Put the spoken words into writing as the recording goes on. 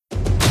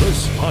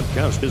This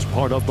podcast is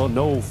part of the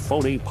No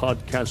Phony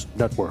Podcast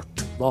Network,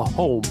 the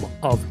home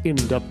of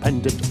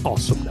independent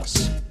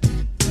awesomeness.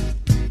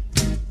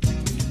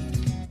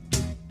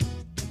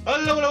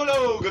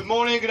 Hello. Good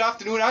morning, good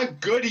afternoon, and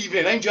good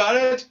evening. I'm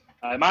Jared.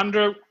 I'm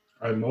Andrew.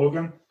 I'm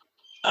Morgan.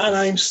 And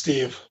I'm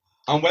Steve.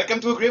 And welcome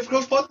to a Grave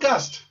Growth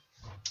podcast.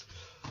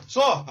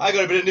 So, I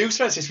got a bit of news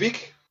for us this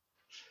week.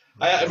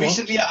 I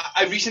recently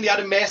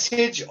had a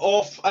message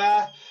of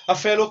a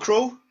fellow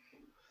crow,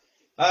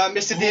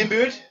 Mr. Dane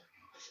Bird.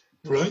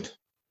 Right.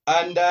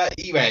 And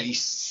he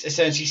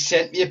essentially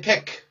sent me a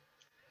pic.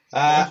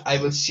 I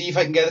will see if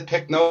I can get the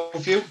pic now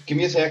for you. Give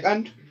me a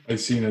second. I've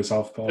seen his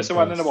half podcast. It's the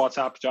one in the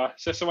WhatsApp, Jar.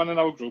 It's the one in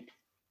our group.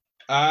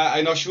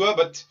 I'm not sure,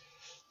 but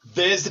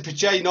there's the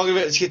picture. You're not going to be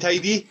able to see it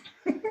tidy.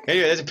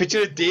 Anyway, there's a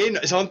picture of Dane.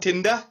 It's on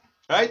Tinder,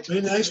 right?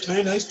 Very nice,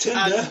 Tinder. And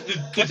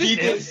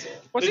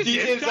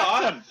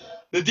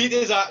the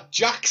details are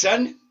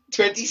Jackson,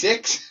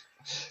 26,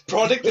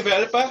 product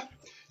developer,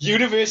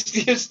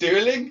 University of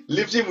Stirling,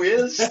 lives in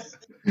Wales.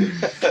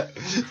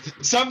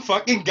 Some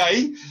fucking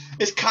guy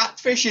is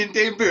catfishing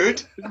Dane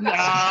Bird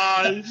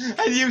and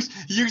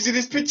using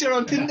his picture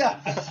on Tinder.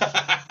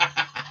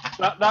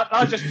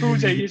 that just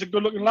proves it. He's a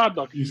good-looking lad,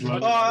 dog. He's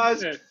like, Oh,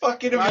 that's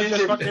fucking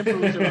amazing.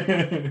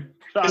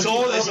 It's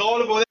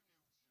all about it.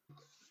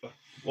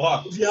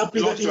 What? Was he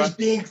happy that he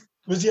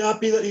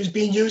was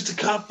being used to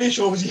catfish,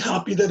 or was he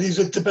happy that he's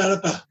a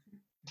developer?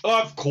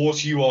 Oh, of course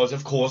he was.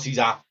 Of course he's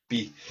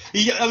happy.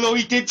 Although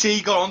he did say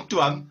he got onto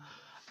him,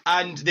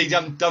 and they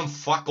done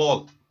fuck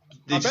all.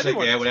 They just like,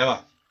 yeah, whatever.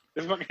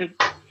 It's a good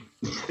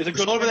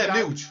It's all about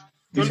them nudes.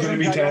 he's going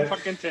to be on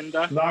fucking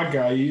Tinder. that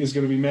guy is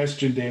going to be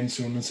messaging Dane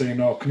soon and saying,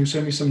 "Oh, can you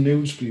send me some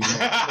nudes, please?"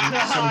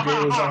 Some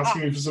girls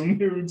asking me for some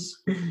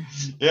nudes.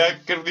 Yeah,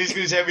 please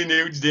can you send me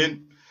nudes,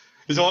 Dane?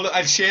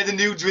 I'll share the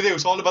nudes with you.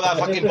 It's all about that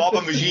fucking Bob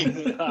and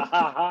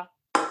Vagine.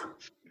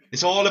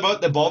 It's all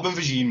about the Bob and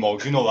Vagine,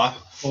 Mog. You know that.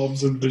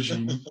 Bob's and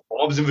Vagine.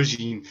 Bob's and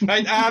Vagine.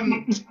 Right,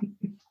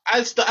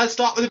 I'll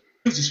start with the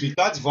news this week,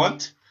 lads, if you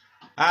want.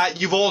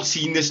 You've all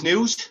seen this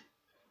news,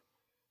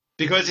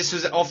 because this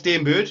was off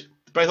Dane Bird,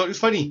 but I thought it was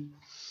funny.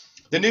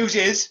 The news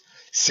is,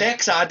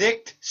 sex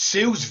addict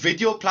sues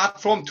video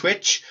platform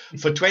Twitch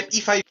for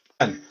 25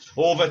 million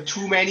over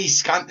too many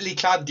scantily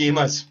clad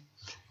gamers.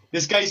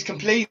 This guy's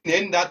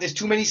complaining that there's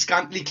too many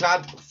scantily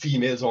clad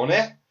females on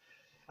it.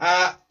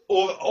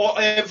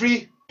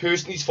 Every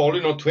person he's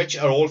following on Twitch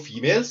are all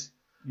females.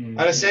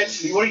 And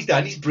essentially what he's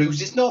done, he's bruised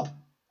his knob.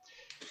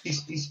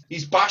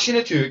 He's bashing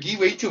a turkey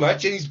way too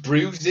much, and he's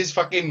bruised his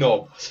fucking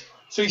knob.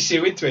 So he's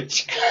suing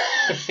Twitch.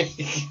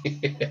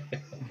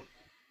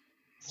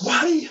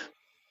 Why?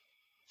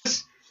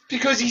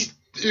 Because he's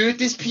hurt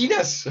his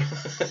penis.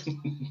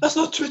 That's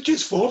not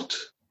Twitch's fault.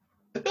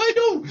 I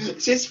know,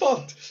 it's his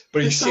fault.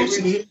 But It sounds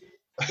to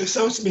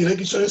me like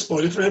he's trying to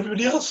spoil it for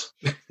everybody else.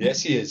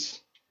 Yes, he is.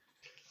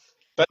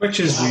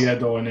 Twitch is weird,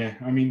 though,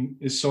 innit? I mean,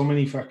 there's so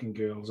many fucking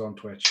girls on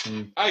Twitch.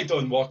 I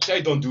don't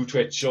do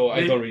Twitch, so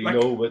I don't really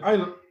know. But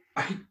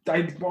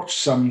I watch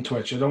some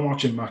Twitch. I don't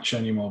watch it much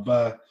anymore,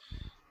 but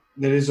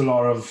there is a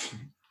lot of,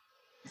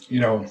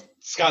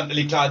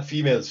 scantily clad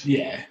females.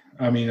 Yeah.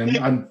 I mean,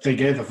 and they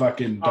get the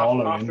fucking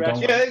dollar in,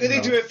 don't Yeah,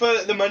 they do it for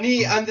the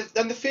money and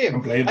the fame.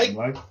 I'm playing them,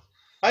 like.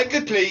 I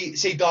could play,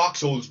 say, Dark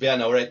Souls by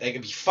now, right? I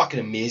could be fucking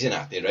amazing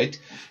at it, right?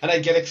 And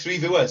I'd get like 3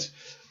 viewers.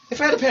 If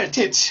I had a pair of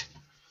tits,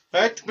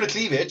 right, with a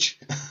cleavage,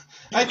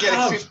 I'd get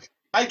like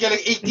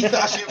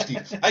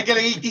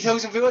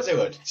 80,000 viewers. I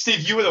would.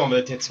 Steve, you were the one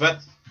with the tits,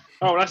 but.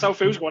 Oh, that's how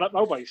Phil's going up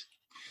now, boys.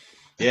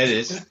 Yeah, it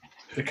is.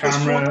 The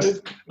camera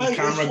goes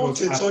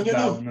tits up on you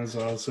down as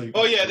well. So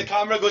the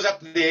camera goes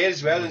up in the air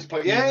as well.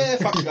 Fuck Yeah,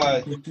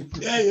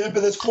 but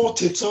there's 4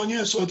 tits on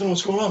you, so I don't know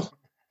what's going on.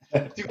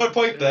 You got a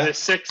point there. There's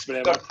 6, but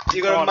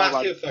You got a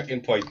massive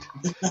fucking point.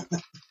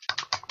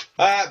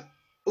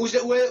 Who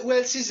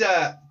else is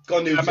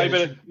got news?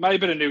 My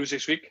bit of news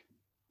this week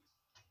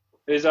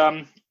is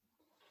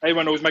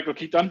everyone knows Michael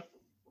Keaton.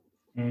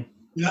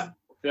 Yeah.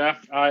 Yeah,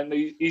 and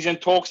he's in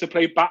talks to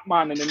play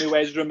Batman in the new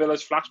Ezra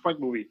Miller's Flashpoint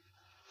movie.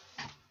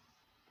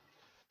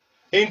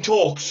 In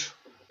talks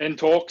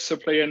to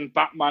playing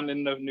Batman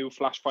in the new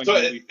Flashpoint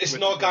movie. So it's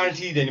not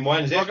guaranteed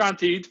anymore, is it? Not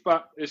guaranteed,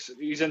 but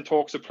he's in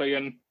talks of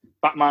playing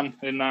Batman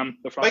in the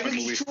Flashpoint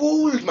movie. He's too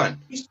old, man.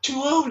 He's too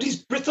old. He's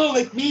brittle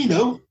like me,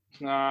 no?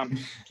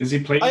 Is he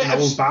playing an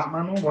old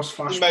Batman or what's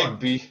Flashpoint? He might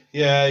be.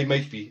 Yeah, he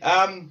might be.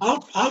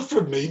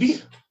 Alfred, maybe.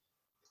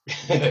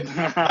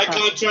 I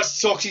can't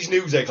trust Soxy's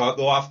news, I can't,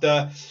 though,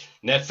 after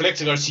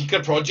Netflix and our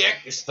secret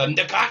project is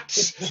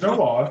Thundercats. You know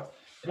what?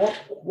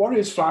 What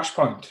is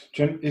Flashpoint?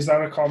 Is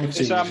that a comic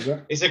series? Is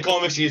it? It's a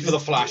comic series for the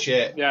Flash,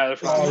 yeah. Yeah, the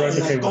Flash. Oh, right,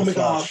 okay, comic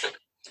Flash. arc.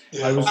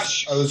 Yeah. I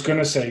was going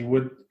to say,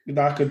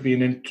 that could be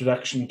an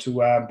introduction to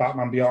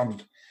Batman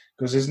Beyond,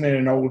 because isn't there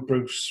an old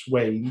Bruce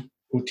Wayne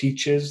who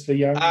teaches the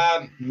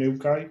young new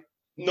guy?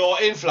 No,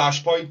 in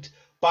Flashpoint,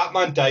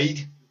 Batman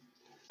died,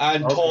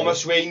 and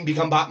Thomas Wayne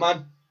became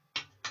Batman.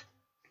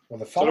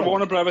 Well, So the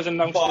Warner Brothers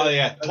announced.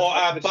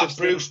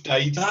 Bruce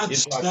died.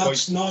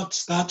 That's not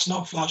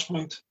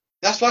Flashpoint.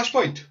 That's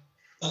Flashpoint.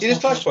 It is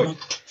Flashpoint.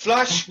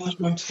 Flash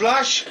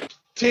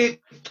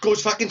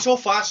goes fucking so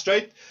fast,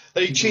 right?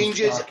 That he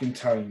changes back in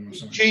time or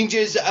something.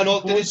 Changes an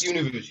alternate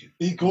universe.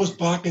 He goes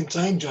back in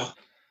time, Jack.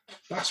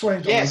 That's why I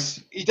don't Yes,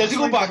 like, he doesn't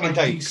go back in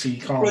time.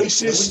 DC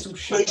comics.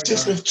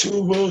 Crisis of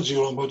two worlds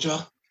you're on about,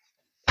 Jack.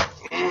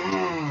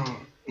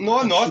 No,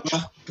 I'm not.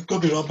 I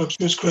could be wrong, but I'm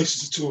sure it's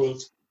Crisis of two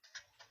worlds.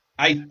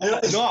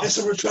 It's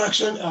a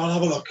retraction. I'll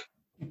have a look.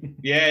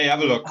 Yeah,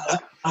 have a look.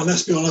 And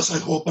let's be honest, I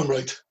hope I'm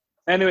right.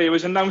 Anyway, it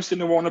was announced in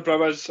the Warner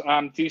Brothers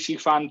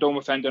DC Fandom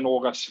event in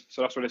August.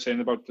 So that's what they're saying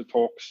about the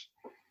talks.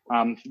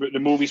 The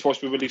movie's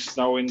supposed to be released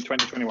now in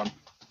 2021.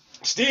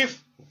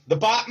 Steve, the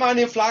Batman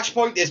in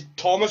Flashpoint is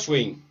Thomas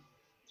Wayne.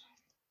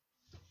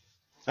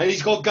 And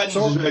he's got guns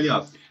as well,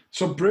 yeah.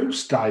 So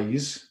Bruce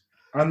dies.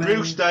 And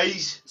then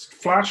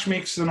Flash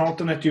makes an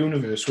alternate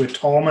universe where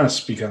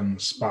Thomas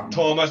becomes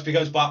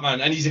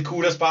Batman. And he's the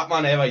coolest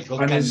Batman ever. He's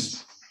got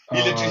guns.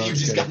 He literally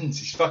uses guns.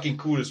 He's fucking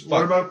cool as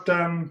fuck. What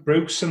about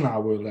Bruce in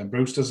that world then?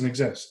 Bruce doesn't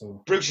exist?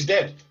 Or? Bruce is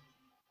dead.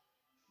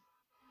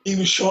 He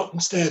was shot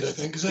instead, I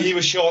think, is it? He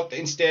was shot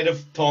instead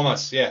of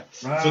Thomas, yeah.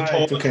 Right,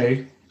 so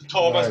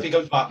Thomas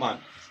becomes Batman.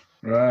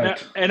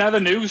 Right. In other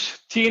news,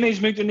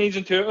 Teenage Mutant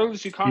Ninja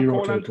Turtles, you can't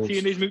call them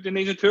Teenage Mutant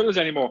Ninja Turtles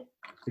anymore.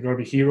 They've got to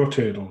be Hero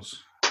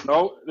Turtles.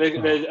 No,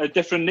 they're a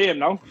different name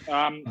now.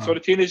 So the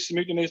Teenage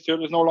Mutant Ninja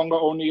Turtles no longer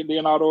only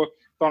Leonardo,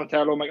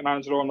 Donatello,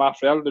 Michelangelo, and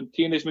Raphael. The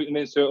Teenage Mutant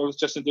Ninja Turtles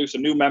just introduced a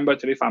new member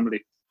to their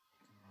family.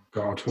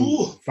 God,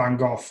 who? Van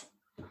Gogh.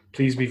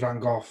 Please be Van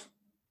Gogh.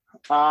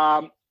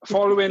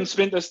 Following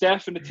Splinter's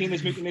death in the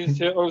Teenage Mutant Ninja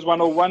Turtles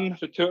 101,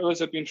 the Turtles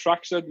have been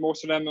fractured.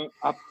 Most of them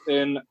up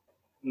in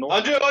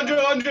North.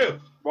 Andrew!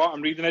 What?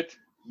 I'm reading it.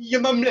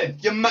 You're mumbling.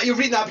 You're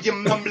reading that, but you're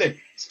mumbling.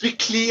 Speak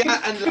clear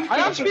and...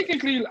 I am speaking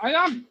clear. I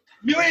am.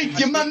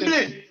 You're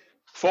mumbling.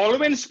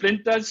 Following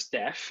Splinter's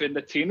death in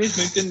the Teenage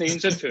Mutant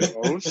Ninja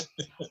Turtles,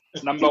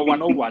 number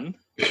 101,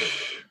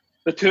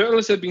 the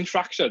Turtles have been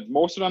fractured.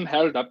 Most of them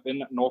held up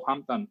in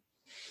Northampton.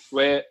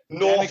 Where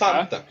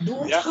Northampton?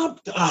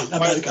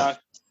 America.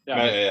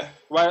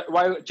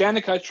 While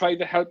Jennica tried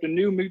to help the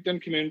new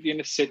mutant community in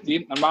the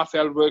city, and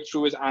Raphael worked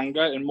through his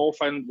anger in more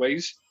violent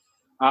ways,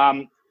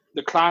 the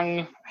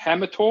clan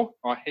Hamato.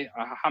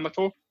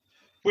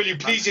 Will you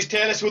please just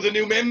tell us who the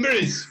new member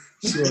is?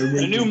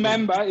 The new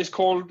member is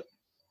called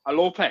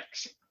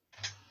Alopex.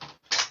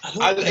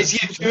 Is he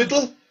a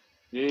turtle?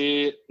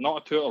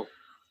 Not a turtle.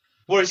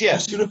 What is he?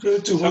 Something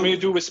to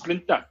do with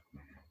Splinter.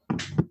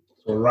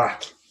 A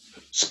rat.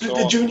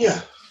 Splinter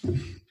Junior.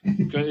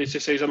 It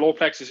just says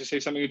Alopex. It just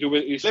says something to do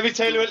with. Let me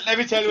tell you a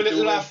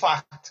little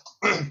fact.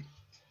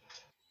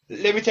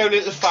 Let me tell you a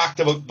little fact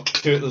about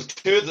turtles.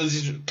 Turtles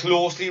is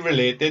closely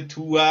related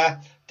to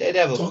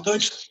Daredevil.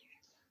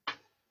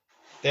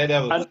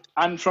 Daredevil.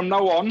 And from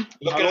now on,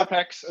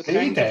 Alopex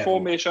attends the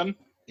formation.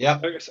 Yeah.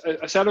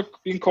 Instead of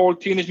being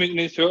called Teenage Mutant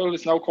Ninja Turtle,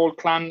 it's now called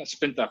Clan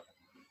Splinter.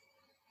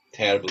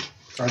 Terrible.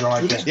 I don't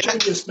like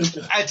it.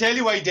 Yeah. I tell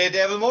you why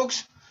Daredevil,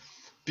 Mugs.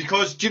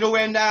 Because do you know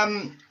when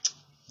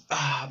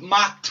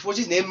Matt, what's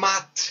his name?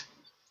 Matt.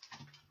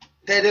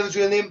 Daredevil's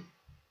real name?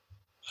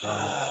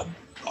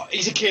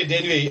 He's a kid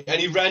anyway,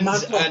 and he runs.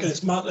 Matlock, and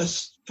it's Matlock.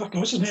 Fucking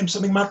what's his name?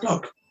 Something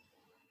Matlock.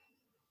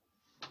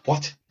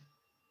 What?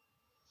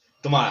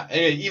 Don't matter.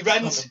 Anyway, he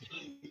runs.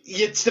 He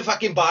hits the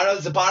fucking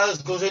barrels. The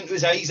barrels goes into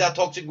his eyes. That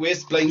toxic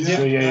waste blinds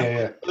him.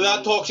 Yeah.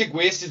 That toxic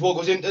waste is what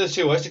goes into the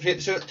sewers to create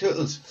the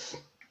turtles.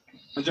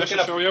 And just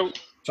to show you.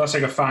 So that's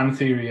like a fan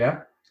theory,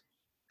 yeah?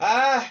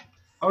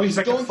 He's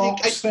like a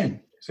fox thing.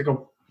 It's like a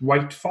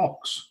white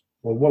fox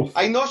or wolf.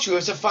 I'm not sure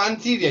it's a fan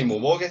theory anymore,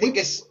 Morgan. I think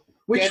it's...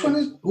 Which one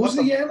is... Who's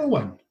the yellow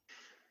one?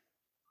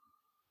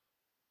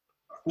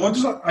 What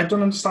does that... I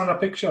don't understand that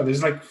picture.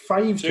 There's like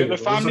 5 So turtles.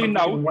 the family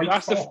now,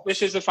 Fox.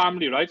 this is the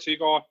family, right? So you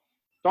got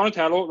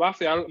Donatello,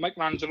 Raphael,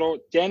 Michelangelo,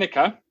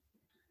 Jennica,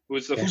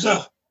 who's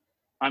the...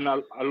 And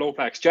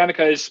Alopex.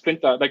 Jennica is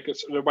Splinter, like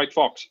the white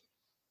fox.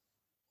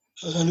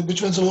 And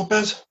which one's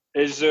Lopez?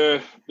 Is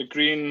the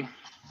green...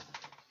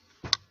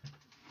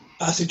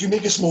 Did you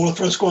make it smaller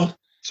for a squad?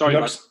 Sorry,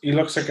 he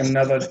looks like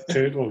another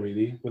turtle,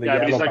 really, with a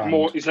yellow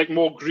band. He's like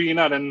more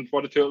greener than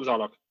what the turtles are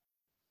like.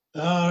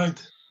 All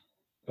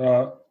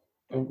right.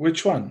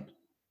 Which one?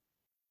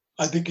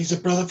 I think he's a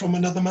brother from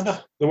another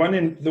mother. The one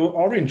in the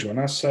orange one,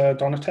 that's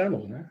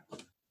Donatello, isn't it?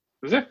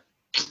 Is it?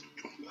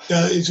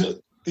 Yeah, he's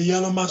the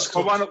yellow mask.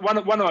 One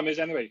of them is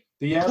anyway.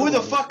 Who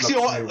the fuck's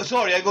the...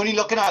 Sorry, I'm only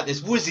looking at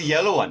this. Who's the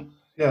yellow one?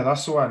 Yeah,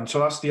 that's the one. So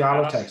that's the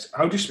Alopex.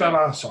 How do you spell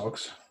that,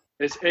 Socks?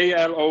 It's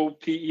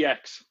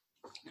Alopex.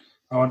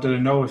 I wanted to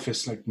know if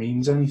it's like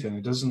means anything.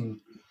 It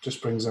doesn't.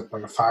 Just brings up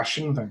like a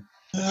fashion thing.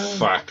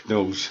 Fuck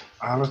knows.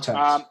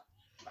 Alopex.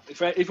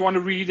 If you want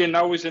to read it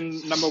now, it's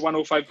in number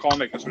 105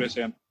 comic. That's what it's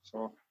saying.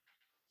 So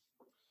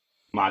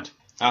mad,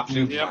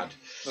 absolutely mad.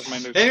 That's my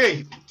news.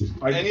 Anyway,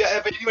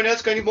 anyone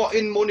else got any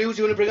more news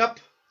you want to bring up?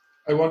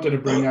 I wanted to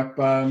bring up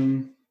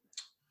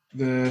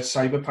the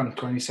Cyberpunk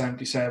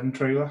 2077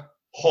 trailer.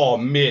 Oh,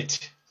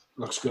 mate,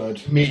 looks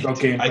good. Mate, it's got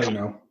gameplay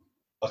now.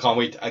 I can't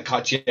wait. I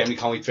genuinely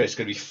can't wait for it. It's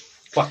going to be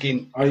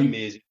fucking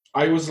amazing.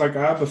 I was like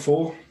that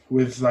before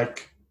with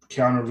like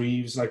Keanu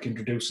Reeves like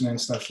introducing it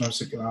and stuff, and I was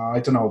thinking, I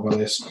don't know about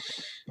this.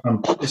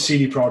 The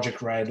CD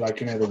Projekt Red, like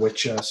The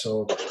Witcher,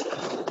 so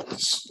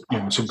it's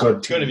it's a good.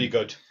 It's going to be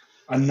good.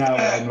 And now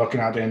I'm looking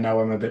at it, and now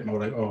I'm a bit more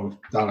like, oh,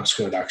 that looks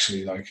good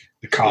actually, like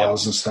the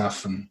cars and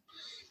stuff, and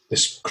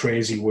this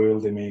crazy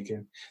world they're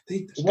making.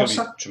 What's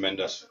that?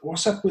 Tremendous.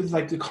 What's up with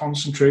like the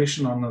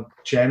concentration on the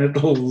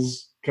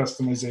genitals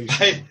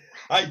customization?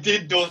 I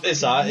did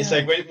notice that. It's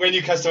like when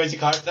you customize your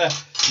character,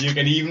 you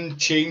can even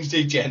change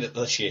the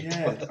genital shape.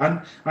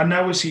 Yeah, and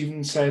now it's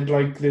even said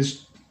like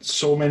there's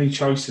so many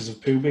choices of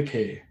pubic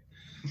hair.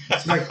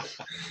 It's like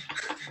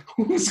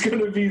who's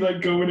gonna be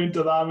like going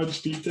into that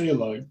much detail?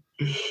 Like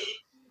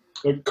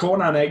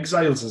Conan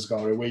Exiles has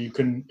got it where you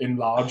can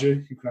enlarge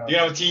it. You can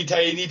have a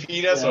tiny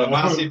penis or a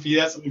massive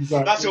penis.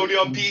 Exactly. That's only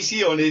on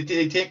PC. Only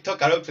they took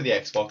that out for the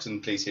Xbox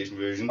and PlayStation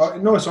versions.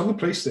 No, it's on the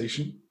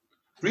PlayStation.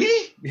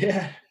 Really?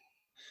 Yeah.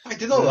 I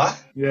didn't know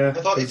that. Yeah.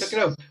 I thought they took it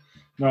out.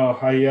 No,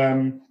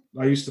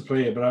 I used to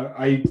play it, but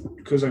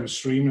because I was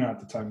streaming at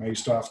the time, I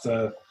used to have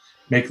to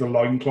make the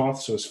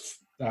loincloth so it's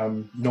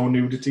no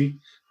nudity,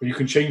 but you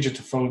can change it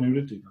to full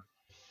nudity.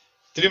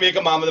 Did you make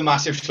a man with a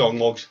massive schlong,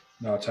 Moggs?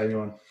 No, tiny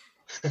one.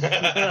 And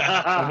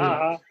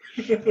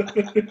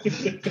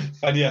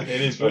yeah,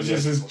 it is. It's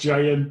just this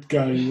giant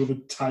guy with a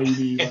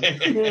tiny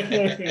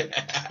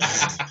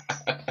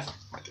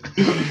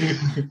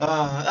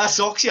that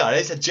sucks, yeah.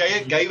 It's a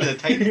giant guy with a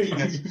tiny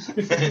penis.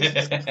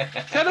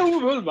 Tell her who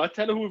will, man.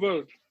 Tell her who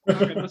will.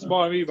 That's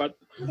more me, but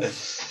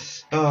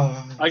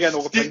I get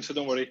no complaints, so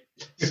don't worry.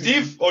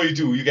 Steve, you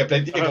do. You get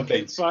plenty of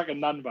complaints. Fucking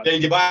none, man.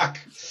 Then you're back.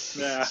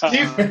 Yeah.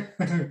 Steve,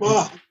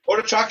 what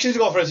attractions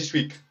you got for us this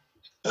week?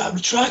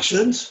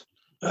 Attractions?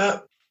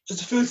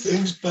 There's a few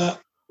things, but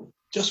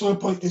just want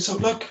to point this out,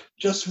 look,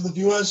 just for the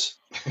viewers.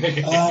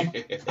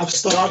 I've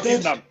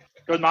started.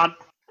 Good man.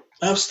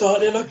 I've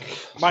started, look.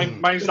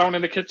 Mine's down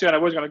in the kitchen. I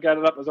was going to get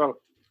it up as well.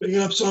 Bring it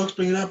up, Socks,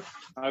 bring it up.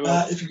 I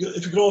will. If you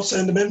could all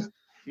send them in.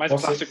 Mine's a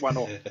plastic one,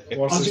 though.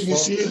 As you can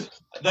see,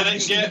 then I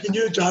can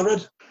you,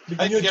 Jared.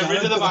 I can get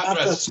rid of the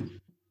mattress.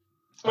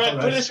 Well,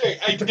 put it this way,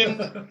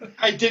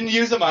 I didn't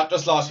use the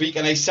mattress last week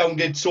and I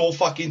sounded so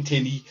fucking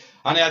tinny.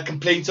 And I had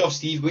complaints of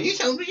Steve going, you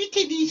sound really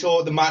tinny,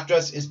 so the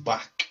mattress is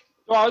back.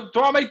 Well,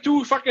 do I make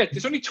do? Fuck it.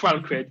 It's only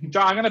 12 quid.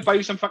 I'm going to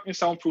buy some fucking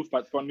soundproof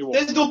bats for a new one.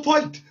 There's no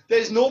point.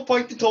 There's no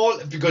point at all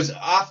because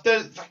after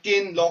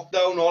fucking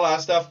lockdown, all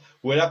that stuff,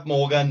 we're at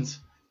Morgan's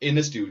in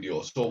the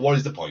studio. So what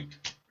is the point?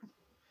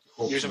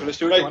 Use them for the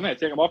studio, right. Innit?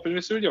 Take them up in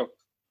the studio.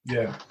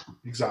 Yeah,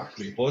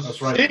 exactly.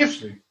 That's right, Steve?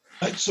 Actually.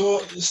 Right, so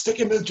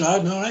sticking with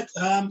Jared, all right.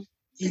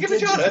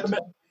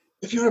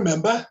 If you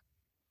remember,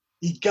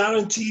 he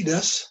guaranteed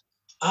us,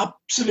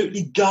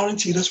 absolutely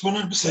guaranteed us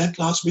 100%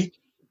 last week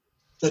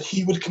that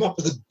he would come up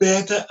with a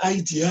better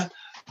idea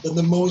than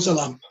the Moser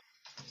lamp.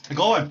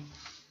 Go on.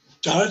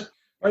 Jared?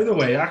 By the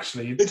way,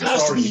 actually... It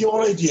has to be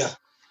your idea.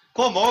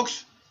 Go on,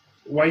 Moggs.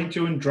 Why are you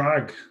doing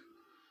drag?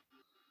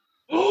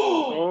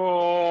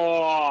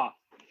 Oh!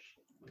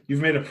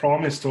 You've made a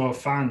promise to our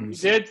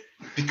fans. You did?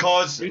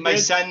 Because my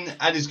son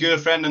and his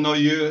girlfriend are not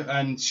here,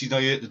 and she's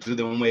not here to do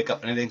their own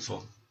makeup and anything,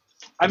 so...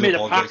 I made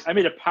a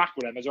pack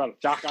with them as well.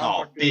 Jack,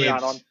 Why do you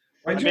want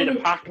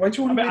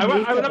to wear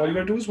makeup? All you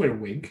gotta do is wear a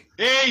wig.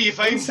 Hey, if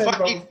I'm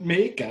fucking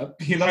makeup,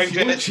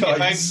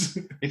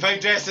 if I'm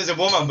dressed as a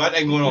woman, but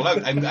I'm going all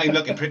out. I'm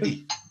looking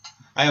pretty.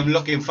 I am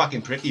looking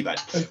fucking pretty, but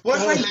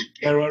what if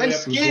I like? I'm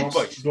scared,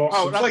 boys.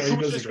 That's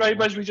 2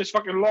 subscribers we just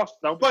fucking lost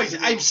now. Boys,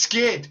 I'm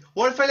scared.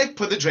 What if I like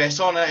put the dress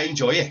on and I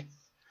enjoy it?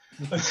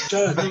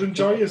 You'll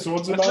enjoy it, so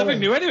what's the matter? That's something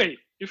new anyway.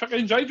 You fucking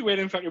enjoyed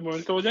wearing fucking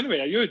women's clothes anyway,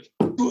 are you?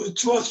 2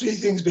 or 3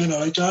 things being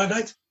alright, Jared,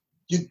 right?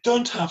 You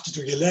don't have to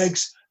do your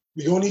legs.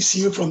 We only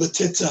see you from the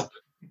tits up.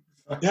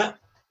 Yeah?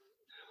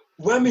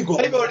 When we go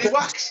I've already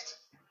waxed.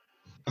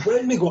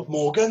 When we got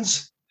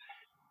Morgan's,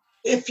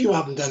 if you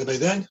haven't done it by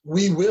then,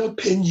 we will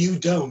pin you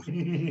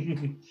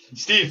down.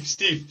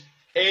 Steve,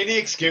 any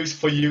excuse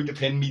for you to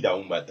pin me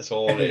down, but that's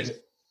all it is.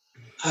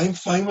 I'm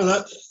fine with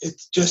that.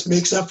 It just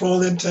makes up for all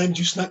them times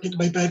you snuck into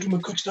my bedroom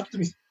and cooked up to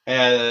me.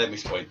 That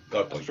makes a point.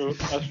 Got a point.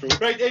 That's true.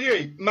 Right,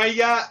 anyway, my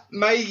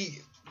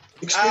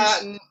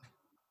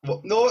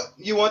no,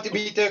 you wanted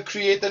me to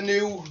create a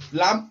new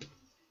lamp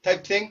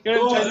type thing?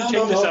 You're trying to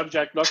change the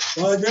subject, look.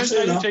 Well, You're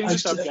trying to change the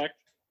subject.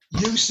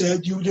 You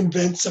said you'd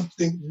invent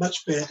something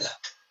much better.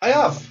 I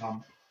have.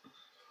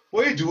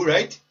 What you do,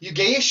 right? You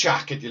get your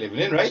shack that you're living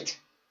in, right?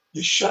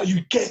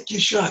 You get your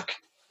shack.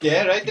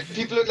 Yeah, right. The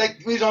people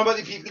like we're talking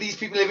about these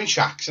people live in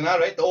shacks and that,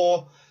 right?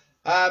 Or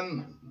what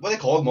are they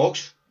called,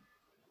 Moggs?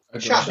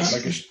 Shacks.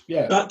 Like a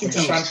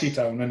shanty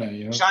town, innit?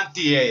 You know?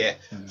 Shanty, yeah.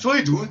 So what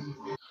you do,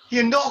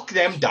 you knock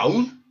them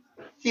down.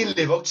 You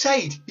live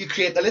outside. You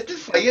create a little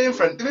fire in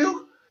front of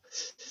you.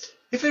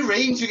 If it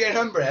rains, you get an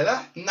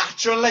umbrella.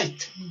 Natural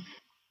light.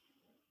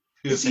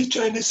 Is he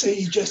trying to say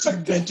he just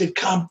invented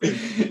camping?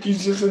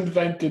 He's just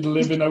invented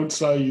living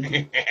outside.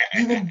 You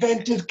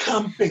invented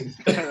camping.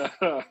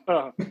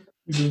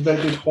 He's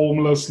invented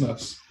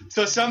homelessness.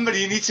 So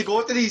somebody needs to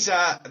go to these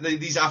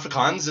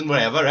Afrikaans and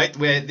wherever, right,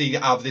 where they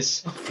have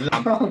this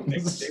lamp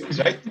things,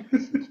 right?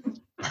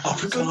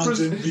 Afrikaans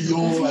in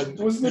Rio. And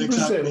Wasn't it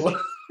Brazil?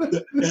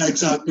 Yeah,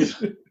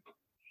 exactly.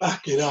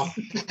 Back it up.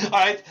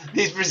 Alright,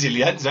 these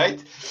Brazilians,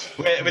 right?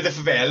 With the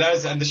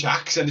favelas and the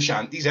shacks and the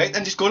shanties, right?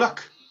 And just go,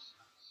 look,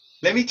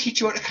 let me teach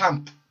you how to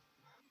camp.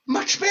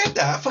 Much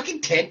better. A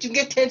fucking tent. You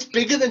can get tents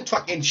bigger than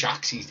fucking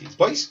shacks these days,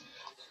 boys.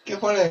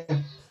 Get one of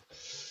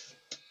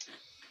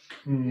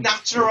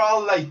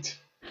natural light.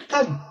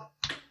 Done.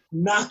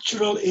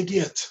 Natural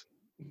idiot.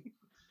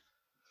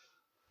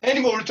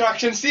 Any more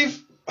retractions,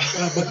 Steve?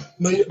 But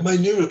my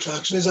new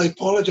retraction is I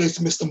apologise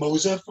to Mr.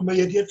 Moser for my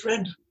idiot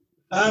friend.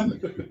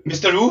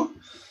 Mr. Who?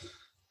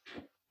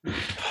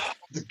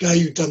 The guy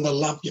who done the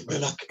lamp, you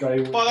pillock.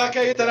 That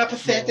guy who done a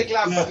pathetic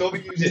lamp, but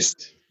nobody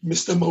used it.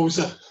 Mr.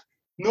 Moser.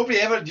 Nobody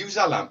ever used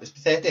that lamp. It's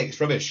pathetic. It's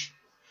rubbish.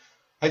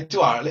 I do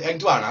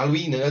it on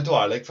Halloween and I do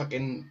it like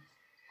fucking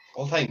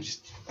all the time.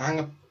 Just hang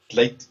up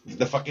like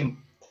the fucking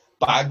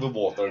bag with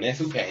water and a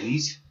few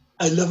pennies.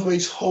 I love how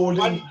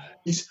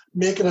he's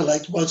making a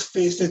light whilst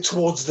facing it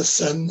towards the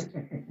sun.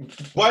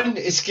 One,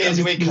 it scares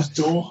away cats.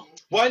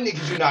 One, it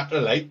gives you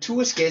natural light.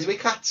 Two, it scares away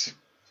cats.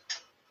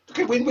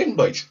 Okay, win-win,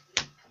 boys.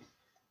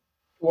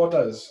 What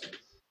does?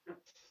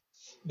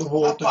 The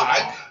water. A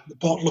bag. The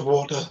bottle of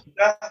water.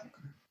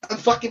 And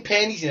fucking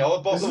pennies, you know,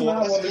 a bottle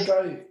of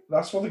water.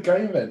 That's what the guy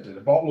invented,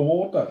 a bottle of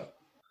water.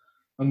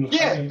 And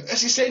yeah,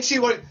 that's essentially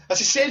what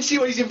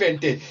he's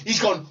invented. He's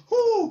gone,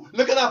 ooh,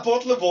 look at that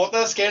bottle of water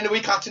that's scaring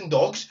away cats and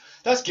dogs.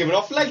 That's giving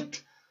off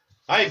light.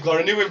 I've got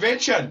a new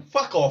invention.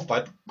 Fuck off,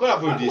 bud. Go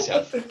have a word with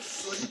yourself.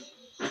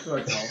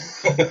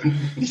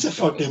 He's a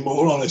fucking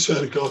moron, I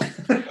swear to God.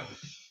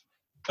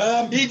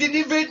 He didn't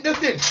invent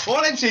nothing.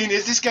 All I'm saying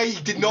is this guy,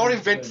 he did not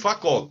invent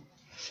fuck all.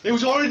 It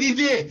was already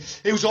there.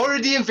 It was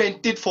already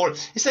invented for...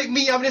 It's like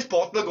me having this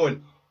bottle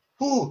going,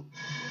 ooh,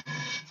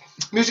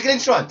 musical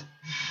instrument.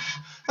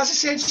 That's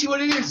essentially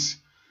what it is.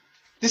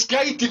 This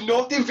guy did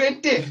not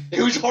invent it.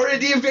 It was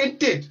already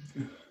invented.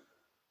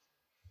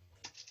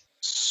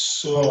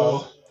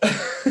 So...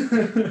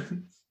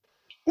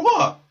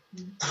 What?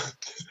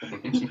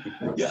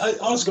 Yeah,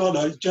 honest God,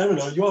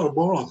 Jayray, you are a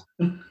moron.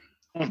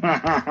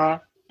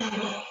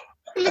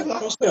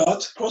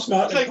 Cross my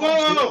heart. It's like,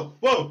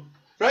 whoa,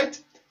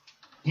 right?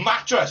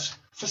 Mattress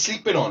for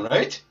sleeping on,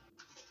 right?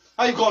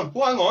 I've gone,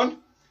 hang on,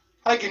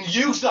 I can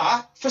use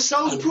that for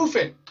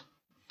soundproofing.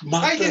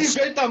 I didn't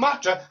invent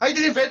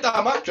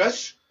that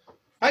mattress.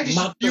 I'm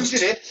just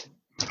using it.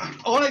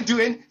 All I'm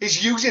doing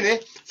is using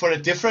it for a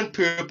different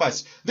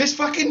purpose. This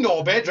fucking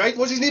knobhead, right?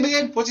 What's his name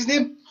again?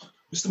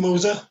 Mr.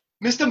 Moser.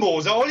 Mr.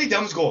 Moser, all he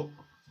done was go,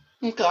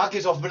 that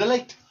gives off a bit of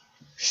light.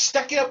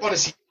 Stuck it up on a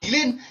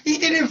ceiling. He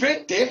didn't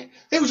invent it.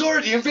 It was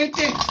already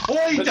invented.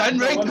 All he done,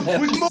 right,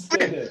 was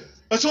move it.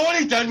 That's all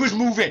he done was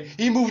move it.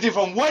 He moved it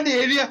from one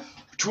area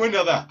to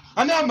another.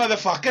 And that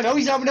motherfucker, now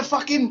he's having a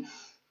fucking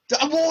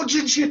awards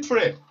and shit for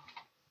it.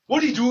 What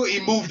did he do? He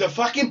moved a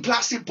fucking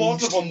plastic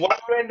bottle from one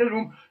end of the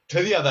room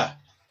to the other.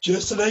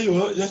 Just to let you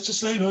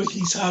know,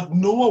 he's had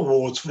no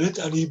awards for it,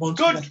 and he wants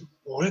money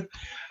for it.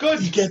 Good.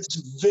 He gets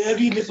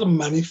very little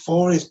money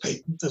for his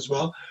patent as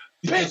well.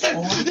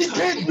 Patent? He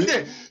patented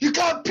it. You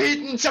can't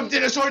patent something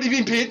that's already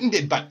been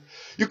patented, but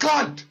you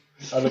can't.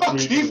 Look,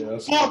 Steve,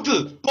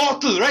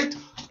 bottle, right?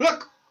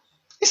 Look,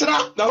 it's an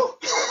act now.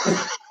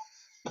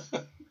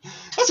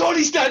 That's all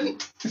he's done.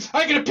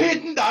 I'm going to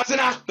patent that as an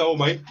act now,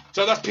 mate.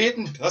 So that's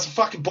patent. That's a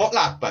fucking bottle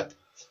act, but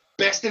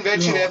best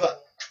invention ever.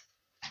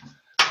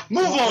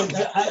 Move on.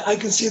 I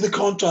can see the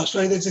contrast,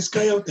 right? There's this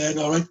guy out there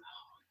now, right?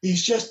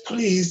 He's just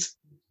pleased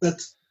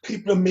that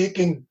people are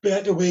making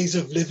better ways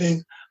of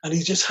living, and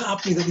he's just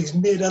happy that he's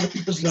made other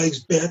people's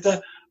lives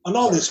better. And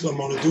all this man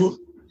want to do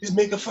is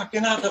make a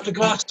fucking art out of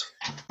glass.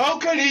 How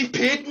can he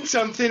patent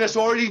something that's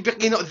already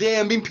been there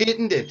and been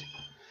patented?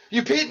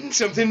 You patent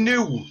something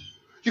new.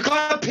 You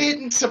can't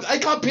patent something. I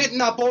can't patent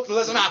that bottle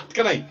as an act,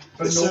 can I?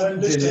 But no one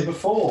did it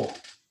before.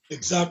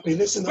 Exactly.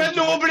 Listen. But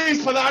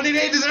nobody's put that in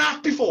it as an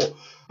act before.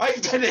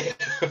 I've done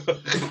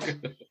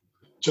it.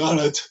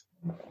 Jared,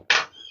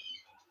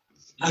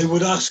 I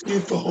would ask you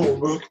for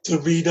homework to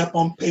read up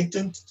on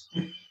patent.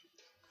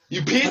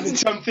 You patent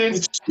something.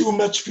 It's too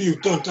much for you.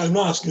 Don't. I'm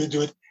not asking you to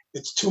do it.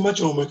 It's too much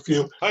homework for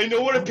you. I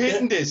know what a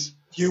patent is.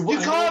 You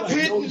can't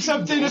patent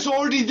something that's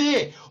already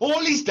there.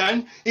 All he's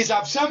done is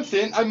have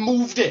something and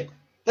moved it.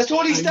 That's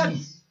all he's done.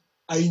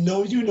 I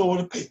know you know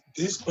what a patent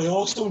is, but I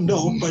also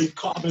know by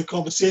having a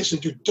conversation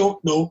you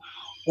don't know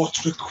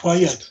what's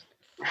required.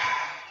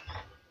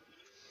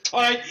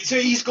 Alright, so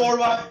he's got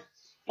one.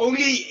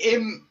 Only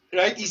him,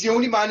 right? He's the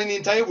only man in the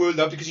entire world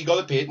now because he got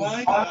a patent.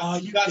 Why are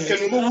you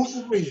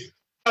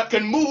that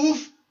can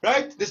move,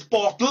 right? This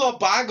bottle or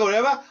bag or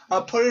whatever,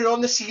 and put it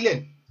on the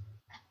ceiling.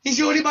 He's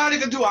the only man who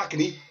can do that, can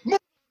he?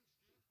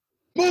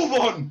 Move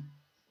on.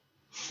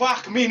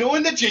 Fuck me,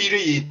 knowing the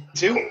Jayray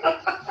too.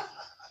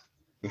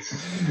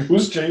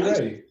 Who's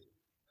Jayray?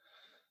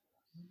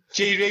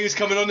 Jayray was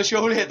coming on the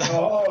show later.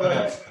 Oh,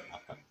 right.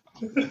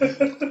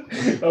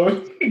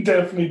 Oh, he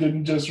definitely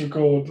didn't just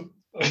record.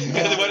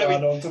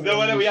 The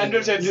one that we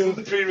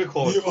 100%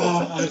 pre-record. You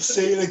are, I'll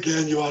say it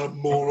again, you are a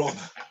moron.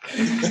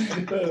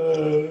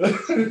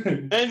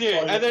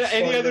 Anyway, are there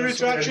any other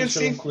attractions,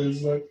 Steve?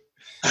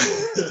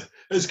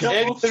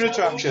 Any other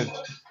attraction?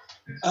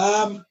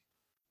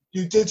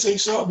 You did say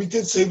so. We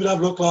did say we'd have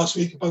a look last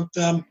week about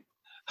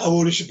how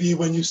old you should be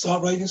when you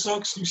start riding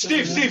socks. You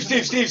said,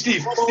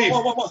 Steve.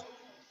 What?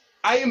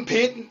 I am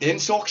patenting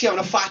Soxy on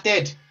a fat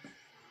head.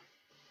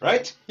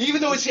 Right?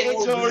 Even though his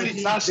head's already...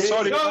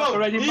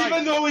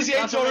 Even though his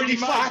head's already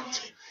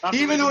fat, I'm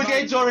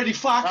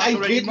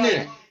patenting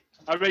it.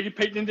 I already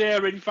patented there,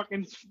 already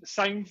fucking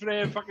signed for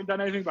it, fucking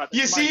done everything, but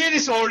You see it,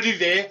 it's already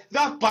there.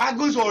 That bag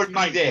was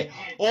already there.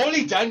 All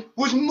he done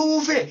was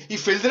move it. He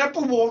filled it up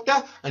with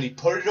water and he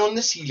put it on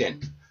the ceiling.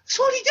 That's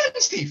all he done,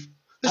 Steve.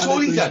 That's all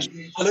he done.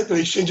 I like that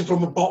he's changing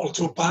from a bottle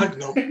to a bag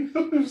now.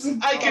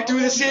 I could do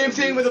the same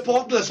thing with a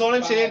bottle. That's all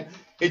I'm saying.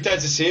 It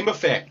does the same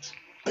effect.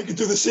 I could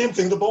do the same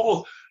thing, the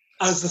bottle,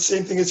 as the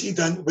same thing as he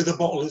done with a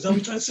bottle. Is that what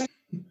you're trying to say?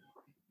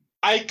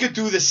 I could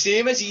do the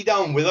same as he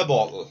done with a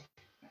bottle.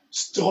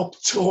 Stop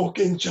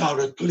talking,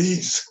 Jared,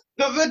 please.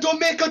 No, don't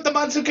make out the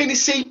man some kind of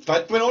saint,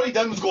 but when all he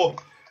done was go,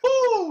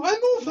 oh, I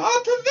moved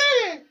that to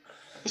there.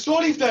 That's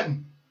all he's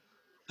done.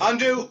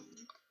 Andrew.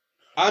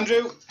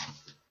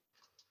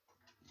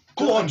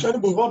 Go on. I'm trying to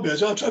move on, Bear.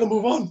 I'm trying to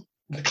move on.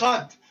 I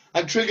can't.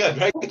 I'm triggered,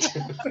 right?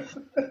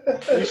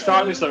 You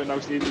start this out now,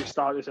 Steve. You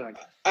start this out.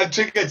 I'm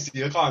triggered,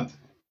 Steve. I can't.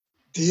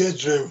 Dear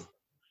Drew.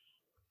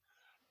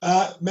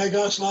 Meg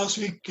asked last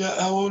week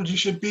how old you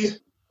should be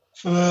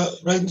for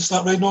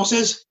start riding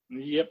horses.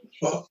 Yep.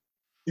 Well,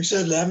 you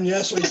said 11,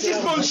 yes. So this is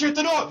bullshit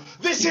and all.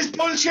 This is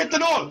bullshit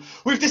and all.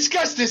 We've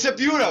discussed this at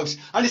your house,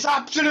 and it's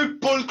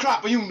absolute bull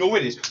crap. And you know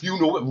it is. You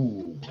know it.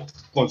 Ooh. Come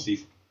on,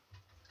 Steve.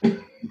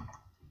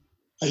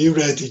 Are you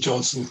ready,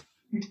 Johnson?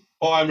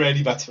 Oh, I'm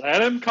ready, but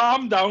let him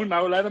calm down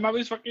now. Let him have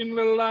his fucking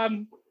little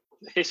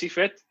hissy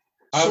fit.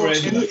 I'm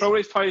ready. Throw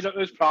his toys up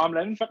his palm.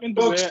 Let him fucking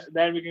do it.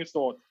 Then we can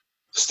start.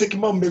 Stick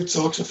him on mute,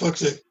 talk, for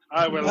fuck's sake.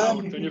 I will.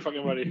 When you're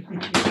fucking ready.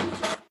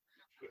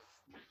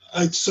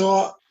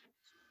 So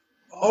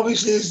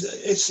obviously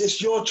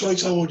it's your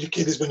choice how old your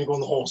kid is when you go on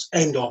the horse.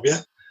 End of,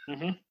 yeah?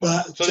 Mm-hmm.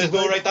 But so there's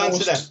no right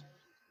answer then?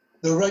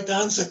 The right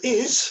answer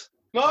is...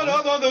 No,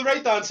 the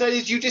right answer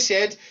is you just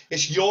said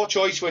it's your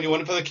choice when you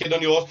want to put the kid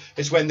on your horse.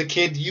 It's when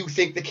you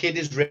think the kid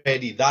is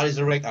ready. That is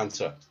the right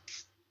answer.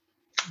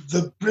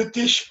 The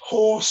British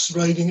Horse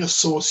Riding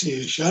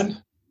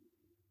Association...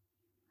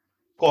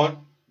 Go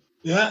on.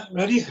 Yeah,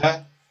 ready?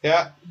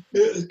 Yeah.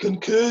 It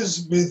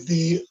concurs with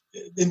the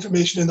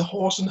information in the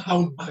Horse and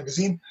Hound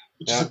magazine,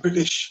 which is a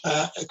British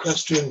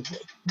equestrian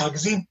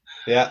magazine.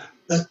 Yeah.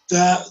 That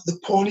the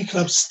Pony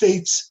Club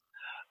states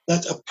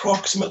that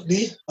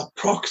approximately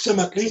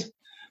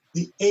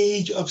the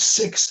age of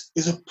 6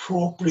 is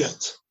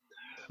appropriate.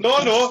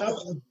 No.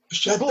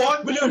 Shut Go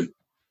up, on. will you?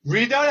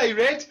 Read that I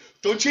read.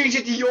 Don't change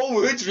it to your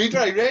words. Read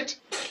what I read.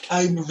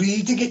 I'm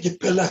reading it, you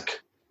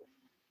pillock.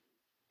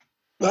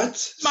 But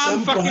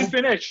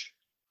finish.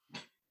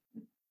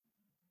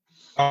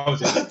 Oh,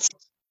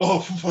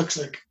 for fuck's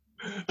sake.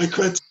 I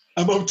quit.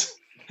 I'm out.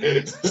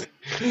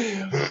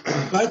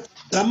 But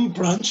some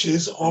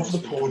branches of the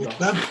Pony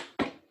Club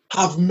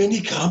have mini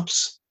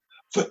camps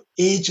for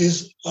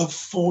ages of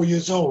 4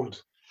 years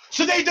old.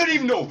 So they don't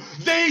even know.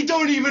 They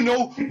don't even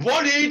know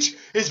what age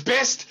is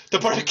best to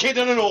put a kid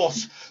on an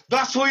horse.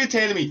 That's what you're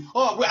telling me.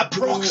 Oh,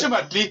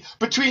 approximately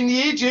between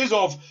the ages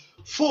of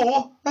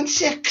 4 and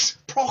 6.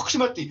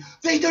 Approximately.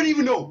 They don't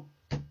even know.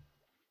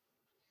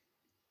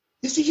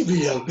 Is he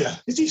really out there?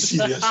 Is he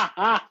serious?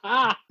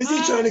 Is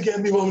he trying to get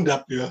me wound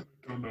up here?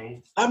 I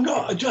don't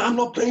know. I'm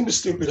not playing the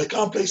stupid. I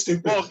can't play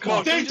stupid.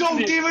 They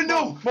don't even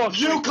know.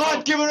 You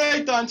can't give a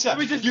right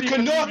answer. You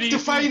cannot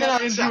define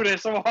an answer.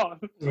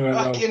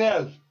 Fucking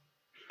hell.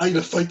 I'm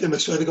going to fight them. I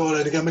swear to God,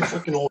 I'd get my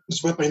fucking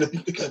horse whip. I'm going to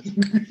beat the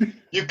kid.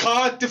 You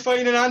can't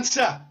define an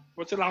answer.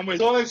 What's the language?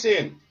 That's all I'm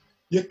saying.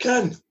 You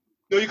can.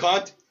 No, you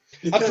can't.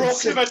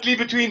 Approximately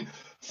between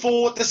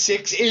 4 to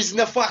 6 isn't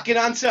a fucking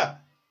answer.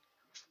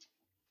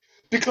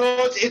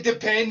 Because it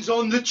depends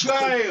on the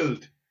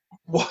child.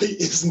 Why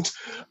isn't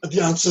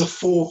the answer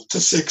 4 to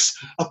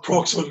 6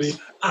 approximately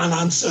an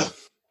answer?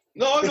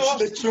 No.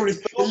 It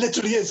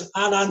literally is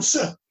an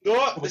answer.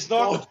 No, it's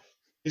not. God.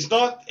 It's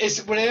not.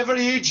 It's whatever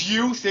age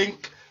you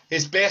think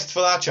is best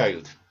for that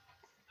child.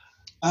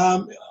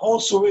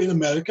 Also in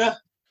America,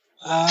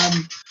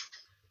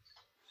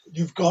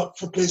 you've got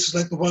for places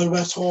like the Wild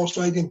West Horse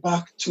Riding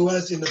Back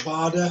Tours in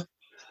Nevada,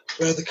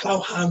 where the cow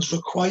hands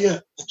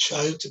require a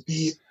child to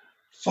be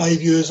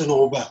 5 years and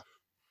over.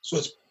 So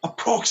it's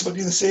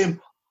approximately the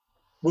same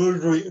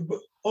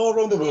all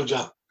around the world,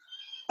 Jack,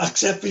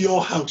 except for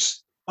your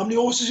house. How many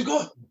horses you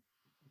got?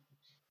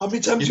 How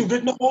many times you've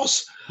ridden a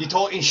horse? You're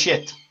talking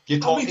shit.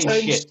 How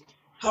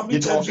many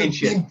times have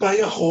you been by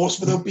a horse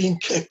without being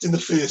kicked in the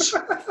face?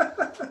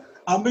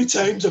 How many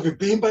times have you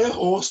been by a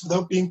horse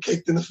without being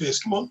kicked in the face?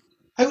 Come on.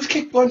 I was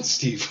kicked once,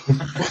 Steve.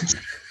 Once.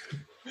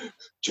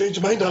 Change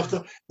your mind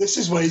after. This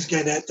is why he's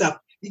getting it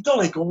up. He don't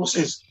like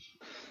horses.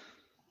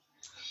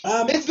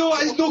 It's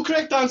no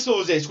correct answer.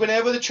 It's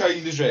whenever the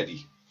child is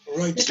ready.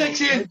 Right. It's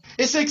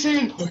like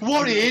saying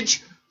what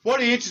age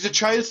What age does a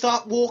child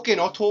start walking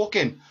or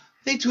talking?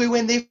 They do it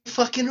when they're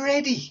fucking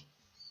ready.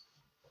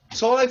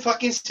 That's all I'm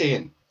fucking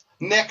saying.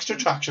 Next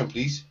attraction,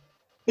 please.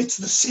 It's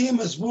the same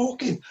as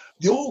walking.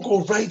 They all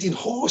go riding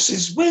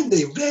horses when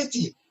they're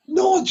ready.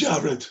 No,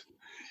 Jared.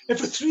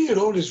 If a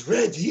 3-year-old is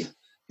ready,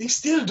 they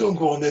still don't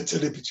go on there till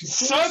they're between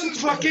 4 and Some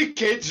 6. fucking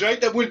kids, right,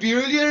 that will be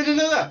earlier than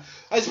another.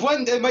 As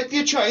one, there might be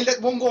a child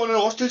that won't go on a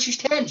horse till she's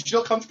 10. She's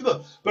not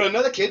comfortable. But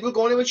another kid will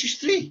go on it when she's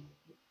 3.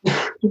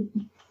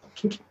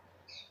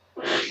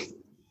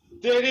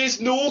 There is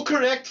no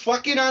correct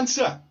fucking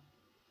answer.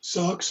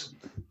 Socks.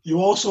 You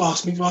also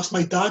asked me to ask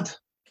my dad.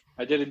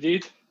 I did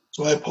indeed.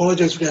 So I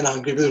apologise for getting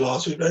angry with you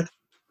last week, right?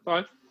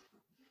 Fine.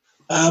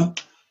 I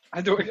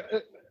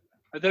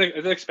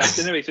didn't expect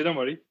it anyway, so don't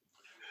worry.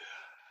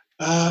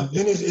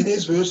 In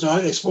his words, now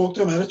I spoke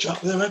to him, I had a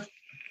chat with him. Right?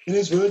 In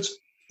his words,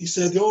 he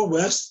said the Old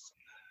West,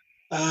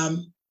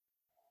 in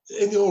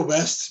the Old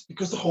West,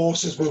 because the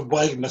horses were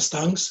wild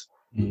Mustangs,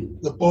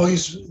 the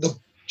boys,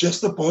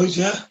 just the boys,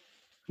 yeah,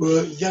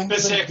 were younger.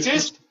 They're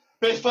sexist.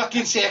 They're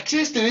fucking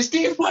sexist, isn't it,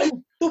 Steve?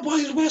 The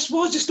Wild West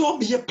was just not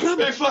me a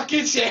plumber. They're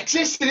fucking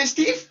sexist, isn't it,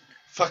 Steve?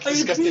 Fucking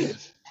disgusting.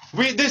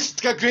 This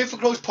Grateful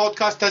Close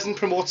podcast doesn't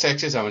promote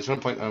sexism, I just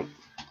want to point out.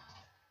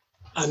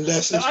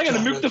 Unless it's I'm going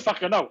to mute the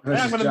fucker now.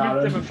 I'm going to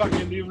mute him and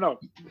fucking leave him now.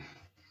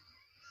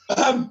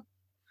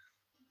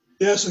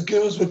 Yeah, so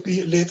girls would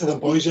be later than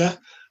boys, yeah.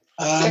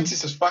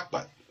 Sexist as fuck,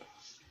 man.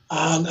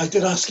 And I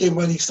did ask him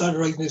when he started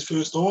riding his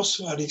first horse,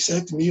 and he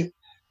said to me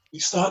he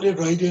started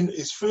riding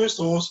his first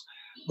horse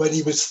when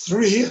he was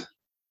 3.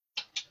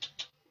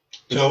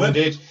 Below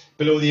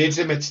the age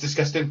limit, it's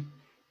disgusting.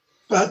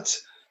 But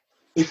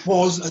it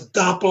was a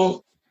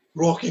dapple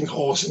rocking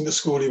horse in the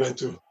school he went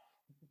to.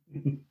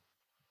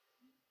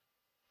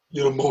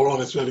 You're a moron,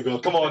 it's really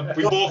good. Come on,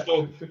 we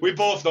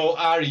both know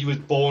Ari was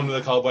born with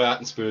a cowboy hat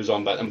and spurs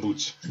on and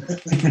boots.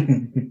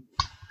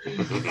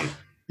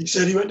 He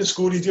said he went to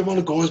school, he didn't want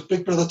to go, his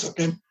big brother took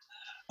him.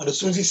 And as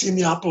soon as he seen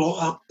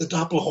the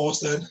dapple horse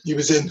then, he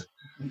was in.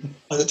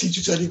 And the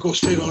teacher said he'd go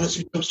straight on it, so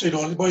he'd come straight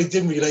on it. But he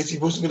didn't realise he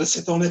wasn't going to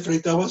sit on it for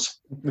 8 hours.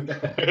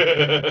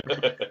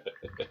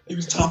 He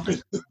was tapping.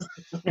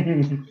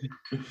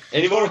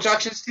 Any more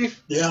attractions,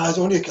 Steve? Yeah, there's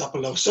only a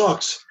couple now.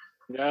 Socks.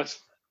 Yes.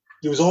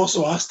 He was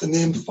also asked to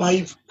name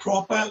 5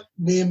 proper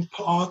named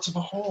parts of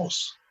a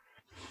horse.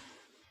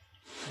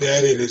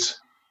 There it is.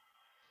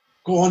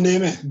 Go on,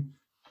 name it.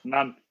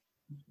 None.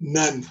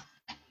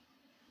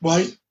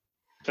 Why?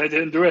 I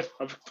didn't do it.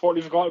 I've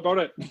totally forgot about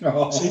it.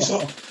 See,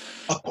 so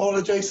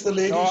apologise to the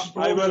ladies. No,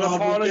 I will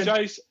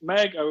apologise.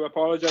 Meg, I will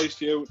apologise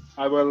to you.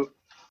 I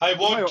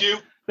want you.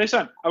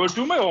 Listen, I will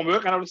do my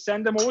homework and I will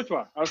send them over to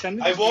her.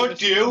 I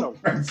want you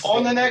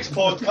on the next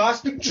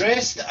podcast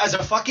dressed as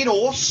a fucking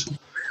horse.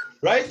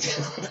 Right?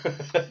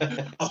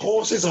 A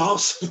horse's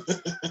arse.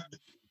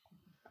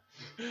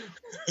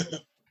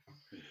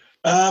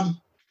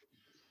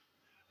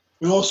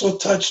 We also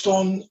touched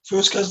on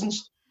first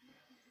cousins.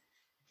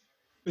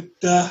 But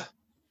that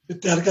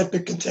got a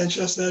bit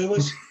contentious there, it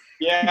was.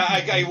 Yeah, I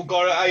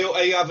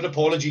have an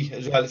apology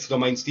as well, if you don't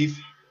mind, Steve.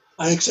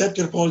 I accept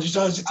your apology.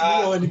 Is it to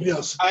me or anybody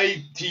else?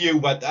 To you,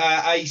 but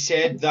I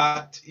said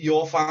that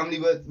your family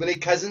were they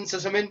cousins or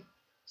something?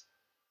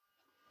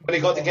 When they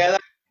got together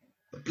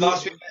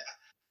last week,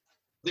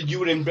 that you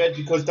were inbred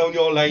because down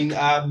your line,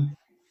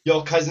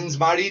 your cousin's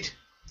married.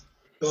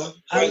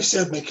 I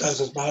said my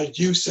cousin's married.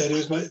 You said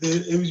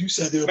you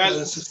said they were brothers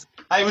and sisters.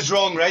 I was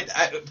wrong, right?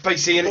 By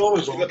saying they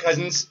were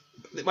cousins.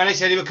 When I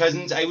said they were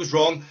cousins, I was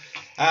wrong.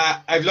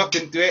 I've looked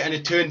into it, and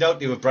it turned out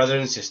they were brother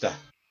and sister.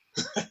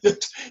 Ding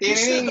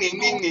ding ding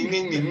ding ding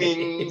ding ding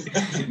ding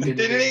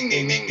ding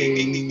ding ding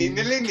ding ding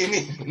ding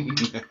ding.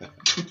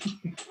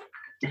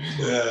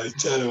 Yeah,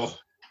 terrible.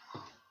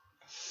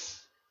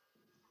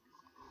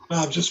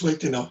 I'm just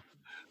waiting now.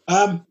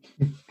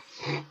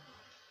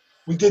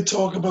 We did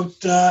talk about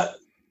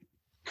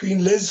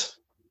Queen Liz,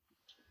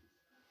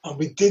 and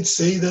we did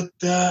say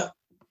that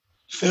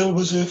Phil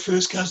was her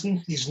first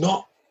cousin. He's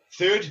not.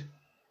 Third.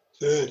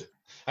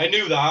 I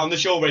knew that on the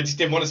show, but I just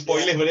didn't want to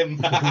spoil it with him.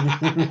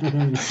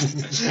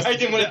 I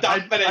didn't want to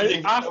dampen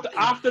anything.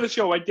 After the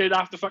show, I did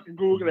have to fucking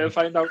Google it and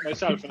find out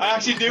myself. I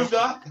actually knew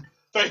that,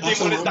 but I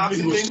didn't want to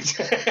dampen things.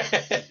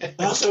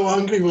 That's how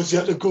angry was. You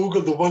had to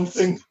Google the one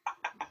thing.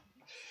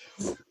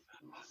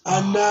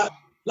 And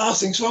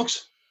last thing,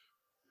 Socks.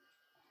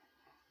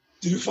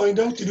 Did you find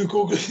out? Did you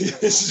Google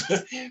this?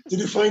 Did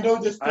you find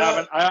out if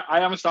I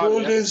haven't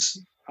started yet.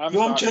 You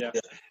haven't checked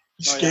it?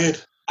 You're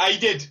scared. I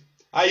did.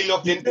 I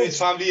looked into his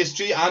family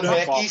history and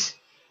Becky's,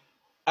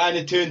 and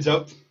it turns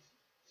out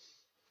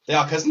they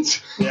are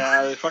cousins.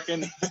 Yeah,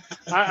 fucking.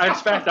 I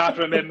expect that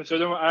from him.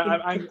 So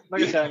I'm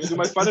like I said, I'm gonna do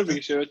my further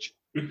research,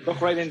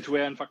 look right into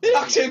it, and fucking.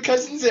 They're actual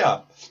cousins. They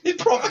are. They're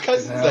proper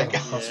cousins. Yeah, like.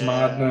 That's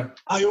mad, no?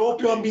 I hope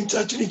you haven't been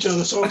touching each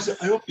other. So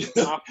I hope you.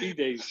 Happy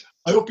days.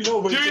 I hope you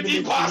know.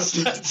 Dirty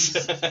bastards.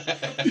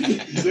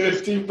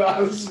 Dirty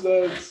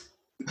bastards.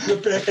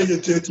 Rebecca,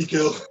 you dirty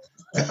girl.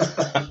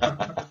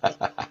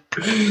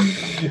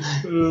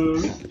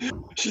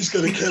 She's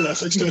gonna kill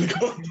us. I swear to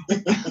God.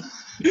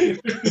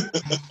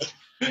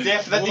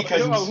 Definitely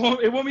cousins.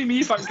 It won't be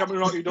me fucking coming to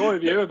knock your door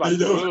if you ever, but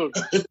the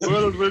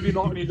world will be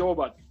knocking your door,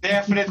 but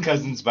Definite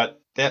cousins,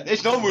 but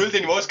it's not world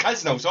anymore. It's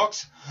cousins now,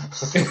 socks.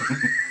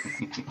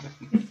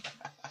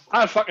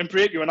 I'll fucking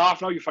break you in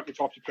half now, you fucking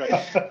topsy prick.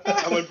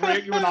 I will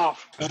break you in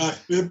half.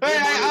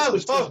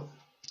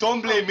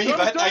 Don't blame me,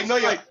 but I know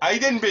you. I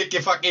didn't break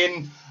your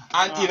fucking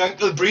auntie and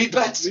uncle breed,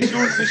 but We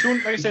soon,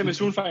 like I say, we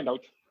soon find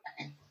out.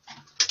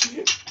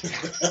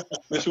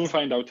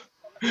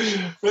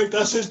 Right,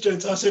 that's it,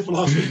 gents. That's it for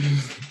last week.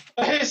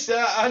 Yes,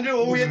 Andrew,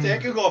 what weird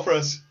tech you got for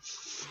us?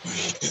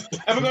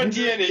 Ever got a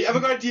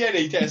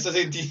DNA test? I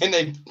say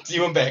DNA,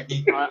 you and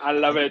Becky. I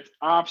love it.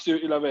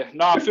 Absolutely love it.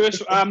 No,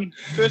 first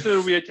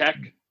little weird tech.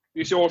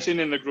 You've all seen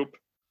it in the group.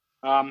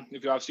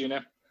 If you have seen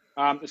it.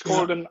 It's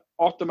called an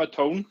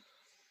automaton.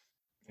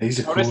 He's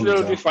a cool this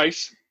little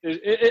device.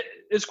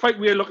 It's quite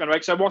weird looking,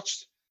 right?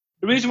 Because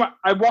the reason why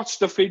I watched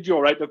the video,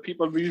 right, of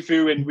people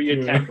reviewing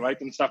weird tech, right,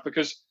 and stuff,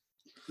 because,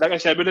 like I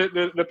said, with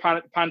the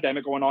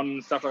pandemic going on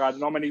and stuff like that,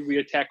 not many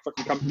weird tech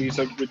fucking companies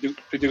are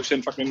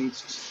producing fucking.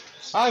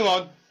 Hang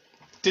on.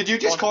 Did you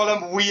just call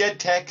them weird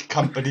tech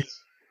companies?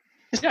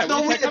 Yeah,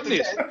 weird tech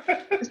companies.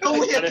 It's not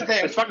weird to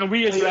them. It's fucking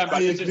weird to them,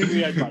 but it's just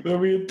weird, man. The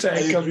weird tech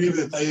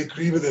I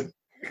agree with him.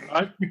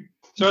 Right?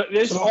 So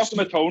this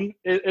automaton,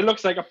 it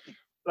looks like a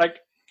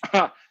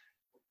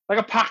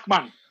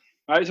Pac-Man.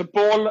 Right? It's a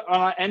ball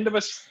on the end of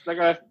a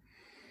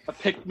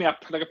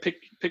pick-me-up, like a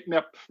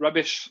pick-me-up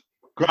rubbish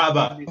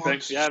Grabber.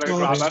 Yeah, like a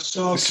grabber.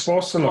 It's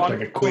supposed to look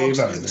like a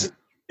quaver, isn't it?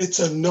 It's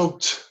a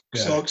note,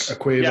 Socks. A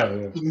quaver.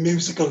 Yeah. A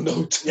musical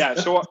note. Yeah,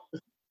 so,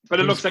 but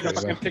it looks like a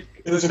fucking pick.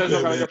 It does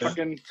look like a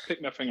fucking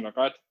pick-me-up thing, look,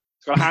 right?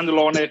 It's got a handle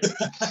on it.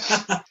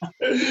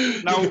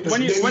 Now,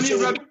 when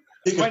you rub...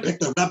 You can pick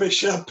the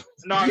rubbish up.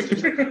 No,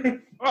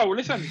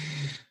 listen.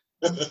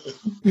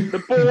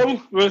 The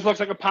ball looks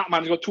like a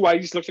Pac-Man. It's got two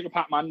eyes, looks like a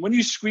Pac-Man. When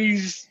you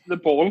squeeze the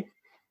ball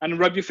and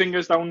rub your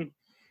fingers down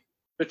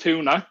the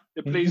tuner,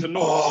 it plays a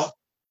note. Oh,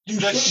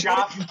 the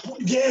shaft.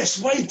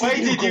 Yes, why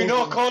did you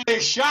not call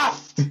it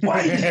shaft?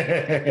 Why?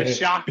 The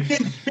shaft.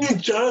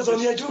 Big jars on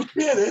the edge of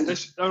the then.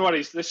 Don't worry,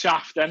 it's the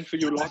shaft then for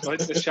you lot, right?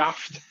 The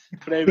shaft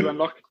for everyone,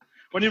 look.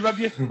 When you rub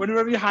your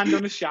hand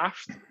on the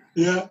shaft,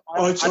 yeah,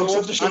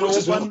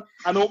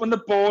 and open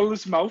the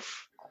ball's mouth,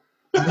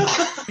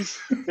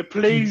 it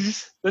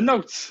plays the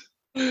notes.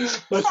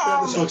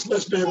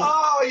 Let's be able.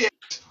 Oh yes.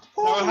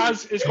 Now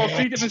it's got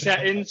 3 different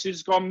settings.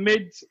 It's got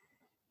mid,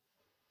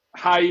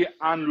 high,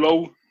 and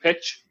low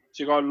pitch.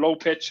 So you got low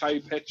pitch, high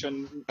pitch,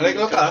 and. Look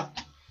at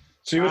that.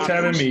 So you were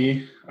telling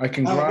me I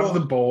can grab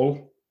the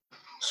ball,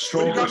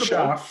 stroke the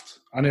shaft,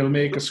 and it'll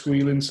make a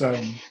squealing sound.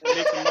 It'll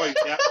make a noise,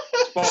 yeah.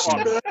 Spot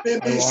on.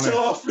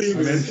 Softly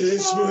with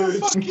his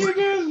words.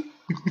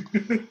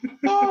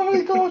 Oh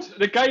my god!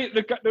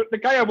 The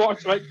guy I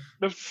watched, like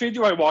the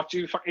video I watched,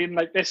 he fucking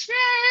like this.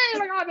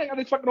 And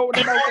it's fucking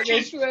opening out like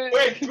this.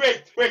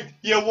 Wait!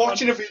 You're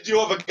watching a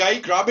video of a guy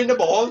grabbing the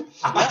ball.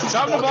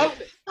 Grabbing the ball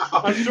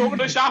and stroking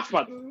the shaft,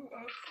 man.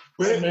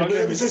 Wait,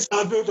 is this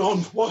advert on?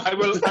 What? I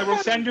will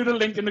send you the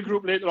link in the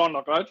group later on,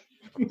 look, right?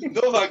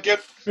 No, thank you.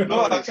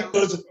 No, thank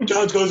you.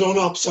 John goes on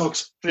up,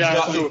 Socks. Yeah,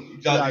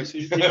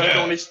 Exactly.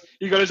 Yeah,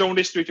 he got his own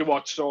history to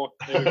watch, so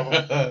there we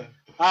go.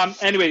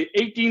 Anyway,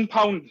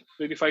 £18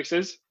 the device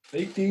is.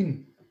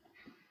 18.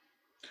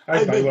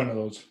 I'd buy one of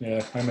those.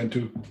 Yeah, I'm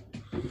into.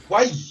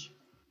 Why?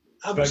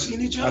 Have you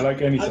seen it, John? I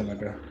like anything like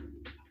that.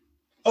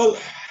 Oh,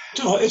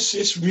 you know,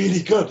 it's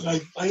really good.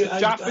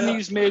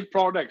 Japanese-made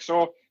product.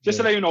 So just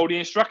to let you know, the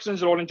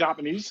instructions are all in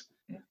Japanese.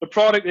 The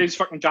product is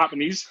fucking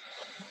Japanese.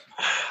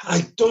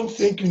 I don't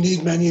think you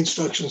need many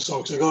instructions,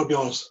 Socks. I gotta be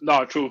honest.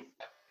 No, true.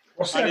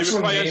 What's the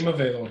actual name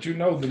of it? Or do you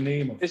know the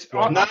name of it? It's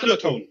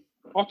automaton.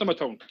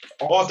 Automaton.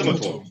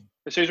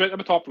 It says right at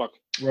the top, look.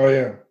 Oh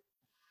yeah.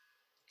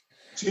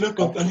 See, look,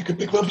 and you can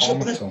pick rubbish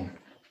up in it.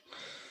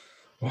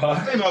 What?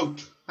 I'm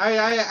out.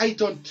 I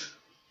don't.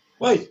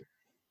 Why?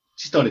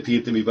 She's not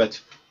appealed to me, but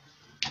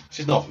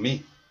she's not for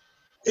me.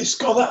 It's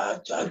got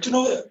that. Do you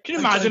know? Can you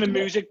imagine a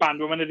music band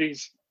with one of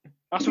these?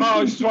 That's what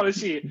I just want to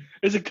see.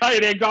 There's a guy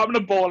there grabbing a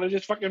ball and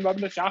just fucking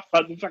rubbing the shaft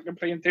and fucking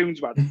playing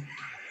tunes, man.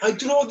 Do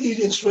you know what the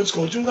instrument's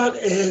called? Do you know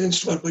that air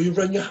instrument where you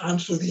run your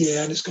hands through the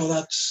air and it's got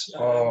that?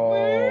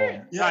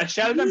 Yeah,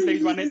 Sheldon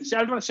played one.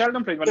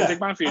 Sheldon played one in Big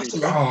Bang Theory.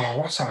 Oh,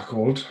 what's that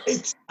called?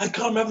 I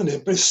can't remember the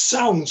name, but it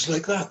sounds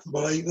like that.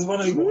 The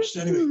one I watched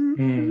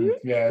anyway.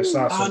 Yeah, it's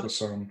that sort of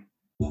song.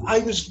 I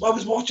was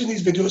watching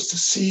these videos to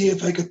see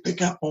if I could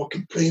pick up or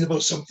complain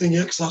about something,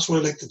 because that's what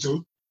I like to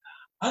do,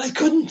 and I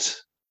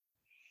couldn't.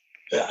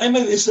 I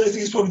think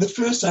it's probably the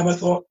first time I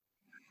thought,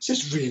 this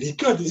is really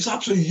good. It's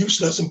absolutely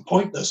useless and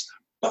pointless,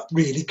 but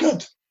really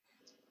good.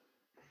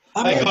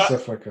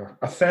 It's like a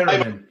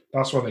theremin.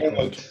 That's what they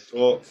call it.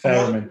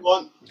 Theremin.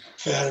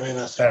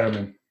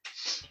 Theremin.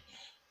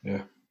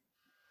 Yeah.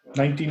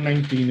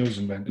 1919 it was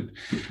invented.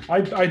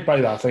 I'd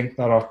buy that thing,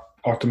 that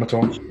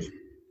automaton.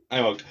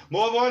 I'm out.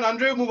 Move on,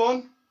 Andrew, move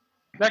on.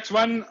 Next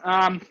one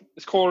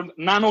is called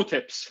Nano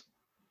Tips.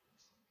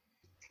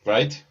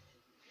 Right.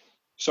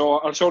 So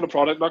I'll show the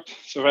product, look,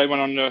 so everyone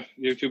on the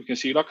YouTube can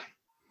see, look.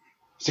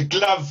 It's a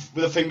glove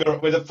with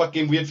a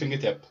fucking weird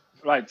fingertip.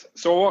 Right.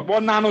 So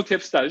what Nano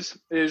Tips does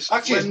is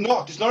Actually, it's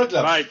not. It's not a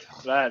glove.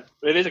 Right.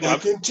 It is a I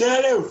glove. can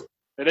tell you.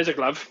 It is a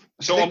glove.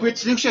 It's a liquid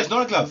solution. It's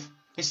not a glove.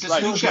 It's the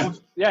solution.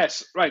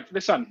 Yes. Right.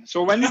 Listen.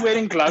 So when you're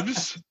wearing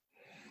gloves,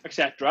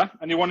 etc.,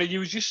 and you want to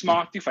use your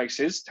smart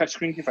devices,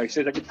 touchscreen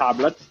devices like a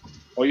tablet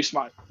or your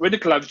smart, with the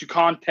gloves, you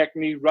can't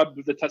technically rub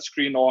the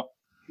touchscreen or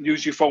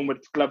use your phone with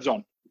gloves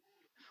on.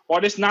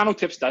 What this Nano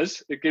Tips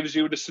does, it gives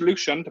you the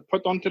solution to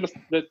put onto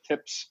the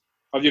tips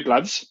of your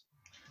gloves,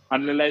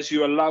 and it allows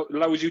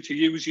you to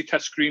use your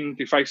touchscreen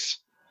device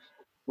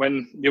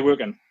when you're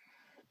working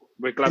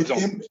with gloves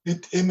on.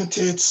 It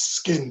imitates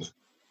skin.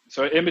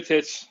 So it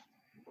imitates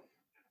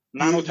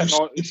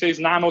nanotechnology. It says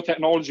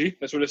nanotechnology.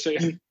 That's what it's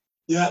saying.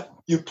 Yeah,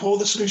 you pour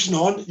the solution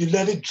on, you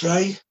let it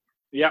dry.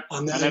 Yeah,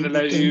 and then it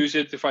allows you to use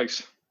your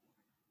device.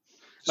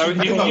 Now, you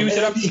can use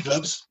it up.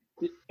 Gloves.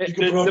 You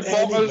can put on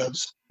any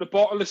gloves. The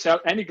bottle to sell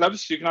any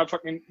gloves. You can have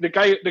fucking the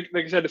guy. Like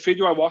I said, the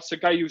video I watched, the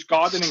guy used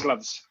gardening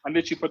gloves and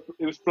literally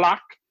it was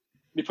black.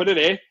 He put it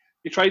there.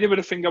 He tried it with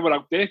a finger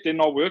without it. Did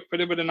not work.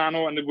 Put it with a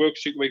nano and it worked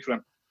straight away for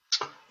him.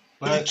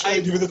 Well,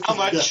 how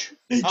much?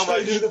 He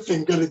tried it with a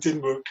finger. It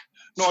didn't work.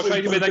 No, I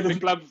tried it with like the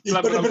glove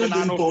without the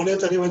nano. On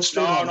it and he went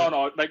straight on.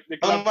 No, like the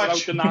glove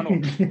without the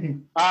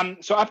nano.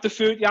 So up to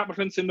 30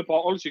 applicants in the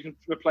bottles. You can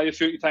apply it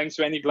 30 times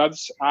to any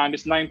gloves, and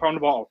it's £9 a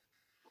bottle.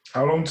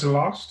 How long does it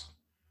last?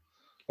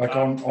 Like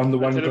on the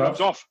one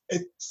glove? Off.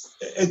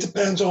 It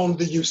depends on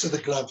the use of the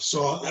glove.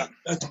 So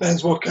it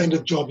depends what kind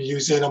of job you're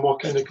using and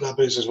what kind of glove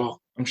it is as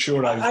well. I'm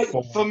sure I've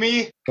bought for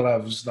me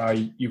gloves that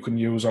you can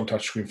use on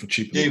touchscreen for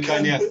cheap. Yeah, you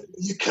can.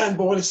 You can,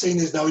 but what I'm saying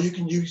is now you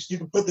can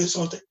put this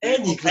onto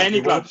any glove.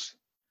 Any gloves.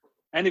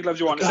 Any gloves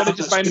you want. Instead of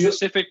just buying a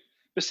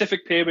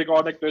specific pair we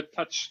got like the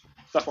touch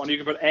stuff on, you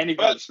can put any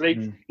gloves.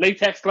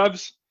 Latex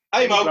gloves.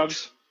 I'm out.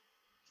 Gloves.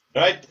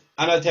 Right?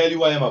 And I'll tell you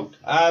why I'm out.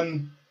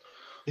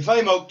 If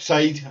I'm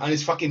outside and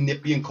it's fucking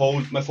nippy and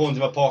cold, my phone's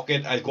in my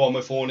pocket, I'll go on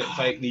my phone if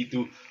I need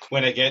to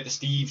when I get to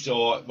Steve's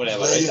or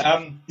whatever.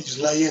 Right? He's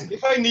lying.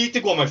 If I need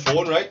to go on my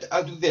phone, right,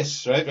 I'll do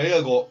this, right?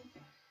 I'll go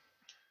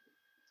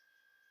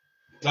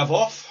glove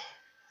off.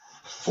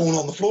 Phone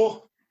on the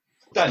floor.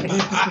 Done.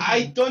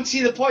 I don't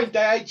see the point.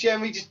 I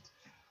generally just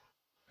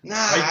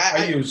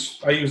I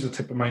use the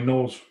tip of my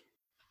nose.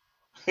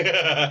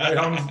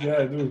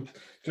 I do.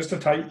 Just to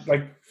type,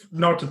 like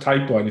not to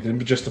type or anything,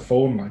 but just the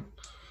phone, like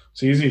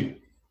it's easy.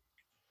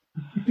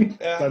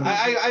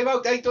 I'm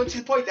out. I don't see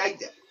the point.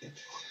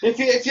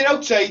 If you're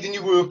outside and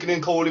you're working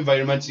in cold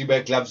environments, you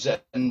wear gloves,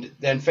 and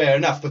then fair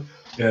enough. But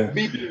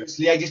me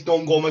personally, I just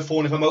don't go on my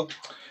phone if I'm out.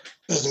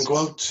 Doesn't go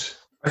out.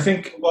 I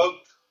think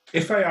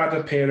if I had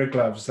a pair of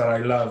gloves that I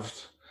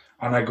loved,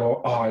 and I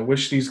go, I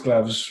wish these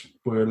gloves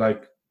were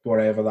like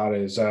whatever that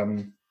is,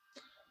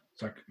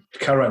 it's like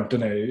current,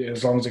 isn't it?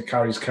 As long as it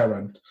carries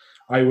current,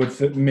 I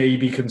would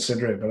maybe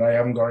consider it. But I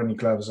haven't got any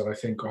gloves that I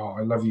think,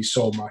 I love these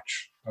so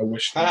much. I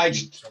wish. And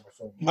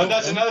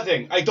that's another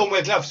thing. I don't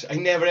wear gloves. I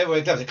never ever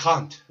wear gloves. I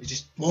can't. It's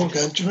just.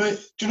 Morgan, do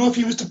you know if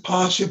you was to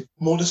pass your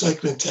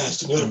motorcycling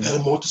test and you had a pair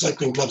of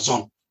motorcycling gloves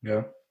on?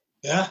 Yeah.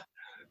 Yeah.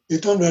 You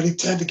don't really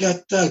tend to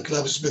get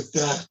gloves with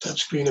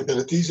touchscreen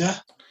abilities, yeah.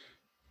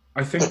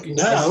 I think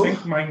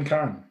mine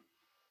can.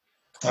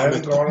 I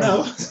haven't got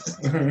them.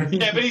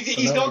 Yeah, but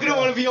he's not going to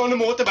want to be on a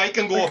motorbike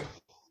and go.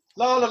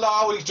 La la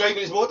la! While he's driving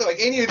his motorbike,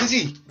 ain't he? Is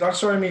he?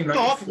 That's what I mean. Like,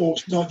 Stop!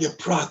 Not your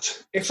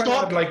prat.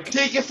 Stop!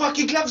 Take your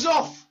fucking gloves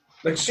off.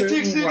 Like it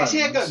takes 30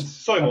 seconds.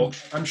 Sorry, Mark.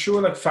 I'm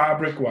sure like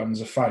fabric ones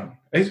are fine.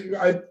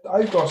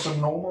 I've got some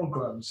normal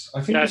gloves.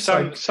 I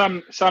think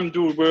some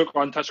do work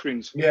on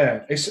touchscreens.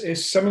 Yeah,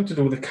 it's something to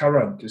do with the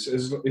current.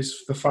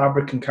 It's the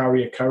fabric can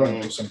carry a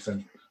current or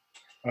something.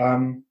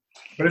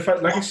 But if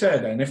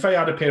I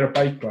had a pair of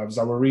bike gloves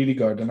that were really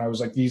good and I was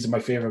like, these are my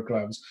favorite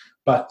gloves,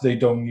 but they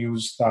don't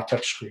use that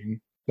touchscreen,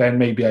 then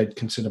maybe I'd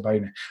consider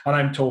buying it. And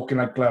I'm talking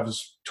like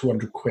gloves,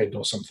 £200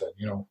 or something,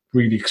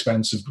 really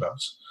expensive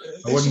gloves.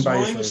 I wouldn't buy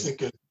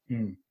it.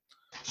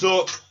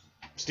 So,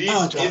 Steve,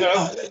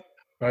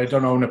 I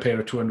don't own a pair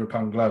of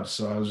 £200 gloves,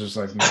 so I was just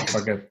like, no,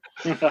 fuck it.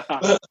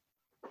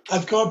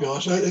 I've got to be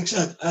honest, right? Like I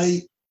said,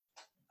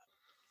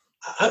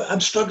 I'm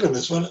struggling with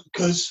this one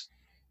because,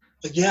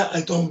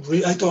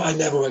 I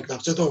never wear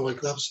gloves. I don't wear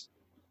gloves.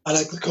 I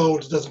like the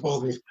cold. It doesn't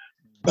bother me.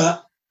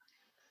 But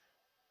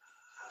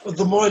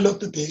the more I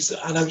looked at these,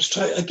 and I was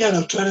trying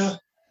to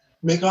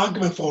make an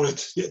argument for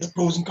it, the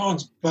pros and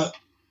cons, but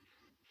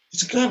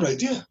it's a clever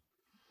idea.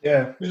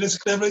 Yeah. It is a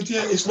clever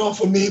idea. It's not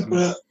for me,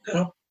 but,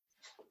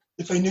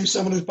 if I knew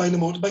someone who's buying a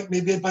motorbike,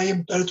 maybe I'd buy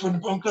him better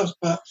 £200 gloves,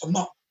 but I'm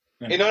not.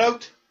 You're not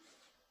out?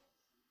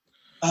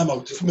 I'm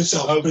out for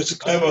myself, but it's a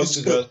clever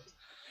idea.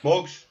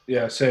 Mugs?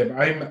 Yeah, same.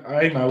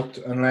 I'm out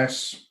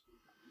unless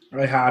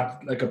I had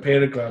like a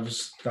pair of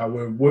gloves that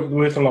were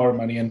worth a lot of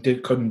money and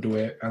couldn't do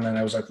it, and then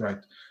I was like,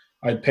 right,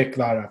 I'd pick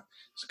that up.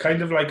 It's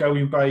kind of like how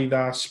you buy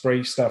that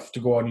spray stuff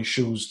to go on your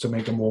shoes to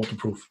make them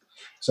waterproof.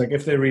 It's like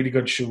if they're really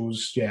good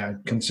shoes,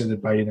 I'd consider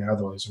buying it.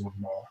 Otherwise, I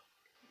wouldn't bother.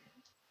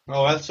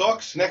 Oh, well,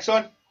 socks. Next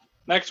one.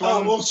 Next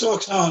one.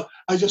 Socks. I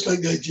just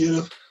like the idea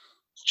of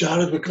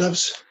Jared with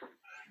gloves.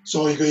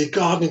 So you got your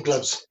gardening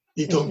gloves.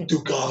 He don't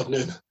do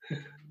gardening.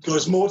 Got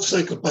his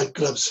motorcycle bike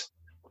gloves.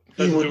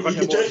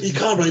 He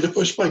can't ride a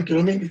push bike, you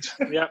know what I mean?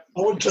 Yeah.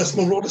 I wouldn't trust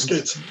him on roller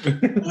skates.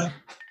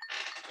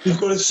 You've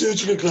got his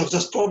surgical gloves.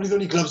 That's probably the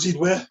only gloves he'd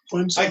wear for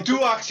himself. I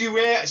do actually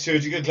wear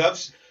surgical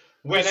gloves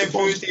when I'm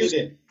first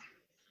aiding.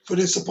 For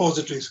his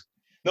suppositories.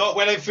 No,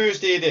 when I'm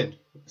first aiding.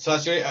 So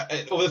that's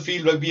right, over the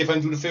field rugby, if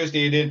I'm doing the first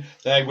aiding,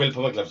 then I will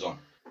put my gloves on.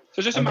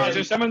 So just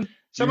imagine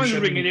someone's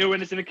ringing you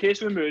when it's in a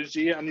case of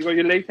emergency, and you've got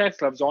your latex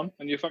gloves on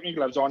and your fucking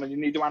gloves on, and you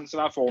need to answer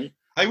that phone.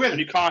 I will. And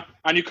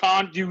you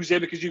can't use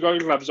it because you've got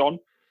your gloves on.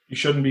 You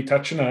shouldn't be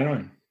touching it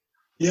anyway.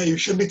 Yeah, you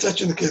shouldn't be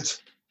touching the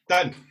kids.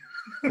 Done.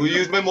 We'll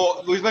use my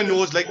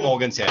nose like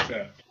Morgan said.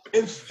 Yeah.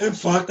 In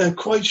fact, I'm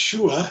quite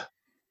sure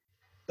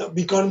that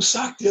we got him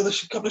sacked the other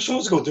couple of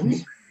shows ago, didn't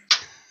we?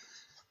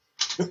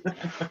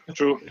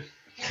 True.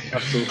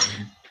 That's true.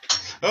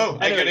 Oh,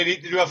 I'm going to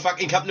need to do a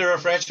fucking couple of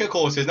refresher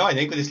courses now, I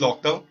think, with this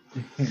lockdown.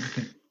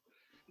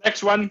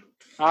 Next one.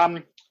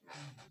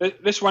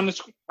 This one is,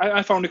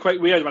 I found it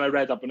quite weird when I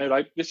read up on it.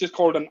 Right? This is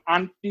called an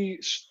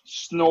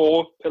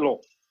anti-snow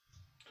pillow.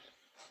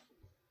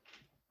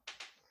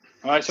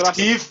 All right, so that's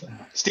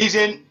Steve's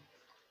in.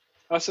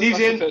 That's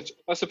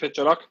a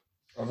picture, look.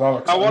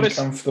 Oh, that looks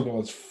uncomfortable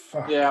as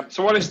fuck. Yeah.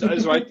 So what it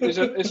is, right?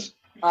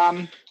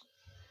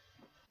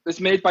 It's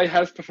made by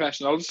health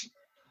professionals,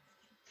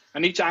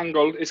 and each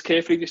angle is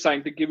carefully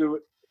designed to give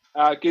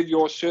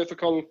your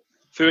cervical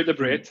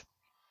vertebrae.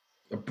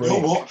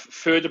 Vertebra, not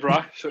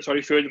vertebrae.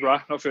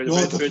 No,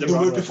 the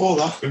word before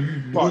that.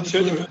 What?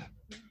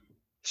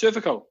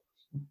 Cervical.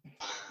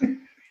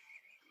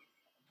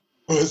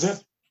 What is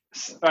it?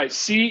 Right,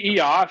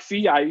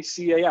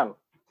 CERVICAL.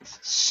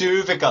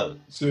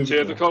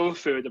 Cervical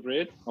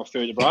Vertebrae or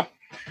vertebra.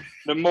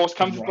 The most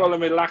comfortable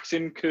and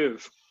relaxing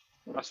curve.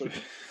 That's what.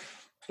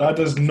 That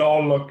does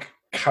not look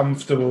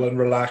comfortable and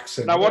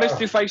relaxing. Now, what this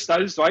device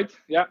does, right?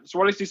 Yeah. So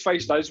what this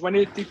device does when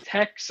it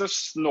detects a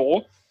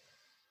snow,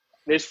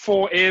 there's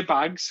 4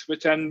 airbags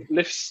which then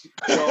lifts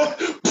your.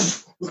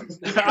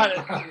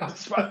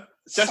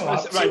 It's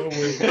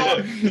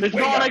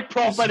not like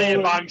proper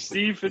airbags,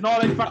 Steve. It's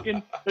not like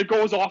fucking it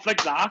goes off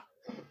like that,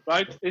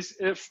 right?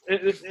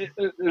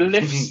 It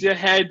lifts your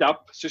head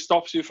up, so it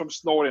stops you from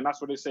snoring.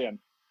 That's what it's saying.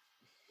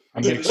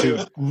 And makes you.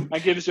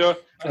 And gives you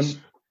a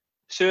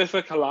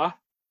cervical.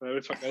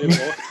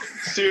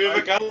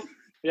 Cervical.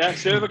 Yeah,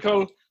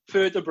 cervical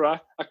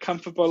vertebra, a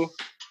comfortable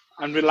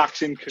and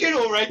relaxing curve. You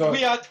know, right? So, we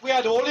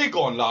had Ole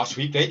gone last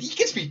week, right? He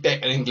can speak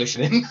better English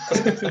than him.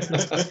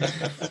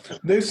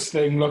 This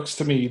thing looks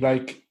to me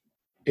like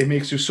it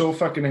makes you so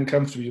fucking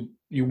uncomfortable.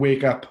 You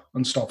wake up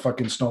and stop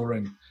fucking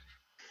snoring.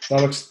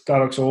 That looks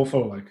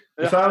awful. Like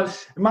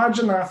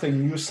imagine that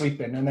thing. You're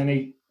sleeping and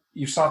then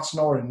you start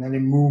snoring and then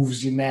it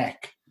moves your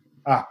neck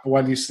up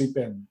while you're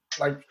sleeping,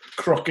 like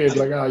crooked.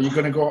 Like you're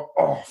gonna go,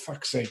 oh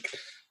fuck's sake,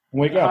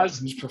 and wake up.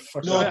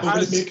 But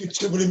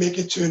will it make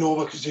it turn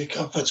over because your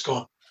comfort's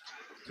gone?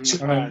 So,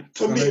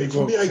 for me,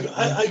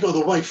 I got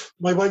a wife.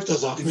 My wife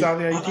does that. Is that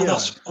the idea? And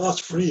that's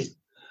free.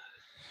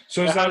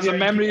 So it has a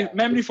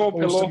memory foam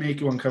pillow to make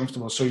you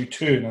uncomfortable, so you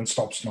turn and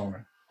stop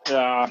snoring.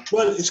 Yeah.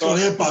 Well, it's got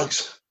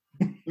airbags.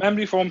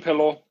 Memory foam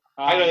pillow.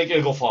 I don't think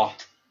it'll go far.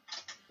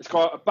 It's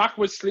got a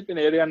backwards sleeping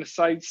area and a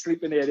side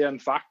sleeping area, in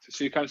fact,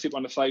 so you can sleep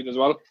on the side as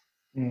well.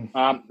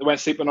 When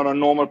sleeping on a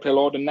normal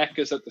pillow, the neck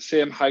is at the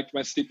same height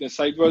when sleeping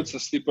sideways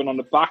and sleeping on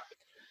the back.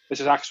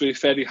 This is actually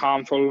fairly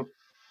harmful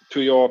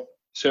to your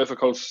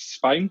cervical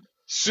spine.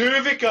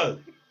 Cervical.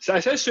 So I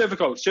said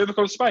cervical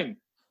spine.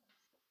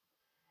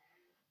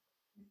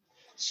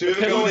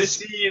 Cervical is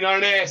C in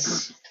our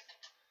S.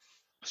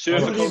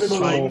 Cervical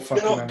spine. So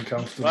fucking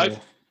uncomfortable. Right?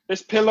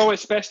 This pillow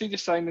is specially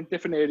designed in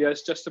different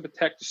areas just to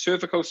protect the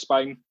cervical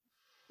spine.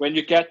 When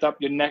you get up,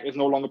 your neck is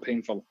no longer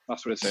painful.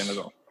 That's what it's saying as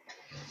well.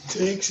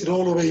 Takes it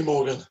all away,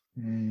 Morgan.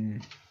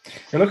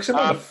 It looks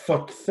about a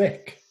foot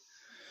thick.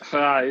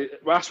 Well,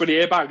 that's what the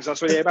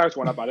airbags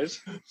one about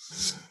is.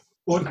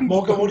 Morgan,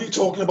 what are you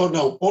talking about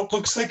now? What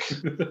looks thick?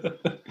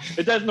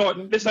 It does not.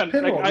 Listen,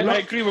 I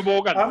agree with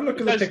Morgan. Have a look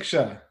at the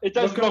picture. It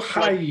does look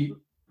high.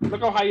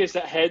 Look how high his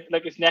head,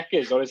 like his neck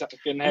is, or his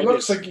fucking head. It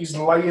looks like he's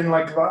lying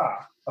like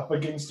that up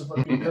against the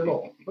fucking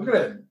pillow. Look at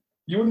him.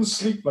 You wouldn't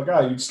sleep like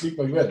that. You'd sleep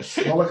like this,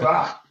 not like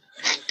that.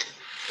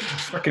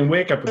 Fucking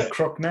wake up with a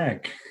crook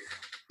neck.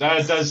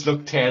 That does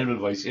look terrible,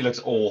 boys. It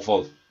looks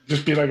awful.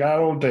 Just be like that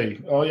all day.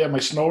 Oh yeah, my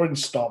snoring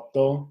stopped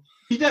though.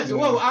 He does. Yeah.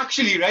 Well,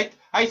 actually, right.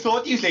 I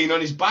thought he was laying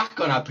on his back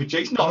on that picture.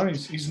 He's not. No,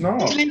 he's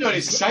not. He's laying on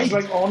his side. He's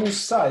like on his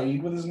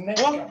side with his neck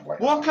up. Like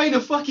what kind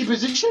of fucking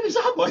position is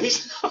that,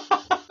 boys?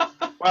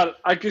 Well,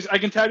 I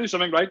can tell you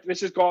something, right?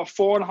 This has got a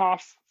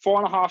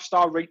 4.5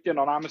 star rating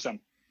on Amazon.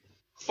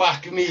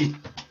 Fuck me.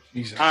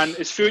 Jesus. And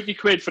it's 30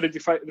 quid for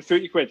the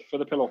 30 quid for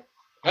the pillow.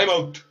 I'm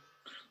out.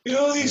 You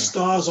know these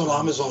stars on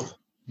Amazon?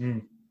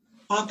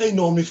 Aren't they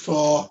normally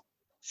for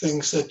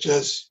things such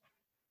as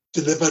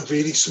delivered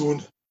really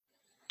soon?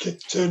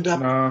 Turned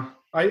up? No.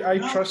 I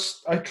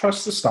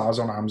trust the stars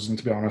on Amazon,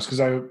 to be honest, because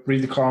I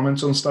read the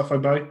comments on stuff I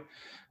buy,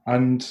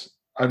 and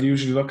I'll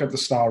usually look at the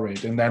star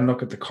rate and then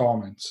look at the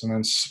comments, and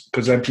then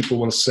because then people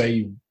will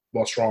say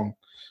what's wrong.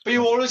 But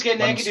you always get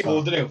negative,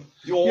 don't you?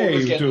 You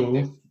always get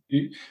negative.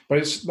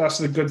 But that's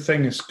the good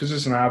thing is because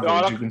it's an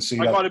average, you can see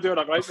that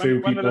a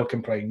few people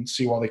complain,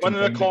 see what they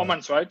complain. One of the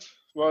comments, right,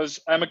 was,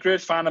 I'm a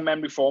great fan of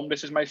memory foam.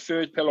 This is my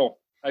third pillow.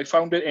 I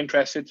found it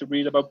interesting to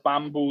read about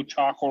bamboo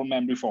charcoal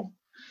memory foam.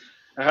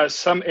 It has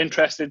some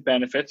interesting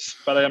benefits,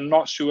 but I am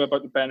not sure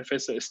about the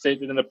benefits that are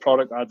stated in the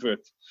product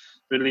advert.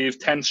 Relieve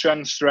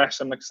tension,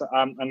 stress, and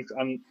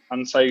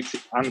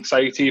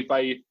anxiety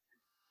by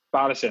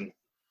balancing.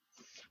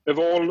 With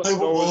all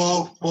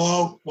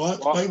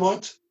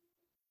what?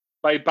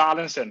 By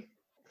balancing.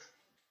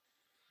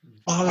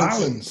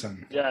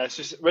 Balancing. Yeah, it's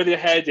just where your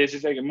head is.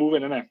 It's like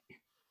moving, isn't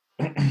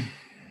it?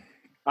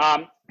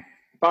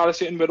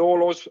 Balancing with all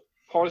those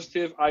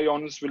positive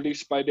ions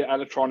released by the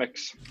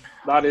electronics.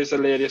 That is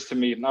hilarious to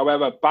me.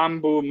 However,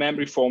 bamboo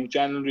memory foam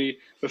generally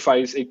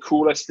provides a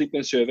cooler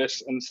sleeping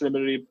service and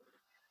similarly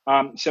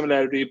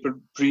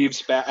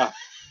breathes better.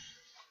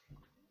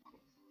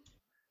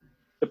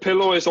 The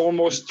pillow is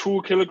almost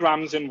 2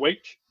 kilograms in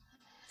weight,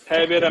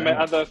 heavier than my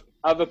other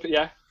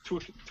 2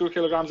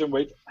 kilograms in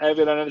weight,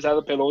 heavier than his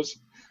other pillows,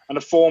 and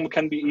the foam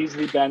can be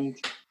easily bent,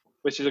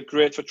 which is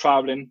great for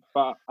traveling.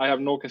 But I have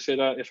no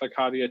consider if I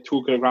carry a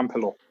 2 kilogram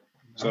pillow.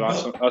 So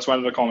that's one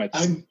of the comments.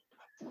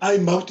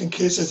 I'm out in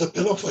case there's a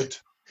pillow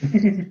fight.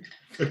 I'm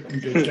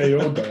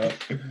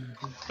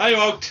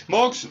out,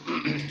 Morgs.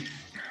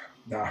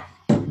 Nah,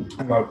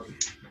 I'm out.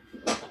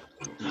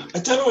 I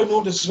tell you what I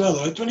noticed as well,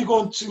 right? When you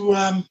go into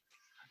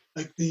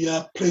like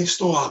the Play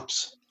Store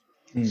apps,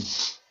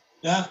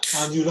 yeah,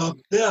 and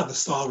they have the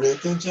star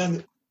ratings,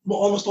 and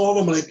almost all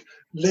of them are like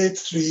late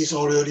 3s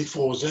or early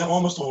 4s, yeah,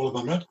 almost all of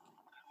them, right?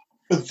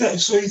 But then,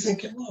 so you're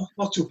thinking, oh,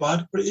 not too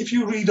bad. But if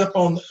you read up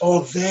on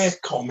all their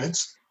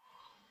comments,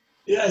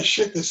 yeah,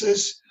 shit, this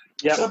is.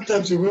 Yep.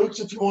 Sometimes it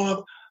works if you want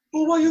to.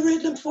 Well, what are you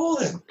rating them for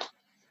then?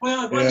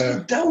 Why is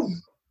it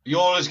down? You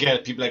always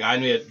get people like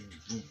Andrea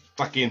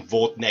fucking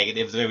vote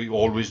negative.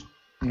 You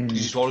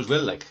just always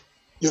will, like.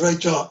 You're right,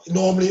 Joe.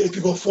 Normally, if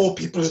you go 4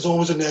 people, there's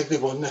always a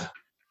negative one there.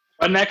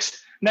 And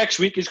next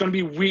week is going to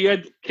be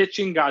weird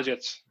kitchen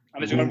gadgets,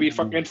 and there's going to be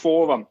fucking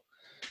 4 of them.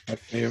 My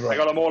favorite. I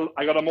got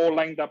them all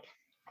lined up.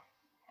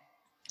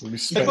 You could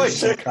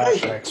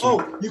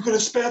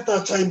have spent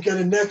that time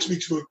getting next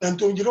week's work than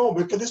doing your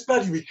homework for this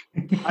bloody week.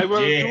 I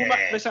will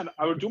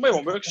do my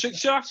homework.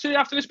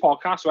 After this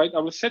podcast, right, I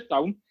will sit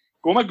down,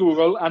 go on my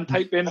Google and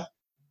type in,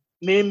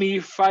 name me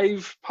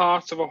 5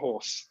 parts of a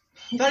horse.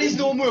 That is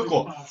no homework.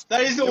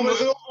 That is no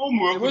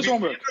homework. It was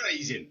homework.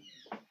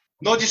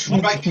 Not just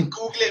writing,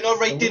 Google it, not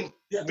writing,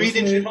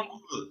 reading it from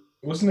Google.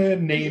 Wasn't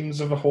it names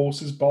of a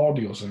horse's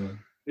body or something?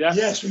 Yeah.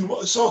 Yes, we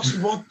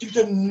want you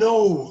to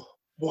know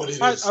what it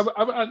is. I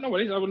know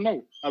what it is. I will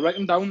know. I write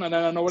them down and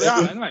then I know what they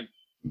are anyway.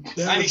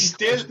 And he's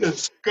still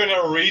going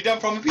to read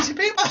them from a piece of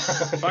paper.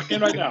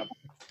 Fucking right now.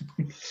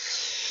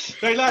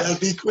 Right, lads. There'll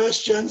be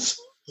questions.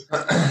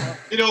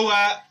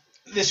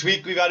 This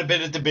week we've had a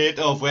bit of debate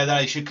of whether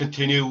I should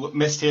continue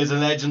Myths, Tales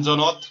and Legends or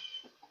not.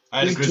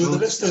 We do, the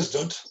listeners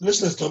don't. The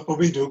listeners don't, but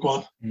we do,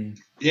 go on.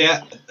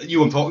 Yeah, you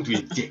weren't talking to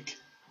me, dick.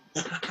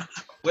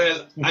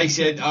 Well, I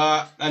said,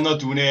 I'm not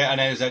doing it, and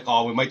I was like,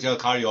 we might as well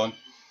carry on.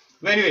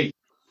 But anyway,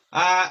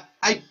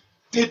 I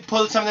did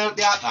pull something out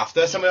the app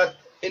after, something that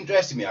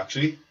interested me,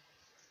 actually.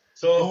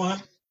 So,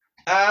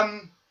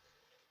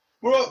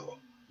 we're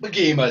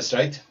gamers,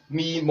 right?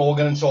 Me,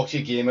 Morgan and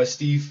Soxy are gamers.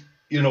 Steve,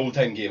 you're an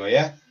old-time gamer,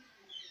 yeah?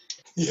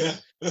 Yeah.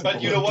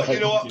 But you know what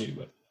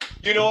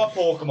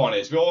Pokemon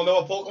is? We all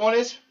know what Pokemon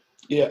is?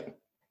 Yeah.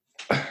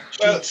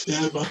 Well,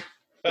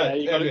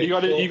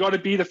 you got to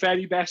be the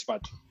very best,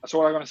 bud. That's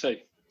all I'm going to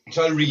say.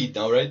 So I'll read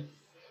now, right?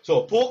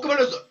 So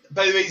Pokemon is,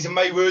 by the way, these are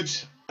my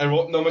words. I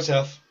wrote them down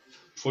myself.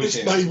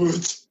 It's my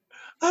words.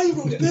 I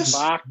wrote this.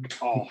 Back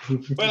off.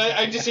 Well,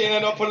 I'm just saying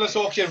I'm not putting a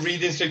sock here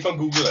reading straight from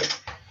Google. Like.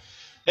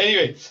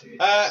 Anyway,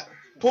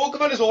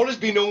 Pokemon has always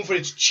been known for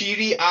its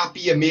cheery,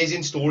 happy,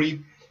 amazing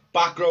story,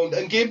 background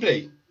and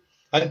gameplay.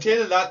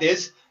 Until that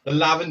is the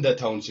Lavender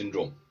Town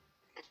Syndrome.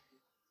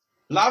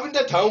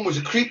 Lavender Town was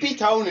a creepy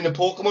town in the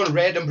Pokemon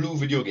Red and Blue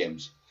video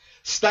games.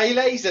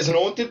 Stylized as an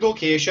haunted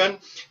location,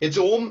 it's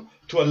home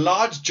to a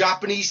large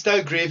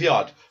Japanese-style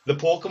graveyard, the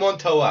Pokemon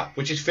Tower,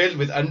 which is filled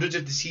with hundreds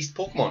of deceased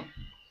Pokemon.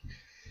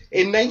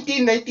 In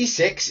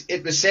 1996,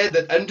 it was said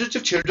that hundreds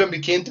of children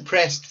became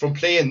depressed from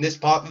playing this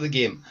part of the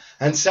game,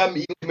 and some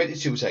even committed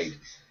suicide.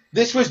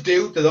 This was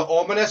due to the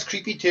ominous,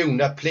 creepy tune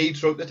that played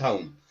throughout the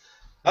town.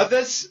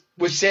 Others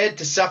were said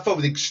to suffer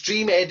with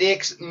extreme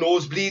headaches,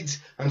 nosebleeds,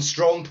 and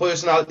strong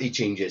personality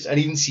changes, and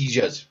even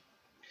seizures.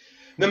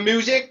 The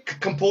music,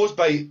 composed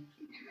by, I'm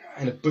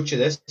going to butcher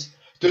this,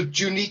 the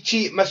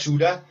Junichi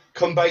Masuda,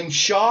 combined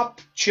sharp,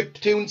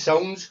 chiptune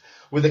sounds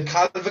with a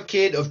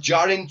cavalcade of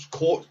jarring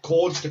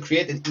chords to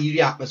create an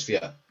eerie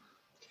atmosphere.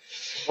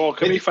 Oh,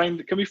 can we find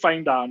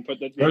that and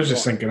put that? I was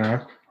just thinking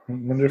that. I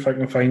wonder if I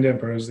can find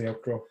it as the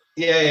outro.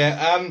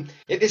 Yeah.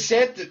 It is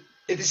said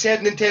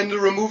Nintendo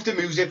removed the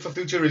music for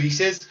future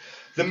releases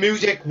the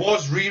music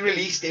was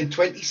re-released in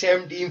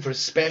 2017 for a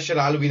special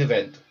Halloween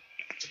event.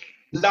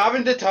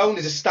 Lavender Town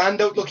is a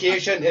standout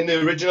location in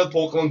the original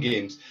Pokemon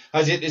games,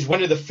 as it is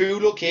one of the few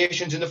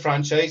locations in the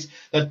franchise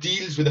that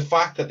deals with the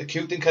fact that the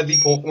cute and cuddly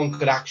Pokemon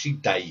could actually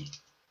die.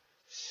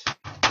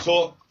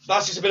 So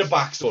that's just a bit of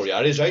backstory,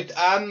 that is, right?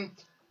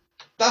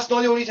 That's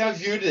not the only time I've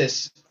viewed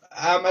this.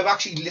 I've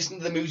actually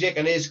listened to the music,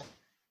 and it is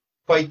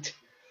quite...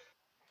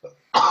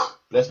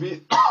 bless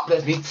me.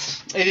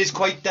 It is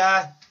quite...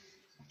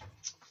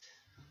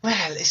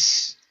 well,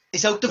 it's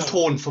out of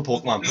tone for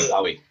Pokemon, put it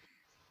that way.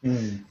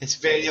 It's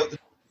very out of...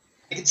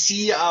 I can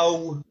see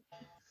how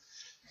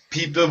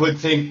people would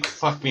think,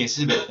 fuck me, this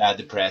is a bit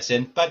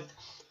depressing. But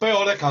by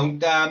all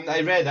account, I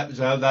read that as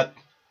well, that...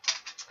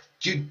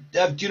 Do you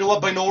know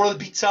what binaural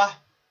beats are?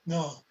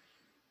 No.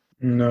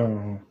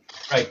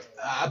 Right.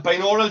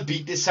 Binaural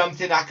beat is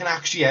something that can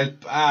actually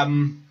help... how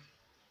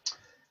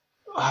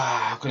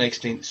can I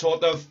explain?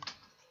 Sort of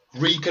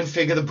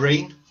reconfigure the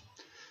brain.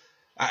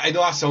 I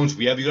know that sounds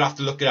weird, but you'll have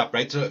to look it up,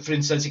 right? So, for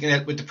instance, it can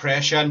help with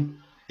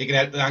depression, it can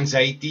help with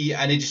anxiety,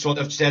 and it just sort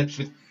of just helps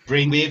with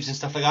brain waves and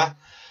stuff like that.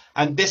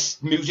 And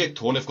this music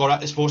tone I've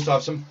got is supposed to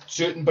have some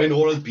certain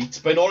binaural beats.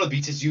 Binaural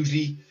beats is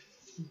usually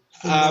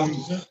kind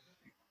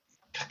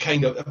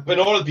of... A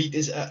binaural beat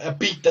is a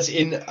beat that's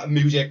in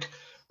music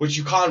which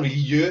you can't really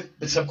hear,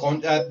 but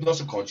not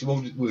subconscious,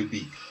 what would it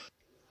be?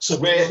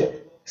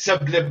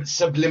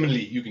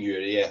 Subliminally, you can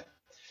hear it, yeah.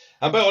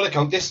 And by all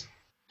accounts, this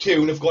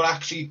tune have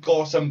actually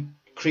got some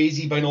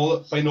crazy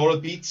binaural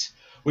beats,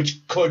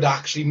 which could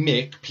actually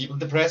make people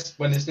depressed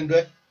when listening to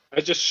it.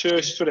 I just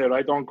searched for it,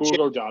 right, on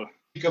Google, Jal.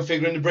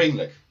 Reconfiguring the brain,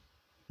 like.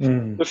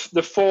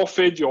 The fourth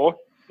video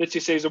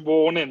literally says a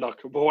warning,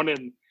 like, a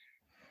warning.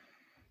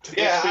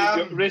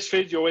 Yeah, this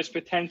video is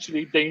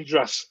potentially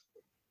dangerous.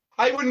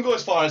 I wouldn't go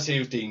as far as say it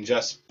was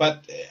dangerous,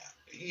 but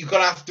you're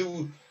going to have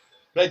to...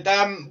 Like,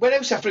 when I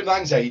was suffering with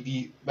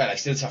anxiety, well, I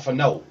still suffer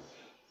now,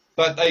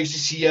 but I used to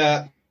see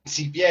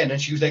CPN,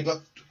 and she was like,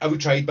 look, I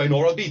would try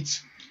binaural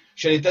beats.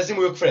 She said it doesn't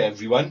work for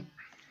everyone,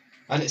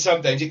 and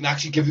sometimes it can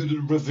actually give you the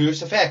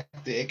reverse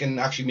effect. It can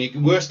actually make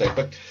it worse, like,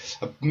 but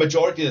a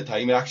majority of the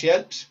time it actually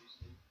helps.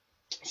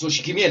 So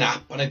she gave me an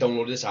app, and I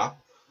downloaded this app,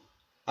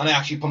 and I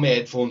actually put my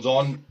headphones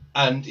on,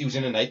 and it was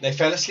in the night, and I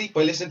fell asleep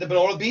by listening to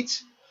binaural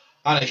beats,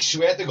 and I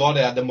swear to God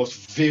I had the most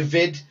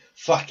vivid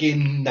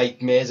fucking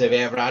nightmares I've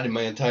ever had in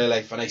my entire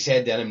life, and I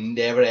said then I'm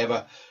never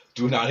ever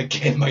doing that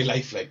again in my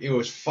life. Like, it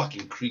was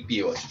fucking creepy.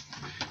 It was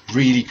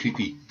really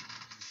creepy.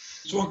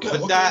 So what kind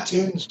of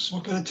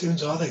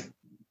tunes are they?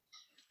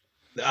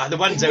 The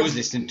ones I was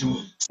listening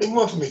to... Sing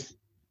one for me.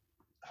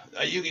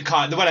 You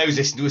can't. The one I was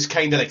listening to was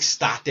kind of like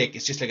static.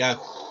 It's just like a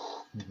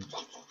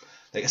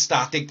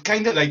static,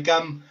 kind of like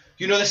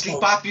you know the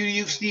sleep app you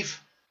use, Steve?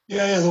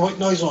 Yeah, the white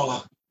noise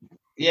roller.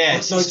 Yeah,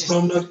 white noise,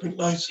 brown noise, pink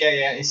noise.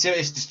 Yeah. It's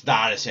just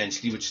that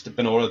essentially, which is the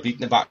binaural beat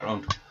in the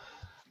background.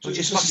 So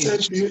it's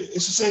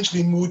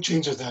essentially mood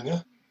changes then,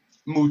 yeah.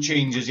 Mood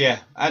changes,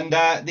 yeah, and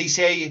they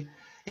say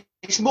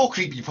it's more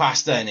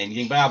creepypasta than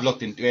anything. But I've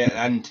looked into it,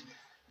 and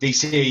they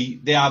say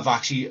they have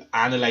actually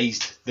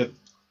analysed the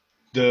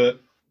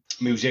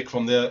music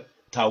from the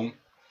town,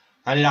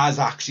 and it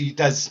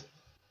does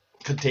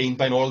contain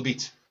binaural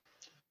beats,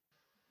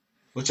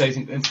 which I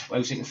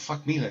was thinking,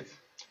 fuck me, like.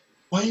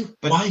 Why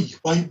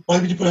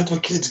would you put it into a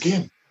kid's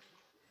game?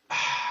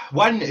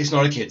 One, it's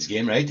not a kid's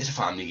game, right? It's a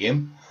family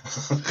game.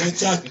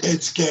 It's a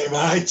kid's game,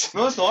 right?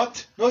 No, it's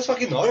not. No, it's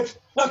fucking not.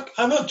 Look,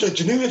 I'm not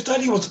judging you. If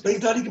Daddy wants to play,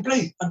 Daddy can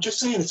play. I'm just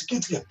saying it's a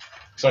kid's game.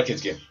 It's not a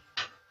kid's game.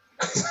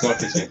 It's not a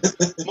kid's game.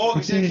 More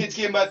it's a kid's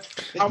game, but...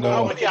 How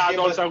many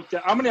adults out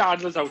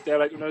there,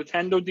 like, on a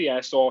Nintendo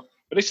DS or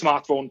a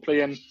smartphone,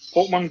 playing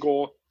Pokemon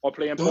Go or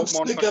playing Don't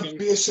Pokemon... stick up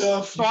for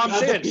yourself. No, I'm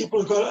saying...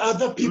 People got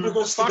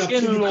to stick up for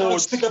you. You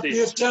can't stick up for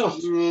yourself.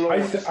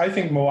 I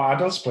think more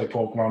adults play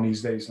Pokemon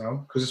these days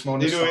now, because it's more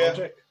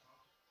nostalgic.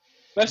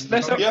 Let's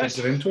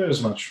get into it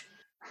as much.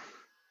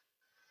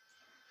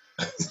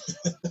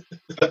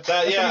 But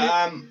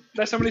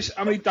That's how many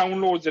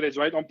downloads it is,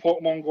 right, on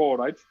Pokemon Go,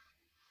 right?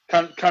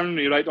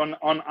 Currently, right,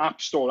 on App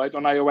Store, right,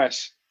 on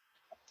iOS.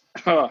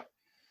 Why?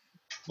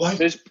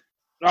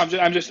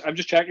 I'm just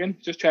checking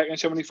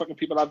how many fucking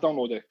people have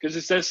downloaded it, because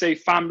it says say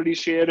family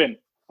sharing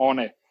on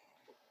it.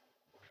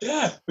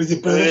 Yeah, with your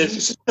brothers and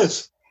your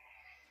sisters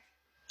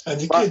and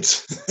your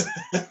kids.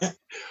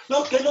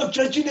 Look, they're not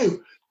judging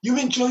you. You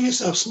enjoy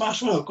yourself.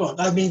 Smash one out. Go on.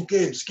 I mean,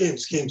 games.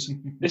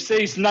 It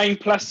says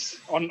 9+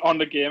 on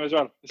the game as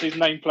well. It says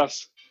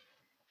 9+.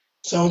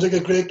 Sounds like a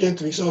great game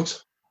to me,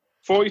 Socks.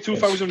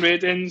 42,000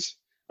 ratings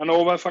and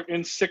over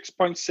fucking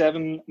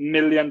 6.7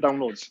 million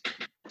downloads.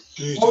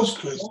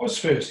 What was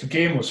first? The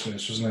game was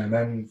first, wasn't it? And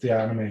then the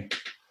anime.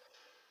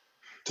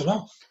 Don't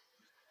know.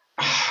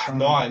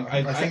 No,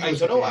 I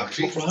don't know,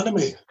 actually.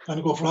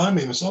 I'm go for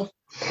anime myself.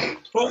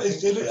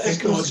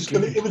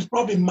 It was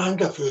probably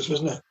manga first,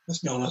 wasn't it? Let's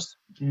be honest.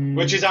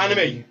 Which is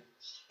anime.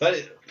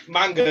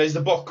 Manga is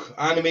the book.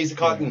 Anime is the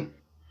cartoon.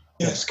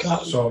 Yes,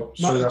 cartoon. So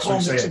that's what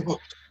I'm saying.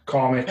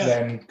 Comic,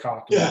 then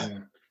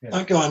cartoon. Yeah.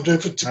 Thank you, Andrew,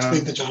 for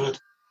explaining to Jared.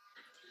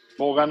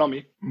 Morgan or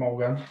me?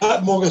 Morgan.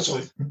 Morgan,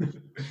 sorry.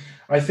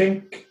 I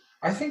think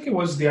it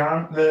was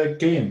the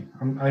game.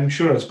 I'm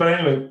sure it's. But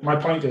anyway, my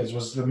point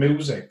was the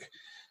music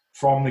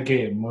from the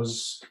game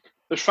was.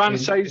 The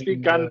franchise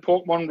began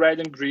Pokemon Red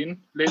and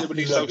Green, later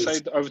released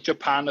outside of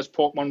Japan as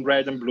Pokemon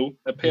Red and Blue,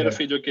 a pair of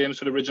video games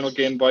for the original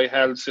Game Boy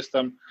held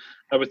system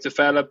that was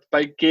developed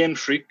by Game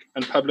Freak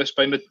and published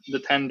by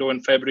Nintendo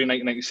in February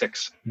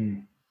 1996.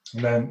 And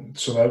then,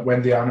 so that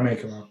when the anime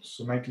came out,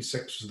 so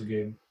 96 was the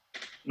game.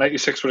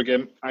 96 for the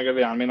game. I got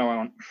the anime now. I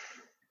want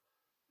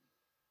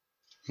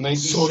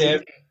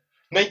 97.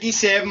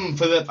 97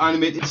 for the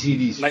animated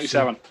series.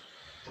 97.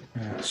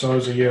 Yeah, so it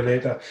was a year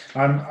later.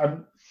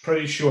 I'm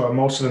pretty sure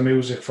most of the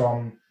music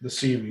from the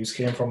series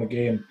came from the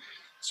game.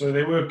 So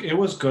it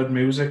was good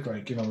music,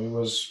 like, you know, it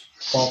was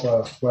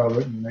proper,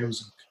 well-written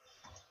music.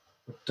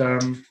 But,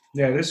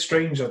 yeah, it is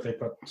strange that they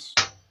put...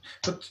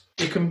 But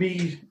it can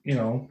be, you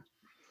know,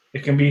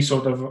 it can be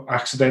sort of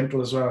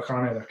accidental as well,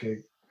 can't it? Like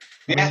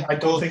I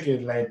don't think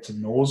it led to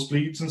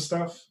nosebleeds and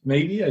stuff.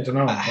 Maybe, I don't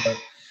know. But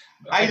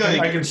I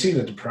can see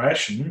the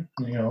depression,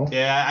 you know.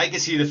 Yeah, I can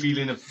see the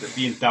feeling of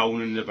being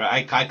down and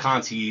I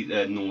can't see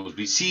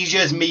nosebleeds.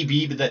 Seizures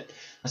maybe, but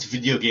that's a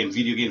video game.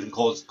 Video games can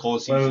cause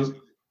seizures. Well,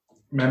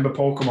 remember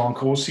Pokemon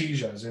cause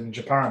seizures in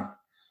Japan?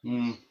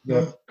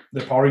 The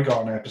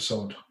Porygon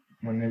episode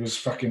when it was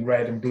fucking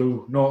red and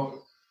blue.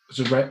 No, it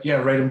was red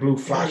and blue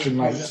flashing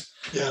lights.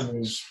 Yeah. And it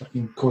was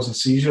fucking causing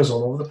seizures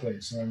all over the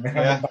place. And they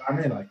had a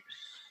ban like.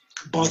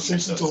 Bart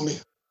Simpson told me.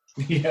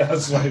 Yeah,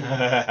 that's like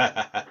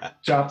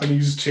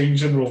Japanese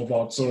changing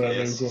robots or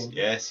whatever.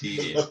 Yes,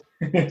 he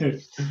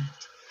did.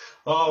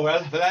 Oh,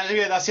 well, but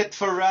anyway, that's it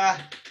for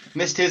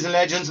Myth, Tales and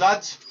Legends,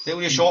 lads. It's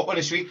only a short one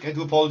this week. I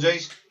do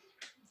apologise.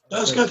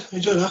 That's good.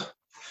 Enjoy that.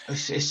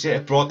 It's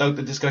brought out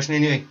the discussion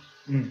anyway.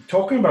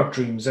 Talking about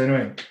dreams,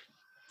 anyway.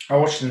 I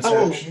watched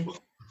Inception.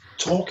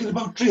 Talking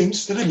about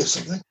dreams? Did I miss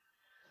something?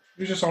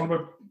 You were just on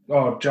about...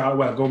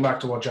 going back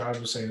to what Jared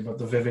was saying about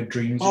the vivid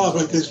dreams. Oh,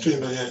 about this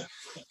dream, yeah.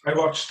 I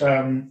watched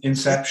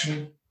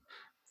Inception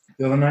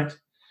the other night.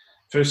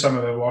 First time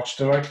I've ever watched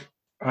it, like,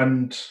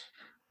 and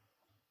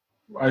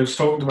I was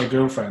talking to my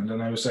girlfriend,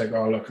 and I was like,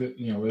 "Oh, look,"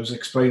 you know, I was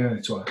explaining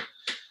it to her,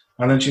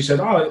 and then she said,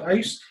 "Oh, I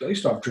used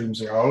to have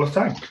dreams like that all the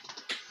time."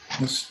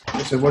 I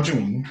said, "What do you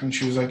mean?" And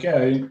she was like,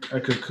 "Yeah, I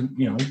could,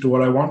 you know, do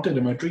what I wanted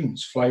in my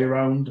dreams, fly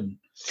around and."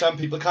 Some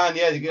people can,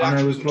 yeah. They can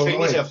actually train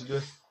yourself to do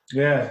it.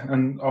 Yeah,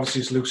 and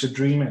obviously it's lucid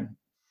dreaming.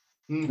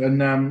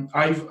 And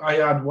I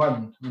had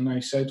one, and I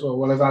said to her,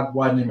 "Well, I've had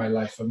one in my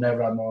life. I've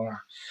never had more than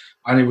that."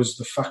 And it was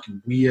the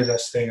fucking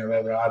weirdest thing I've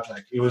ever had.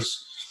 Like, it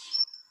was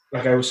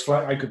like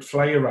I could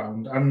fly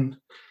around, and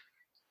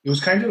it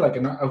was kind of like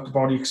an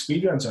out-of-body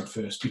experience at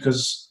first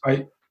because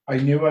I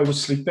knew I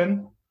was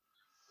sleeping.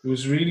 It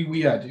was really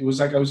weird. It was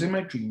like I was in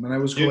my dream, and I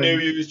was going... You knew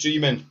you was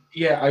dreaming?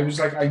 Yeah, I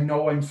was like, I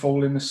know I'm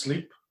falling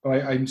asleep,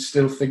 but I'm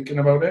still thinking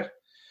about it.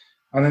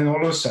 And then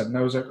all of a sudden,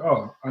 I was like,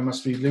 oh, I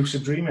must be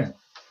lucid dreaming.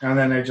 And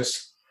then I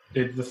just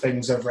did the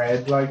things I've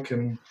read, like,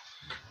 and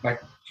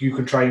like you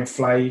can try and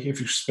fly.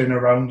 If you spin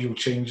around, you'll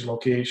change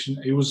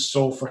location. It was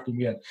so fucking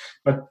weird.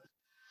 But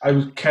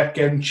I kept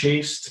getting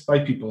chased by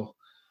people,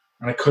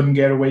 and I couldn't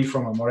get away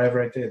from them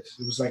wherever I did.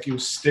 It was like it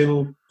was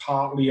still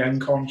partly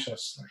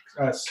unconscious.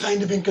 Like that's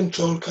kind of in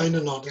control, kind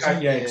of not.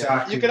 Yeah,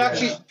 exactly. You could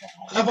actually...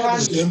 I've had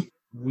the same.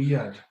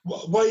 Weird.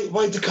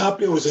 Why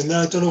DiCaprio was in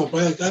there? I don't know,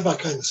 but I've had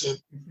kind of the same.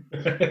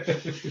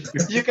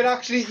 You could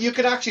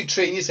actually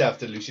train yourself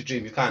to lucid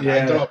dream. You can't. Yeah.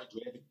 I don't know.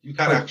 You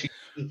can't actually.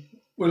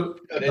 Well,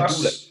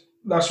 that's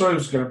what I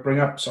was going to bring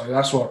up. Sorry,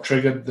 that's what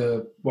triggered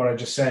what I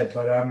just said.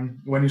 But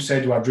when you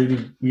said you had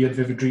really weird,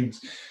 vivid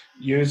dreams,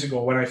 years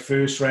ago when I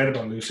first read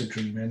about lucid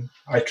dreaming,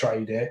 I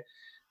tried it.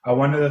 And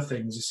one of the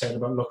things it said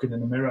about looking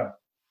in the mirror,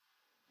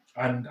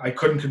 and I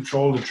couldn't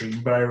control the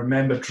dream, but I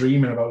remember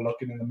dreaming about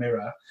looking in the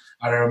mirror,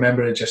 and I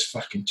remember it just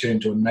fucking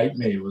turned to a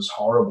nightmare. It was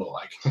horrible.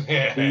 Like,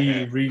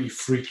 really, really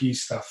freaky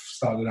stuff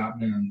started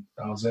happening, and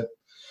that was it.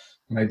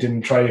 And I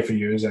didn't try it for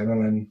years, and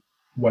then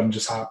one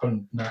just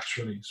happened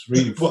naturally. It's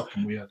really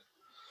fucking weird.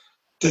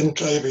 Didn't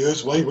try it for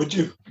years. Why would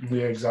you?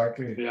 Yeah,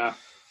 exactly. Yeah.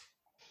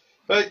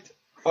 Right.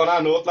 On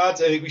that note,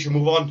 lads, I think we should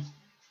move on.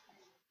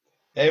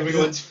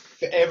 Everyone's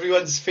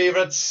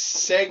favourite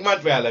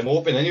segment. Well, I'm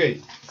hoping anyway.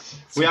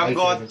 We haven't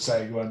got on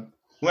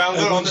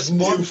this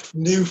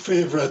new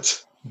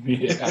favourite.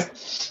 Yeah.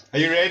 Are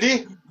you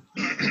ready?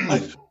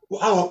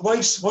 Why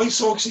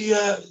Soxy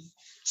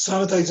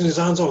sanitising his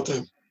hands all the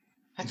time?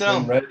 I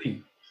don't know.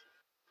 Ready.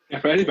 Yeah,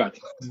 ready, bud.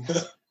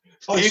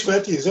 Oh, it's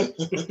sweaty, is it?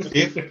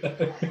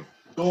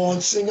 Go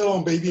on, sing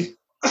along, baby.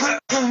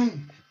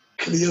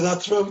 Clear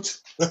that throat.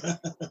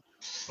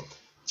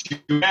 Do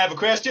you have a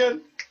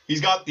question?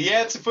 He's got the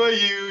answer for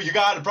you. You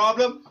got a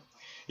problem?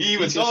 He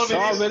would solve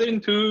it in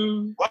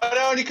two. Why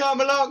don't you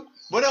come along?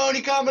 Why don't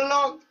you come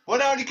along? Why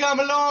don't you come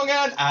along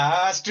and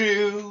ask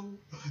Drew?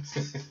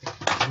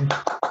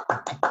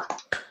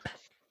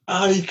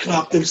 And he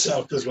clapped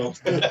himself as well.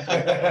 So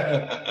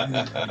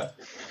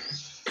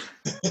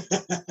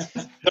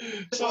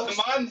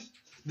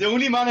the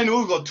only man I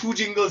know who got two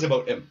jingles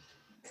about him.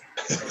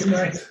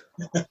 Right.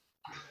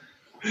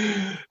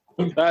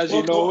 Does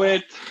he know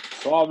it?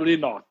 Probably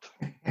not.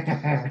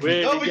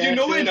 No, but you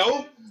know it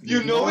now.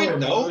 You know it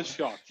now.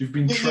 Shot. You've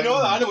been You trained. know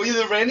that.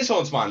 You're the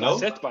Renaissance man now.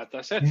 That's it, but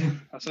that's it.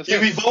 That's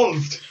You've it.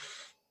 evolved.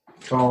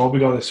 Come on, what we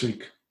got this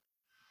week?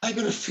 I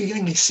got a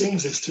feeling he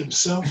sings this to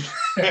himself.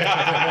 In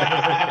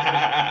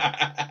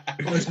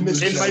my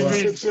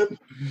dreams.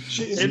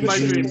 In my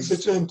dreams.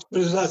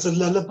 That's a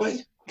lullaby.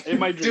 In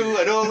my Do dreams.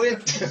 I know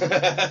it?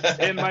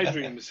 In my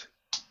dreams.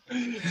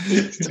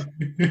 He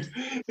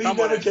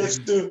never gets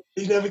to.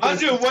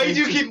 Andrew, why do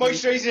you keep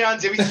moisturising your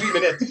hands every 3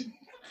 minutes?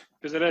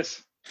 Because it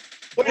is.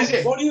 What is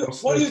it? What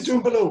are you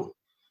doing below?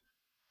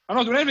 I'm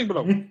not doing anything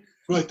below.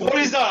 Right. What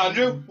is that,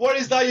 Andrew? What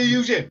is that you're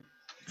using?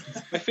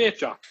 My face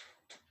jar.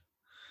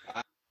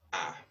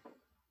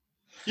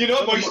 You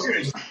know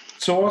moisturising.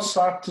 So what's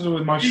that to do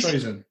with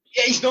moisturising?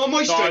 Yeah, he's not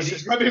moisturising. No,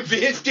 He's rubbing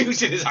vape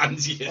juice in his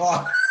hands. He is.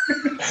 Oh.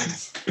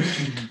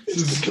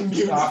 It's the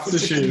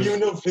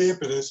communal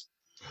vape, it is.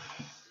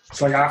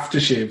 It's like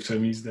aftershave to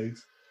him these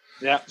days.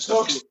 Yeah.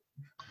 Socks,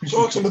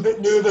 I'm a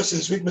bit nervous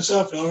this week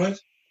myself, all right?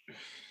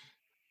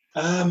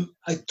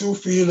 I do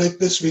feel like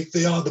this week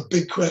they are the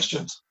big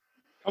questions.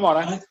 Come on,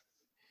 Right?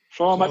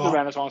 Throw him at the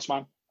Renaissance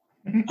man.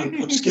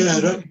 I'm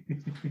scared, right?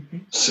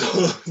 So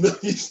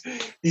he's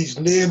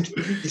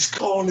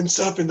calling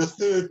himself in the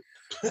third.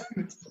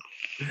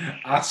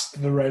 Ask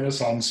the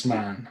Renaissance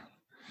man.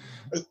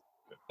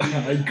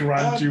 I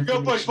grant you.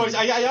 Yo, boys,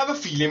 I have a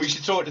feeling we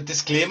should throw out a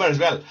disclaimer as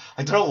well.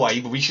 I don't know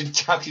why, but we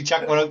should actually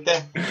chuck one out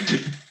there.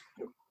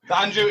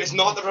 Andrew is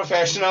not the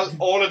professional.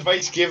 All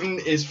advice given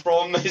is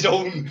from his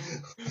own.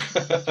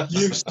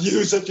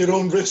 use at your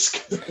own risk.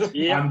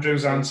 Yeah.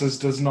 Andrew's answers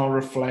does not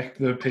reflect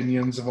the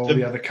opinions of all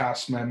the other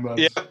cast members.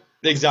 Yeah,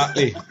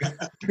 exactly.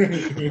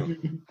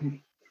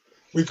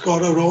 We've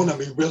got our own and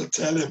we will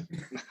tell him.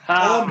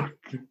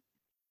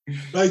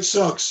 Right,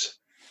 Socks.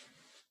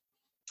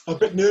 A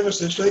bit nervous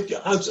this, right?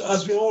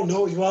 As we all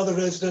know, you are the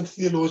resident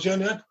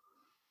theologian, yeah?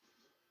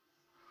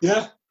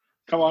 Yeah?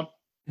 Come on.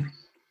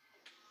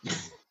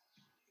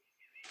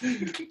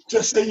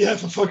 Just say yeah,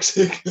 for fuck's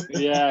sake.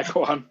 Yeah,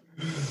 go on.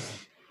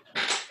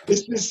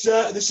 This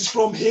is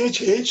from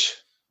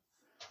HH,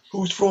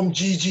 who's from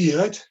GG,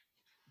 right?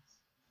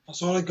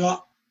 That's all I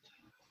got.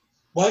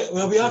 Why?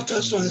 Well, we have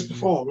touched on this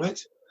before,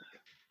 right?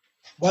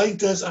 Why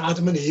does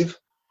Adam and Eve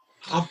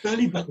have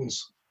belly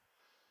buttons?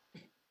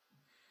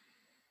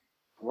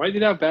 Why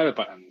did they have belly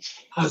buttons?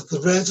 As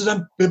the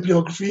resident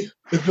bibliography,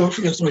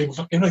 that's not even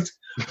fucking right.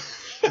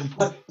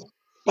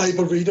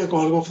 Bible reader,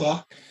 gotta go for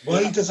that.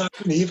 Why does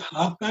Adam and Eve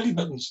have belly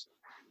buttons?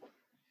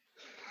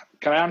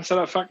 Can I answer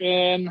that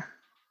fucking...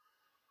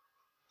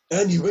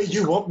 Any way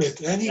you want,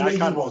 mate. Any way you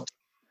want.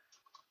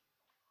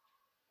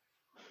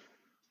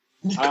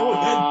 You go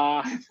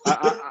ahead.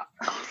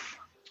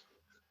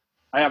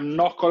 I have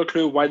not got a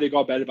clue why they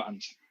got belly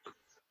buttons.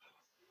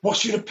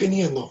 What's your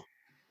opinion, though?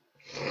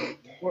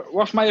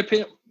 What's my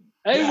opinion?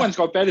 Everyone's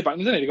got belly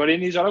buttons, isn't it? They got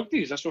innies or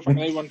outies. That's what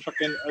fucking everyone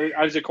fucking,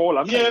 as they call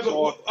them. Yeah, but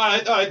all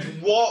right.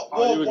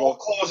 What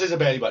causes a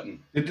belly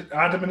button? Did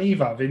Adam and Eve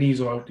have innies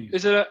or outies?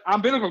 Is it an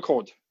umbilical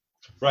cord?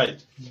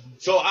 Right.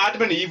 So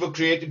Adam and Eve were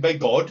created by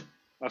God.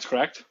 That's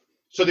correct.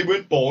 So they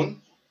weren't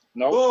born.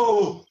 No.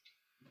 Whoa!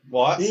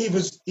 What? Eve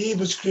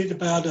was created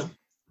by Adam.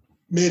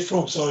 Made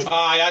from, sorry.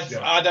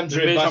 Adam's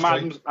rib. That's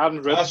right.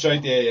 Adam's rib. That's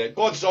right, yeah.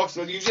 Go on, Socks,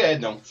 use your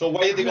head now. So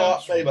why have they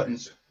got belly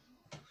buttons?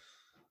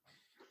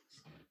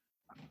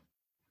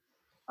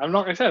 I'm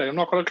not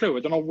got a clue. I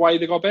don't know why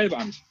they got belly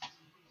buttons.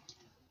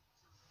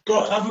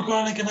 Have we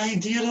got like an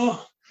idea, though?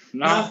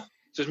 No. Yeah.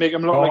 Just make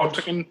them look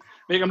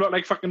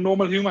like fucking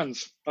normal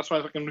humans. That's why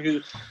I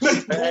fucking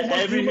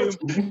every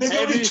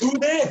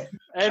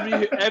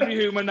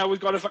human now has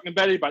got a fucking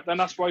belly button.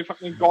 That's why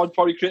fucking God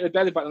probably created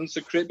belly buttons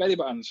to create belly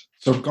buttons.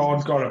 So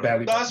God got a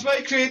belly button. That's why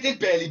he created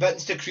belly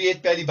buttons to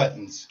create belly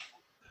buttons.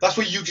 That's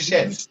what you just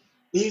said.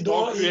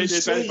 God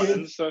created belly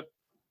buttons. So.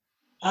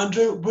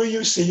 Andrew, were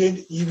you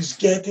saying he was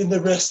getting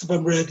the rest of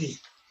them ready?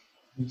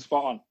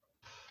 Spot on.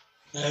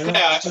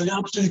 That's an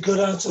absolutely good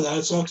answer.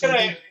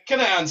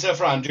 Can I answer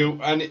for Andrew?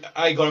 And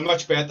I got a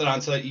much better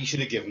answer that he should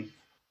have given.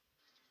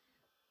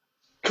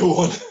 Go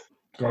on.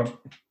 God.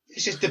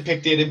 It's just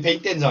depicted in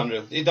paintings,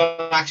 Andrew. It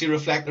doesn't actually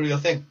reflect the real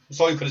thing.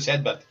 That's all you could have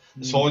said, but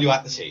that's all you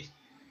had to say.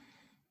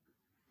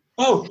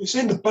 Oh, it's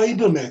in the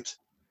Bible, mate.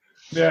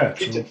 Yeah,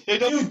 true.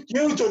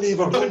 You don't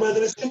even know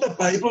whether it's in the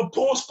Bible,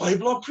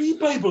 post-Bible, or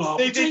pre-Bible.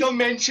 They don't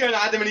mention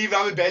Adam and Eve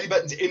having belly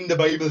buttons in the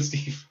Bible,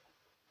 Steve.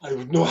 I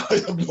have no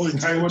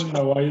idea. I wouldn't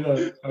know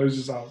either. I was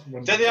just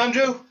asking. Did they,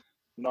 Andrew?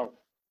 No.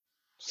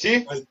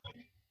 See?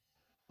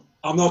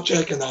 I'm not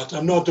checking that.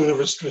 I'm not doing a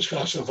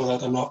restriction for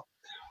that. I'm not.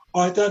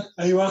 All right, then.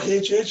 Are you at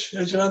HH?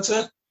 Here's your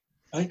answer.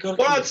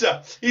 What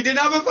answer? He didn't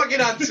have a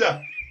fucking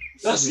answer.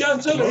 That's the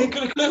answer. I ain't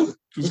got a clue.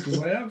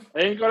 I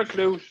ain't got a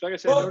clue. Like I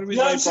said,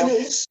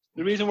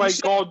 the reason why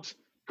God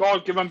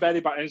give them belly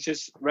buttons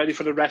is ready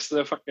for the rest of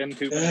the fucking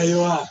people. There you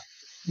are.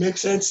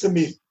 Makes sense to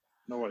me.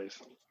 No worries.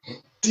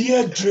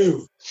 Dear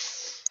Drew,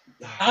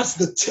 as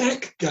the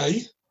tech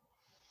guy,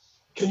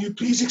 can you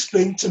please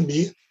explain to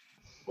me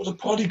what a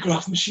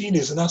polygraph machine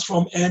is, and that's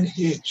from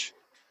NH.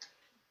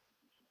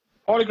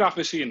 Polygraph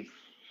machine.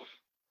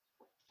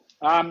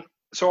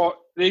 So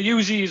they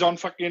use these on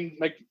fucking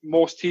like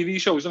most TV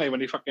shows, don't they? When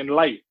they fucking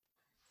lie.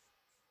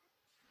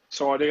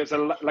 So it's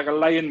like a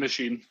lying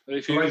machine.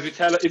 If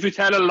you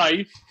tell a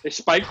lie, it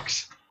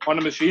spikes on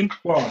the machine.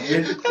 What?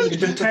 It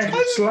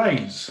detects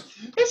lies.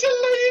 It's a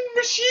lying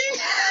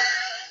machine.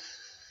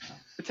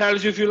 It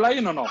tells you if you're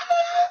lying or not.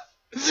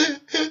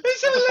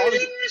 It's a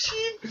lying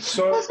machine.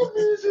 So That's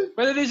amazing.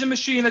 Well, it is a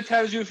machine that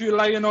tells you if you're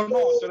lying or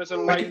not. So it's a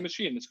lying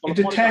machine. It's called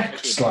it a polygraph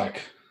detects, machine.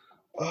 like.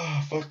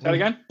 Oh, fuck. Say that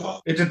again?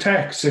 It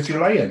detects if you're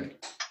lying.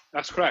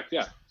 That's correct,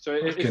 yeah. So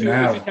if you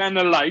hell. tell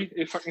a lie,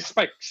 it fucking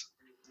spikes.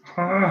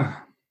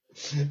 Ah.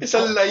 It's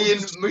a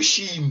lying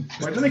machine.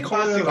 Why don't they call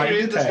That's it a the lie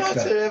greatest answer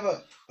detector?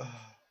 ever.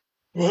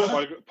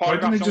 What? Why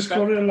don't they just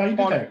call it a lie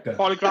detector?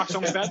 Polygraph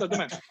sounds better,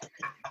 doesn't it?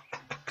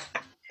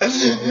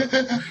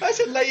 That's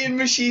a lying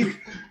machine.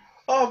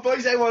 Oh,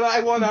 boys, I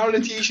want out a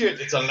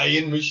t-shirt. It's a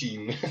lying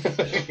machine.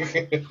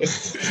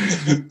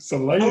 It's a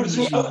lie How does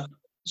machine. it,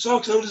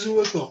 Socks, how does it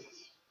work though?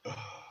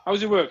 How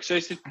does it work? So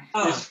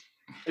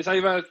it's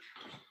either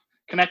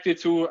connected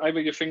to either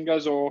your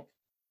fingers or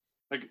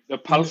like the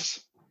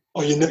pulse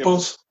Or your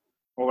nipples?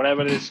 or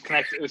whatever it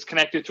is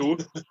connected to,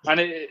 and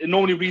it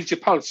normally reads your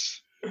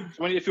pulse.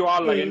 So if you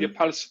are lying, your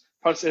pulse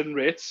in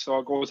rates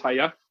or goes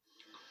higher,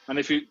 and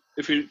if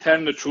you're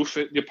telling the truth,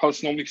 your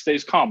pulse normally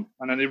stays calm,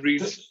 and then it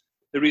reads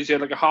your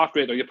like a heart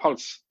rate or your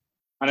pulse.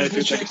 And Doesn't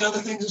it if check other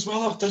things as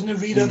well? Doesn't it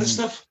read other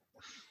stuff?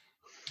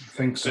 I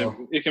think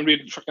so. you can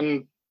read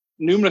fucking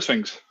numerous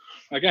things.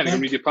 Again, you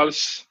can read your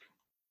pulse.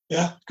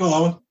 Yeah, go on,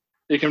 that one.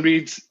 You can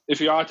read if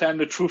you are telling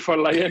the truth or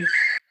lying.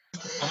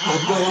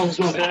 I've got that one as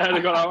well. Yeah, they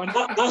got that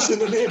one. That's in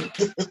the name.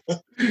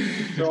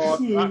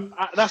 So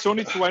that's the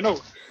only two I know.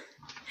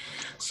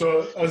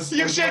 So as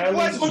You as said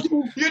well one. as,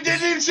 You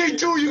didn't even say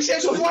two. You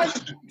said one.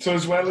 so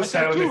as well as I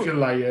said telling if two. you're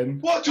lying,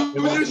 What two it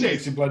did you also say?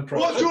 makes your blood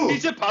pressure. What two?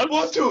 Reads your pulse.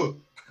 What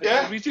two? It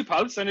Yeah. reads your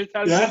pulse and it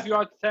tells you Yeah. if you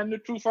are telling the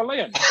truth or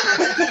lying.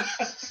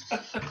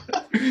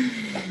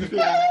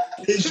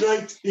 He's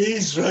right.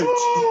 He's right.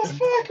 Oh,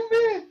 fuck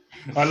me.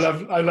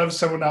 I love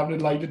someone having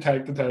a lie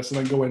detector test and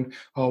then going,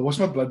 oh, what's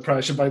my blood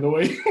pressure, by the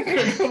way?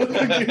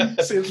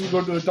 See if we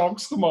go to the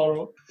docks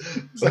tomorrow.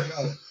 It's like,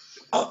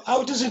 oh.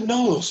 How does it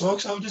know,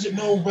 Socks? How does it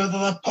know whether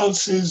that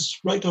pulse is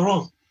right or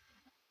wrong?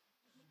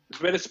 It's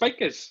where the spike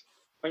is.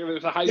 Like if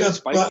it's a higher Yeah,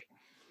 spike, but-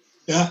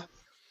 Yeah.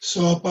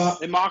 So,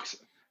 but it marks.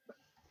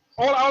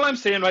 All I'm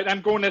saying, right?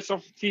 I'm going this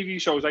off TV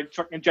shows like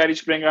fucking Jerry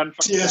Springer and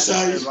fucking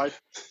CSI. right?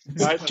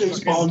 James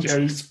Fucking- Bond.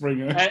 Jerry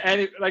Springer.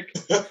 and it, like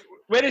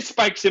where it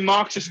spikes, it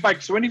marks the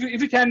spike. So if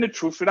you're telling the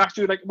truth, it asks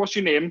you like, what's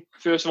your name?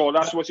 First of all,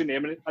 that's what's your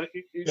name, and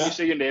you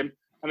say your name,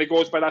 and it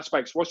goes by that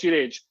spikes. What's your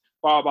age?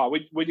 Blah blah.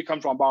 Where you come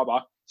from? Blah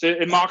blah. So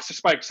it marks the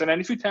spikes, and then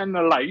if you're telling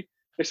a lie,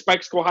 the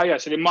spikes go higher.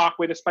 So they mark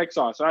where the spikes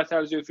are. So that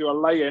tells you if you're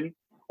lying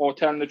or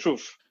telling the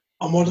truth.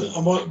 and what do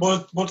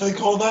they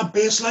call that?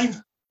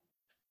 Baseline?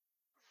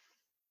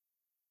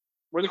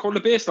 What do they call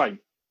the baseline?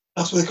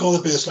 That's what they call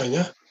the baseline,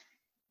 yeah?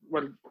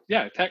 Well,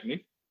 yeah,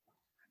 technically.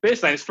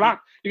 Baseline is flat.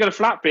 You got a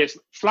flat base.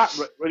 Flat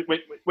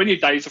when you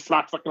die, it's a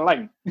flat fucking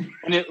line.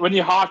 When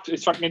your heart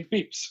is fucking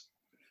beeps.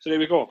 So there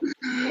we go.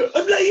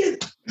 I'm lying!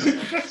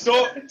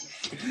 So,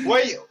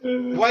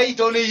 why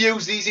don't you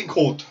use these in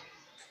court?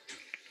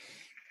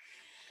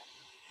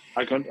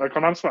 I can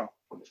answer.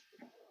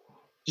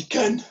 You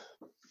can.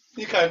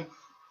 You can.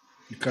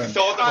 You can.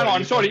 Thought about Hang it, on,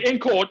 you sorry. In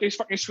court, they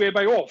fucking swear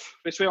by oath.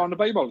 They swear on the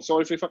Bible. So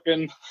if you tell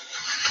the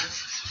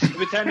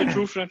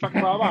truth, then fucking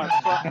blah blah.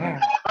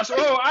 That's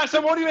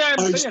the only way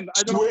I'm saying.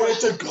 I don't know swear why.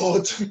 to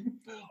God,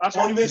 That's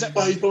the on only way this that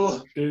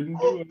Bible, Didn't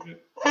do it.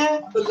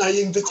 the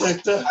lying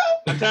detector.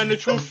 I'm telling the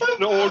truth,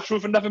 the whole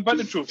truth, and nothing but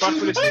the truth. That's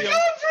what they I say. can't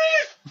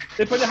breathe.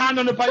 They put their hand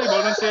on the Bible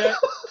and say,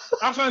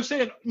 that's what I'm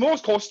saying.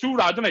 Most courts do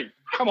that, don't they?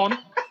 Come on.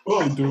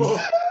 Oh, do. oh.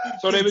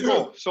 So there we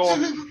go. So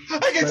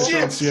I can see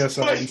That's it.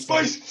 on CSI.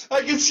 Boys,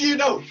 I can see it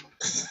now.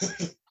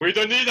 We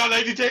don't need a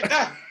lie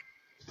detector.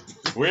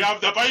 We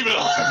have the Bible.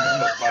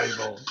 The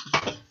Bible.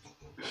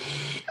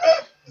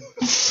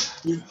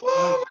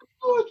 Oh, my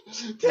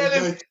God. Tell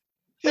him.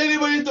 Tell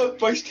him what you done,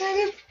 boys. Tell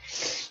him.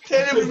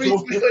 Tell him read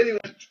this anyway.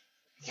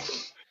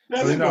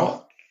 Tell They him know.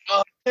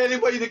 what? Tell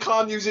him why they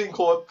can't use it in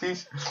court,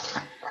 please.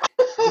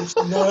 It's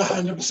not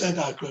 100%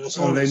 accurate. It's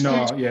Oh, all they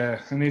know,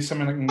 yeah. I need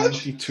something like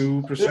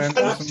 92% or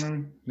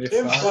something. If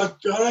In that.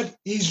 fact, Jared,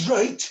 he's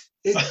right.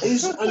 It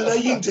is a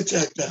lying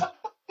detector.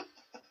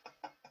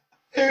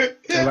 Yeah,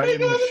 lying I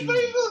know machine. the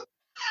Bible.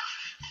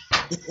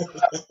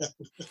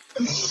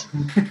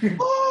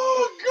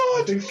 Oh, I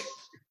God. think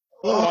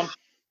Oh.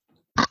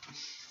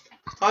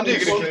 Andy,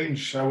 it's you're gonna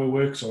strange how it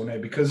works on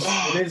it because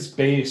it is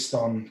based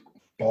on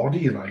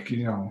body, like,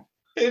 you know.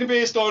 It's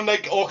based on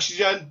like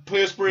oxygen,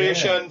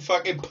 perspiration,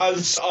 fucking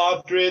pulse,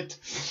 heart rate.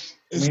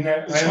 It's, I mean,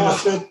 it's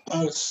heart rate,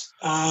 pulse,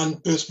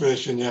 and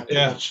perspiration, yeah, pretty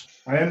much.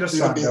 I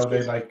understand how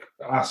they like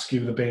ask you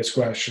the base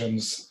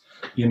questions,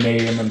 your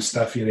name and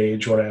stuff, your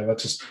age, whatever,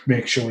 to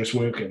make sure it's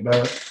working.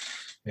 But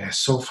yeah, it's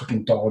so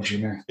fucking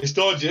dodgy, man. It's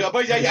dodgy.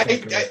 But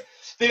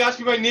They asked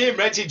me my name,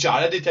 Reggie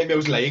Jarrett. They tell me I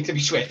was lying to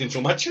be sweating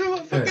so much. You know,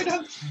 fucking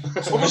hell.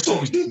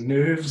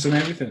 Nerves and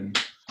everything.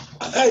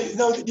 Hey,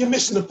 no, you're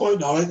missing the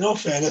point now, right? No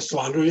fairness to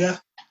Andrew, yeah?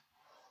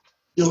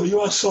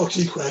 You ask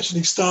Soxy a question,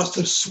 he starts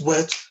to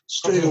sweat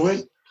straight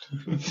away.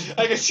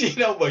 I can see it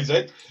now, boys,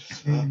 right?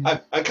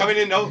 I'm coming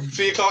in now,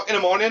 3 o'clock in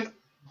the morning,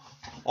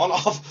 on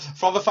off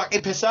from the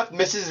fucking piss up.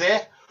 Mrs.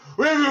 there.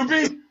 Where have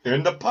you been?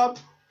 In the pub.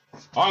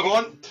 I'm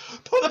going,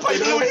 put the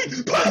pipe away.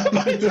 Put the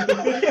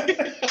pipe away.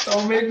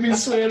 Don't make me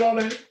swear on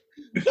it.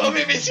 Don't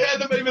make me swear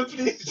the Bible,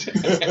 please.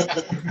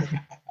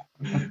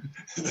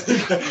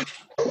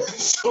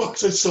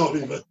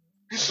 Sorry, man.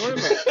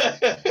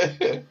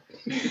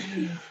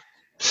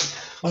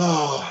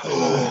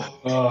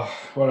 Oh,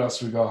 what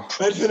else we got?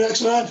 Ready for the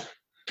next one?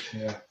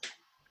 Yeah.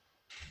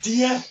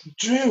 Dear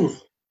Drew,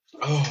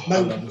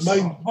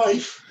 my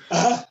wife.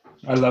 I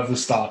love the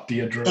start,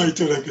 Dear Drew. I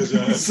do like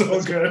it.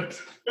 So good.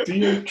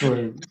 Dear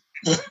Drew.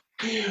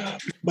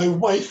 My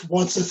wife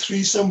wants a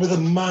threesome with a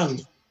man.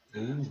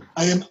 Ooh.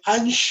 I am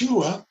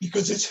unsure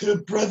because it's her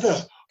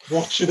brother.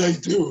 What should I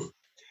do?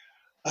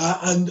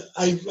 And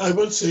I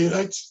will say,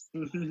 right,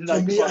 for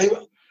me,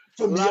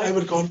 I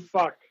would have gone.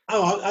 Fuck.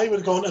 I would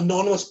have gone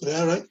anonymous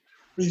there, right?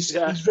 He's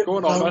written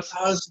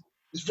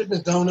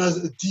it down as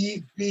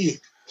DB.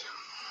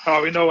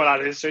 Oh, we know what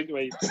that is straight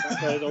away.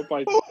 No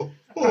point.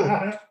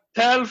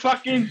 Tell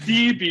fucking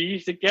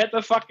DB to get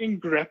the fucking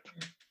grip.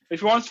 If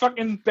he wants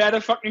fucking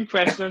better fucking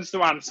questions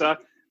to answer,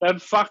 then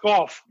fuck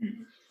off.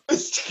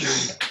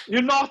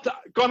 You're not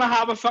gonna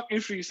have a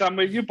fucking threesome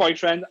with your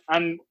boyfriend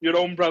and your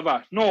own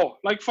brother. No,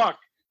 like fuck.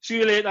 See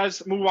you later.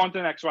 Let's move on to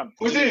the next one.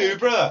 Who's your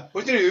brother?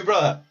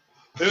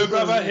 Her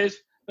brother,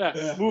 his.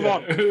 Yeah, move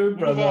on.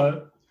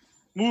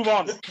 Move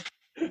on.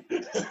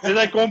 They're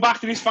like going back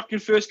to these fucking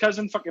first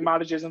cousin fucking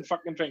marriages and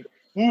fucking thing.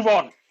 Move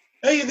on.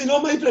 Hey, they know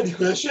my bloody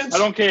questions. I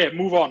don't care.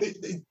 Move on.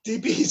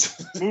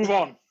 DBs. Move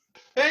on.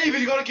 Hey, but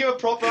you gotta give a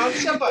proper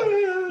answer, but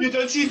you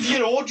don't see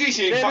dear Audrey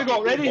saying. There we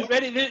go.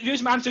 Ready.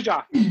 Use my answer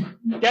jar.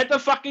 Get the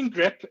fucking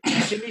grip.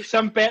 Give me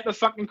some better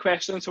fucking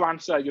questions to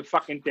answer, you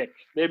fucking dick.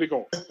 There we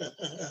go.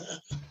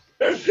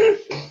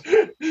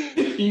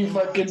 He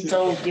fucking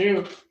told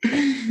you.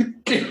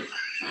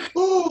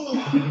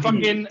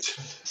 Fucking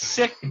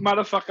sick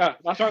motherfucker.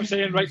 That's what I'm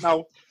saying right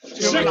now.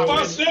 Sick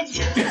bastard!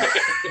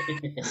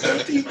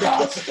 Dirty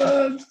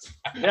bastard!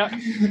 Yeah.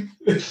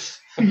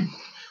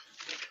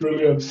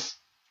 Brilliant.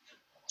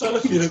 I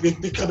feel like we're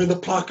becoming a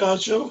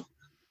placard show.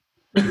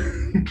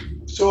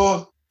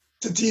 So,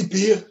 to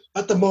DB,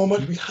 at the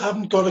moment, we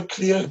haven't got a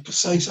clear,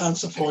 precise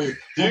answer for you.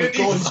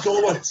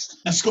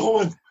 He's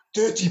going.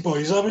 Dirty boy,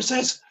 is that what it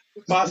says?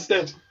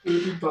 Bastard.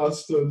 Dirty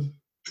bastard.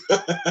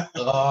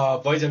 Oh,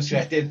 boys, I'm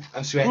sweating.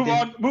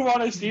 Move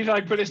on, Steve.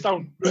 I put this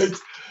down.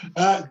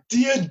 Right.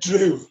 Dear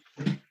Drew.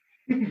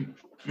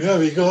 There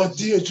we go.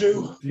 Dear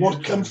Drew,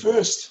 what come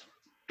first?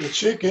 The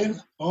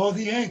chicken or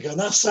the egg? And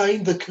that's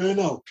signed the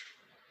Colonel.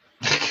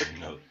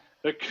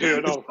 The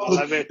Colonel.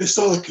 It's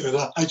not the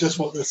Colonel. I just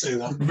wanted to say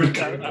that.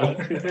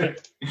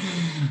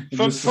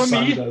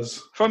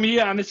 For me,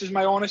 and this is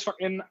my honest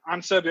fucking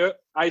answer, but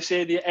I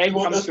say the egg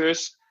comes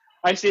first.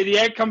 I say the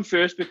egg comes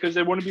first because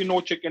there wouldn't be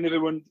no chicken if it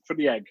weren't for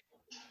the egg.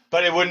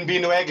 But it wouldn't be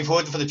no egg if it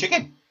wasn't for the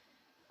chicken.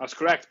 That's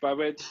correct, but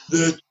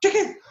the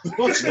chicken.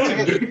 What's the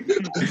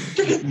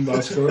chicken?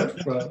 That's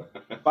correct,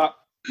 but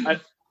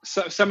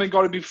something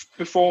got to be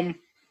performed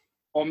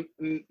or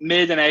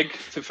made an egg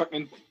to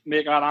fucking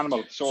make that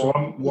animal. So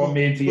what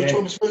made the egg? Which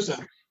one was first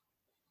then?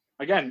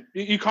 Again,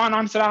 you can't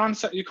answer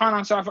that You can't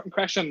answer that fucking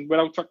question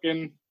without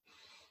fucking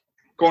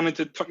going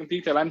into fucking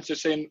detail. I'm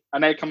just saying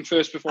an egg comes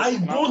first before. I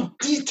want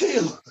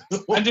detail.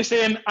 I'm just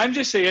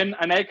saying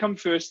an egg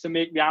comes first to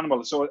make the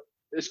animal. So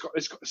it's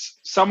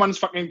someone's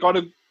fucking got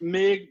to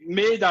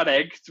made that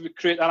egg to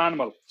create that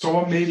animal.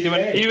 Someone made the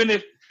egg. Even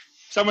if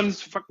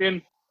someone's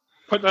fucking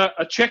put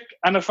a chick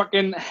and a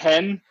fucking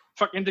hen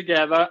fucking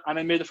together and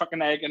then made a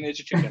fucking egg and there's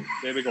a chicken.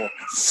 There we go.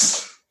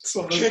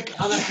 Chick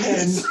and a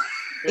hen.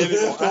 There we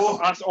go.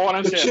 That's all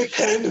I'm saying. The chick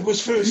hen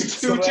was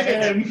first.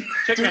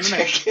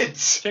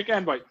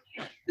 Chicken, boy.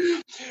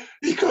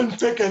 He couldn't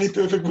pick any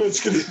perfect words,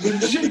 could he?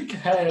 The chick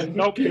hen.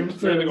 Nope. Came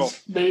there we go.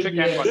 Chicken,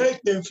 the egg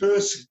came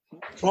first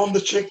from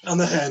the chick and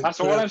the hen. That's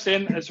all I'm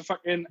saying. It's a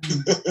fucking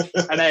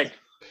an egg.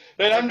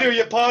 Right, I'm doing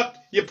your part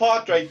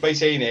right by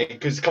saying egg,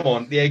 because come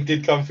on, the egg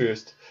did come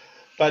first.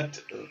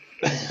 But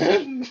just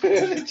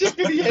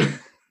the egg.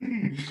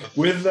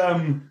 With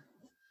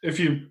if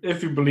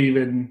you believe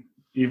in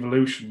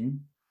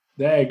evolution,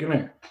 the egg,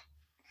 innit?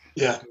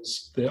 Yeah.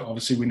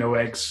 Obviously, we know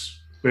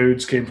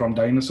birds came from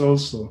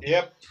dinosaurs. So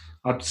yep.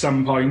 At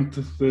some point,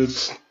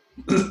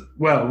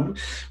 well,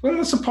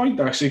 that's a point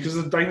actually, because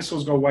the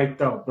dinosaurs got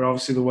wiped out, but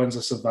obviously the ones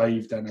that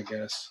survived, then I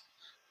guess,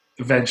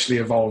 eventually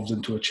evolved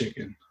into a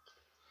chicken.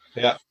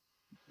 Yeah.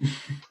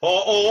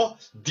 or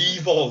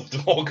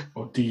devolved, dog.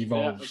 Or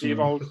devolved. Yeah,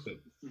 devolved.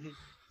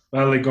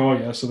 Well, they go,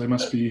 yeah, so they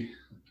must be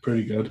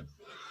pretty good.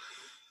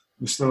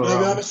 They're still there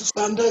we are, around. Mr.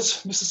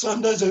 Sanders. Mr.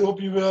 Sanders, I hope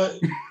you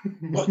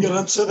got your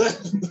answer there.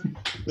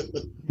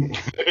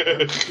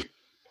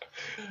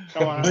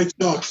 Come on. Right,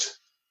 dogs.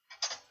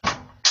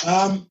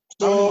 How many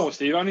So, more,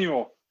 Steve? How many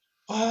more?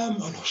 I'm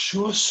not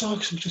sure,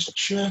 Socks. We'll just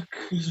check.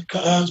 There's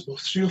about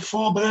 3 or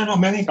 4, but there are not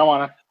many. Come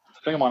on,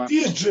 bring them on.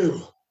 Dear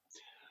Drew,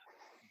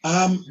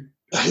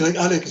 like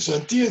Alex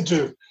said, Dear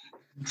Drew,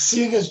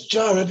 seeing as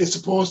Jared is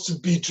supposed to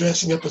be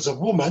dressing up as a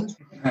woman,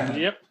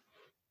 Yep.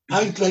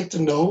 I'd like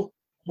to know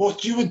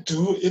what you would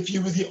do if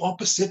you were the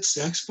opposite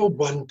sex for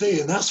one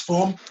day, and that's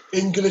from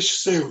English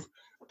Sue.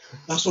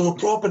 That's our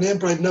proper name,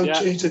 but I've now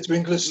changed it to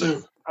English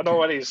Sue. I know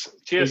what it is.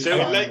 Cheers, Sue.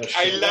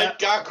 I like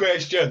that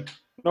question.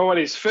 No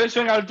worries. First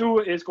thing I'll do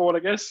is go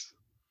like this.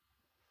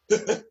 You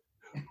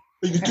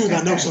can do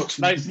that now, Socks.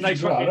 Nice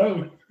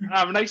fucking.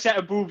 Have a nice set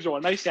of boobs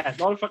on. Nice set.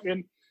 Not a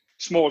fucking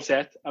small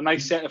set. A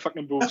nice set of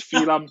fucking boobs.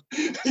 Feel them.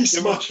 He's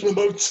smashing them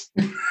out.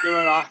 Give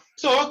them that.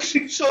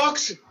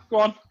 Socks. Go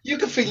on. You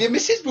can feel your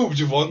missus boobs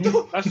if you want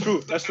to. That's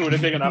true. They're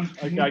big enough.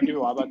 I give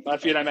you that. But I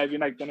feel I'm every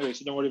night anyway,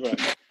 so don't worry about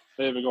it.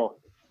 There we go.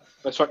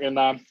 Let's fucking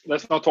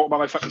let's not talk about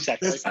my fucking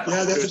sex. That's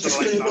a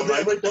disclaimer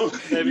there right now.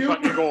 There we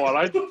fucking go,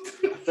 alright?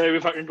 There we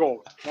fucking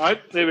go.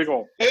 Alright, there we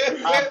go.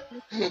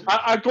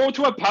 I go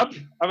to a pub,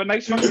 have a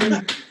nice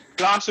fucking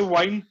glass of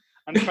wine,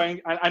 and trying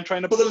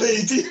to For the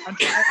lady. I'm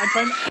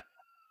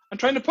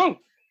trying to pull.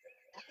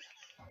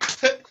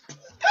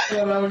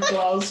 Have a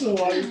glass of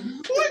wine.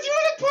 What do you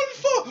want to pull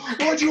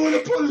for? What do you want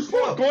to pull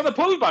for? Go on a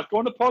pull, but go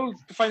on a pull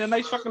to find a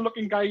nice fucking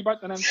looking guy,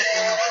 but and then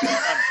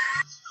fucking.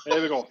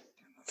 There we go.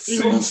 He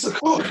wants to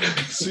cook.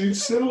 So you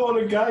still want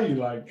a guy,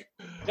 like?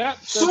 Yeah,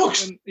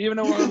 Sucks. even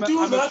though You can do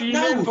I'm a that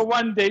female now. for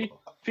one day.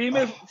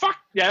 Female, fuck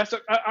yeah. So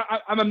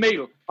I'm a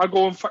male. I'll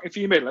go and fucking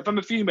female. If I'm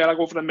a female, I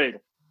go for the male.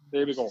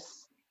 There we go.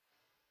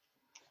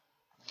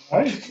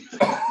 Right?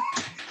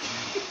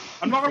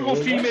 I'm not gonna go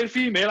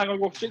female. I'm gonna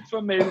go straight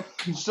for male.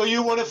 So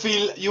you want to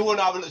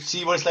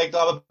see what it's like to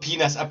have a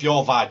penis up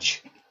your vag?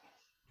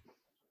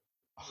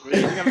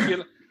 Really, you're gonna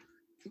feel.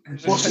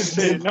 What's his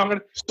name? You're not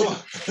gonna,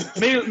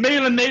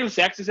 male and male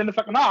sex is in the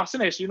fucking arse,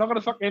 isn't it? So you're not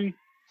gonna fucking.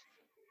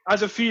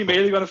 As a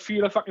female, you're gonna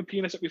feel a fucking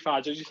penis up your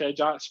vag, as you said,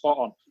 Jack. Spot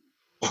on.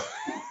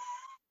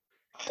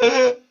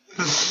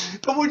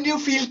 But wouldn't you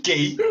feel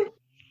gay?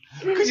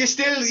 Because you're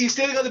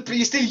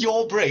still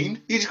your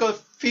brain. You just got a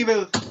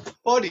female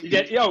body.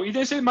 Yeah, you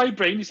didn't say my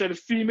brain. You said a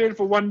female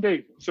for one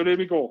day. So there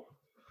we go.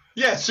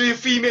 Yeah, so you're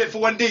female for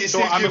one day. You're So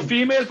still I'm you. a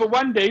female for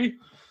one day,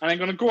 and I'm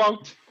gonna go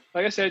out.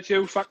 Like I said to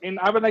you, fucking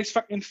have a nice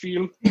fucking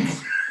feel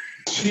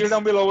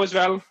down below as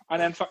well, and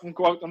then fucking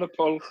go out on the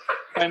pull,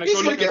 and He's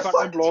go gonna look at a get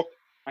fucking fucked. bloke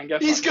and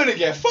get. He's fucked. gonna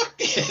get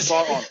fucked. Yes.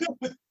 Spot on.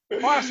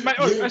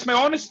 That's my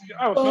honest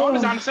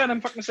answer, and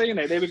I'm fucking saying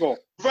it. There we go.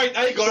 Right,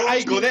 I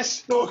go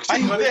this. Socks, I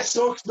go this.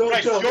 Socks, no,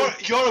 Right, John.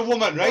 you're a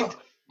woman, right?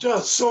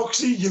 Just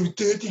Socksy, you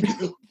dirty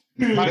girl.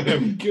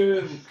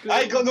 Good.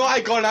 I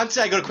got an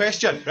answer. I got a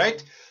question,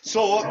 right?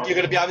 So you're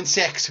gonna be having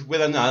sex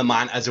with another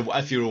man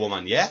if you're a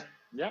woman, yeah?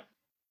 Yeah.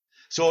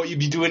 So you'd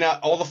be doing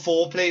all the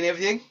foreplay and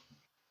everything.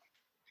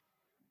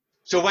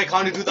 So why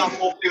can't you do that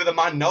foreplay with a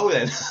man now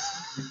then?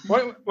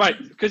 Right,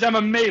 because I'm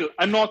a male.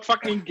 I'm not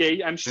fucking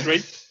gay. I'm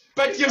straight.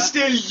 But you're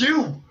still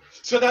you.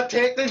 So that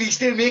technically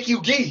still make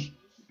you gay.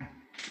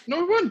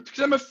 No, it won't,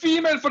 because I'm a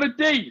female for a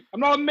day. I'm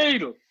not a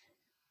male.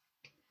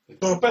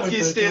 But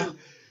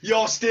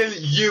you're still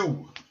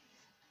you.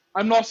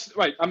 I'm not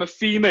right. I'm a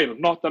female,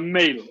 not a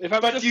male. If I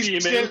was a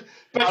female,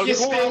 You're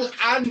still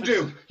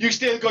Andrew. You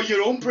still got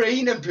your own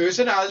brain and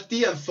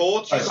personality and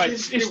thoughts. Right.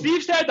 If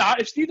Steve said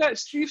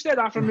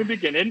that from the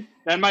beginning,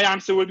 then my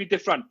answer would be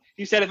different.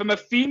 He said, if I'm a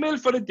female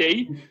for a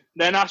day,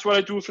 then that's what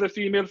I do for a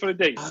female for a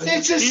day.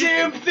 It's the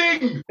same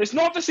thing. It's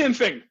not the same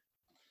thing.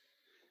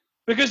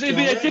 Because it'd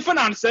be a different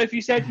answer if he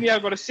said to me,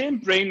 I've got the same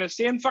brain, the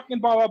same fucking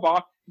blah, blah,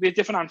 blah. It'd be a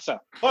different answer.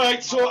 All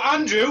right, so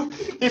Andrew,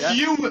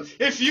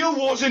 if you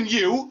wasn't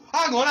you,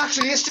 hang on,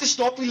 actually, let's just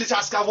stop. Let's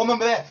ask that woman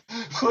there.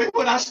 I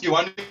would ask you,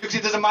 Andrew, because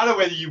it doesn't matter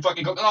whether you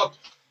fucking cook or not.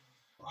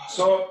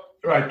 So,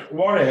 right,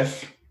 what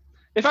if?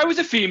 If I was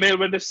a female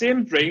with the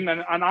same brain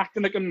and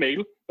acting like a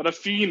male, but a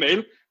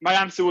female, my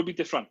answer would be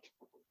different.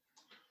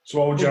 So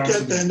what would you answer?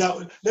 There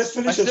now. Let's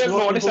finish I this. still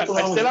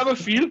have a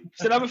feel,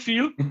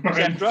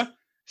 etc.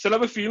 Still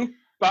have a feel,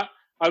 but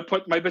I'll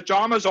put my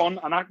pajamas on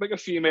and act like a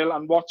female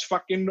and watch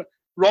fucking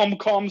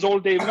rom-coms all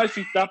day with my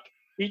feet up,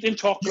 eating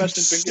chocolates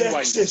and drinking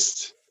wine.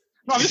 Sexist.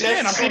 No, I'm just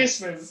saying.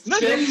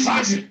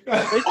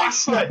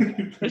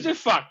 It's a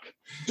fuck.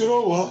 Do you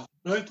know what?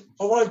 Right?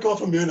 What I've got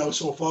from you now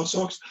so far,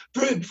 Socks.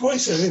 Before I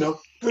say,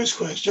 first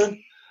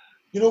question.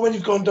 You know when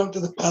you've gone down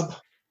to the pub,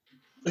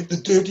 like the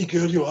dirty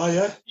girl you are,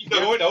 yeah?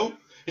 No,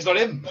 it's not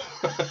him.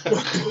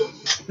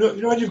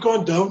 You know when you've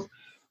gone down,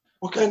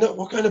 what kind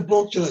of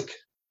bloke do you like?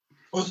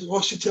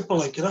 What's your tipper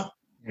like, you know?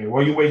 Yeah,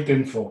 what are you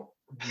waiting for?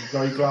 You've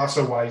got a glass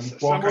of wine.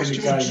 What kind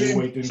of guy are you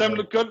waiting Some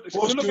for?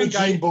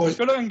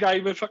 good-looking guy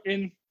with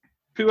fucking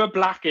pure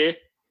black hair,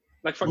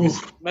 like fucking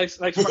nice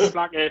fucking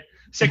black hair,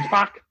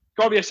 6-pack.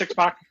 Gotta be a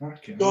 6-pack.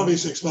 Okay. Gotta be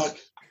 6-pack.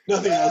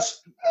 Nothing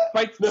else.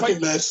 Nothing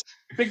less.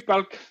 Big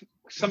bulk.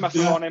 Some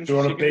effort on him. Do you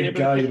want a big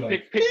guy?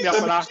 Pick me up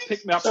with that.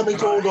 Pick me up. Something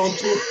to hold on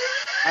to.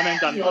 And then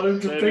done. You want him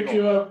to pick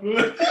you up?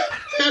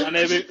 And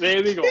there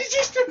we go. He's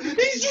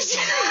just.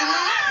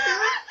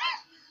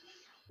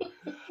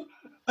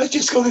 I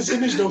just got this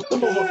image now.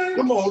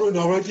 Tomorrow,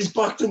 now, right? He's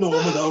back to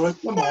normal now, right?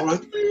 Tomorrow,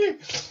 right?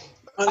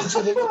 And he's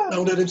going to look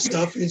down at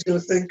himself and he's going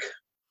to think,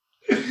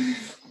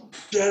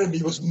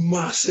 Jeremy was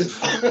massive.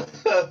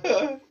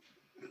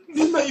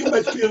 You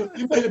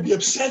might be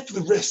upset for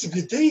the rest of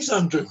your days,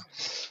 Andrew.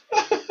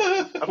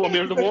 I won't be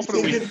able to walk for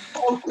a week.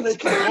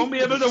 I won't be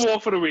able to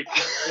walk for a week.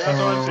 That's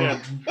what I'm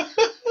saying.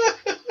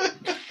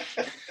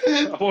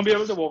 I won't be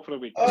able to walk for a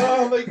week.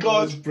 Oh my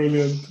God. That's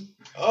brilliant.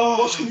 Oh.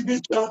 What's going to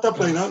be chat up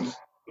right now?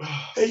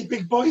 Hey,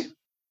 big boy.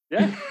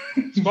 Yeah,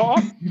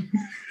 spot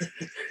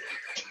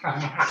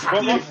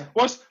on.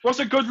 What's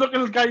a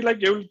good-looking guy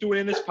like you doing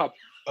in this pub?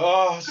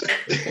 Oh.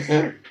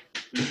 There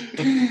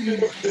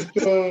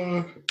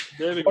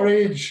we go. What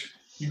age?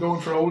 You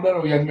going for older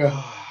or younger?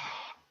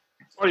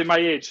 Sorry, my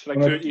age, like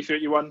 30,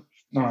 31,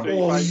 No.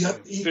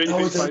 35, 30,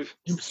 35.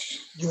 You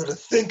got to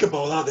think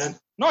about that then.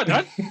 No, I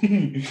don't.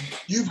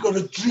 You've got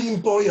a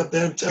dream boy up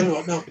there, I'm telling you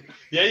what now.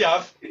 Yeah, you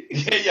have.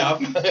 Yeah, you have.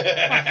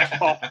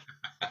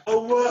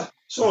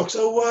 Socks,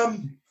 what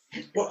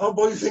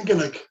are you thinking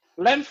like?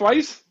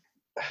 Lengthwise,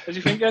 is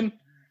he thinking?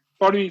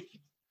 Probably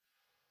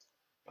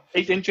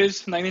 8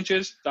 inches, 9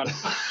 inches, done.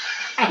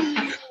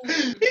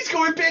 He's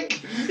going big.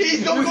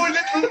 He's not going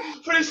little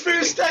for his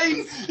first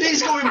time.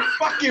 He's going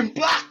fucking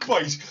black,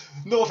 boys.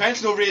 No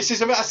offense, no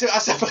racism.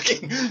 That's a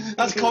fucking.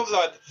 That's a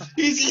compliment.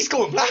 He's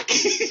going black.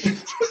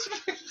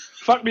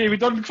 Fuck me, we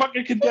don't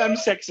fucking condemn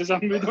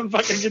sexism. We don't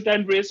fucking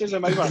condemn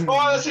racism either.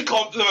 Oh, that's a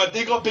compliment.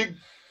 They got big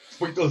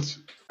wiggles.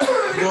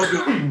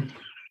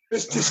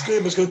 This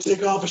disclaimer's going to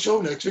take half a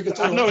show next week.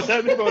 I know,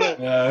 tell me about it.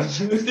 Yeah.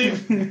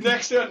 Steve,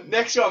 next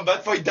one, but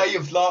if I die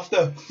of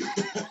laughter.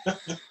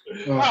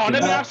 Let me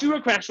ask you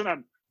a question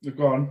then.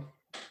 Go on.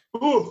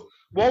 Ooh.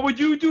 What would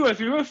you do if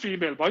you were a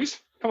female,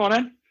 boys? Come on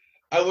then.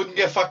 I wouldn't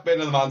get fucked by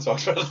another man's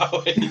socks for that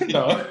way.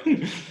 No.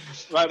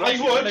 Right, I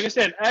would. like I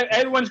said,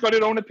 everyone's got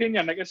their own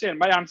opinion. Like I said,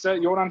 my answer,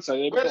 your answer.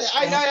 Well,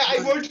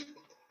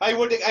 I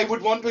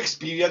would want to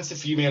experience the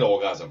female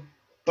orgasm,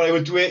 but I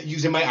would do it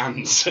using my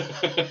hands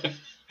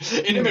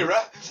in a mirror.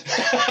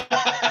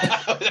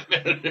 With a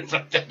mirror in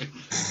front of me.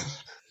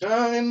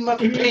 In my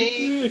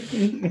pain.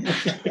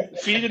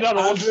 Feed it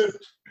out.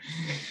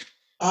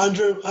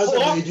 Andrew, as a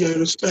lady, I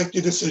respect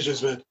your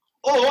decisions, man.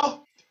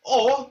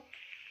 Or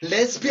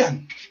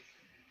lesbian.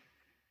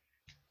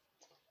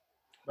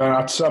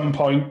 At some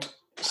point,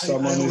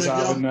 someone is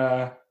having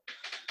a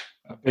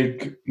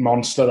big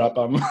monster up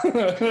them.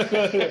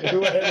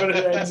 Whoever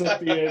it ends up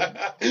being.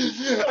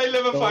 I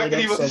love a fact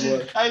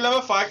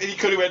that he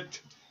could have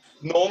went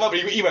normal, but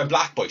he went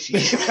black, boys. He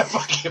went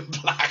fucking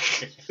black.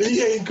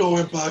 He ain't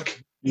going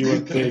back. You were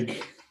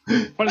big.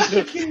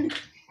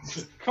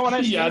 Come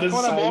on, he had his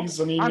size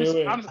and he knew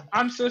it.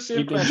 Answer the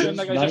same question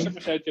like I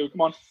just said to you.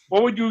 Come on.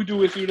 What would you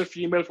do if you were a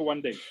female for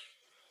one day?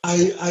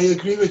 I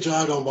agree with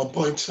Jared on one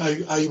point.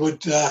 I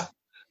would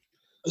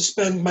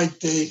spend my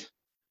day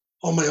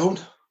on my own,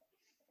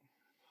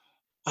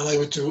 and I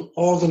would do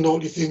all the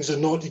naughty things a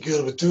naughty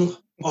girl would do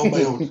on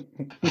my own.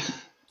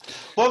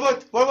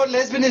 What about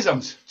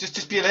lesbianisms?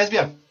 Just be a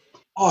lesbian.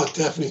 Oh,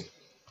 definitely.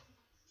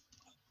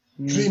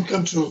 Dream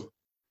come true.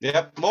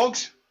 Yeah,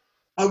 Moggs.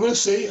 I will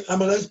say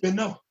I'm a lesbian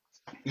now.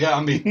 Yeah,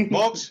 I'm me.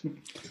 Moggs.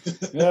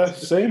 Yeah,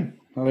 same.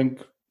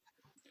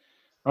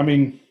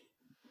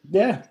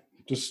 Yeah.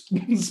 Just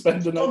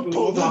spend the night. Don't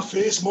pull that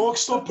face, Mark.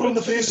 Stop pulling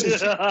the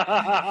faces.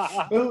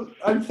 Well,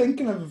 I'm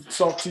thinking of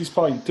Soxy's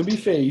point. To be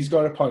fair, he's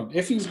got a point.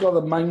 If he's got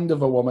the mind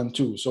of a woman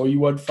too, so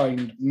you would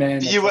find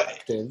men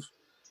attractive.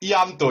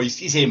 Yeah, though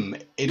he's him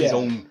in his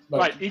own.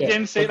 Right, he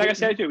didn't say, like I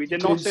said to you, he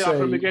did not say that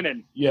from the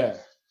beginning. Yeah.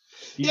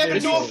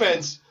 But no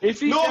offense.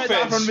 If he said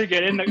that from the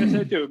beginning, like I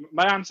said to you,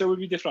 my answer would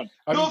be different.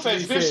 No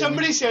offense. If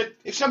somebody said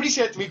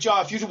to me,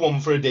 "Jar, if you're a woman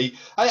for a day,"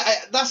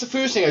 that's the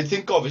first thing I'd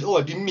think of is,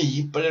 it'd be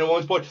me, but in a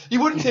woman's body. You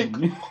wouldn't think,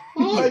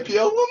 I'd be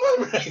a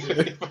woman.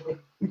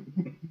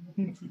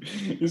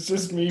 It's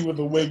just me with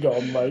a wig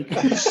on, like.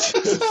 It's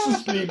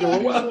just me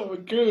going, wow, I'm a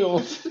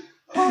girl.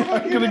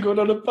 I'm going to go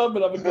down the pub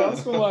and have a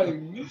glass of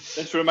wine.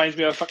 This reminds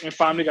me of a fucking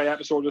Family Guy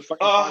episode with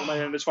fucking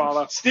man and his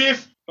father.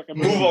 Steve,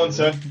 move on,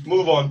 sir.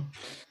 Move on.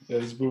 Yeah,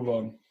 let's move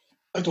on.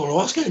 I don't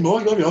know ask anymore,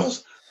 I gotta be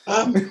honest.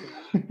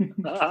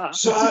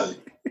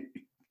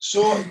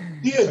 So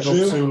dear I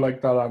Drew. also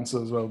like that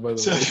answer as well, by the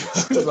way.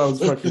 That was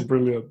fucking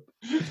brilliant.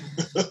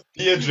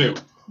 Dear Drew.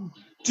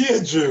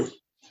 Dear Drew,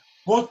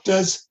 what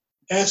does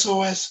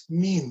SOS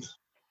mean?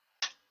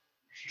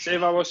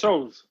 Save our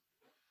souls.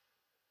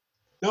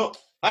 No.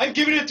 I'm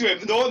giving it to him.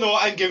 No,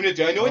 I'm giving it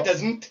to him. I know it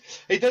doesn't.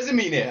 It doesn't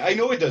mean it. I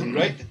know it doesn't,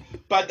 right?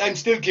 But I'm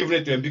still giving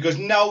it to him because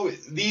now,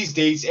 these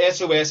days,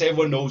 SOS,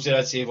 everyone knows that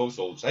I save our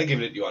souls. I'm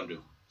giving it to you,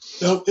 Andrew.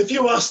 Now, if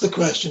you ask the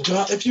question,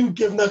 John, if you'd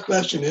given that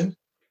question in,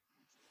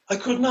 I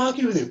couldn't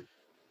argue with you.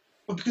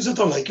 But because I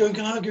don't like you, I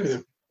can argue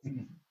with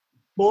you.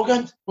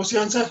 Morgan, what's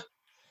the answer?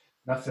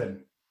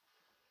 Nothing.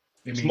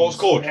 It's Morse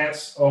code.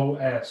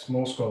 SOS,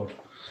 Morse code.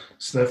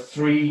 It's the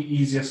 3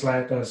 easiest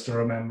letters to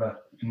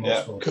remember in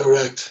Morse code.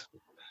 Correct.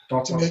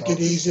 To make it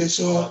easier,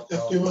 so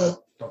if you were,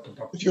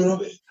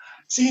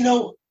 see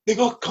now, they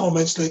got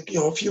comments like,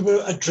 if you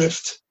were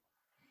adrift,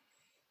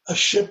 a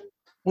ship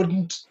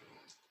wouldn't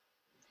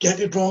get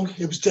it wrong.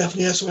 It was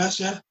definitely SOS,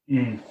 yeah.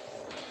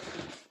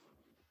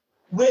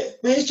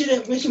 Where's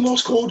your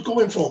Morse code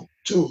going from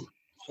to?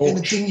 In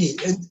the dinghy.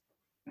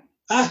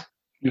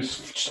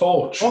 Just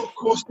torch. Oh, of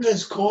course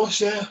there's, of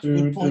course, yeah.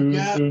 Good point,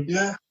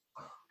 yeah.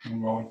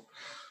 Wrong.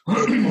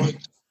 Good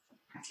point.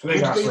 I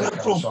think that's where it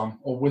comes from.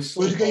 Or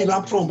whistle. Where'd you get your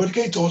lamp from? Where'd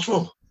you get your torch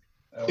from?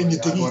 In your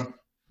dinghy.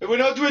 We're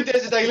not doing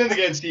Desert Island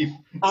again, Steve.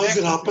 How's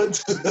it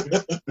happened?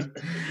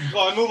 Go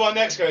on, move on.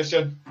 Next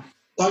question.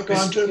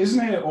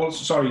 Isn't it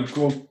also... Sorry,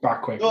 go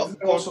back quick. No,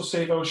 Isn't it also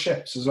save our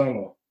ships as well,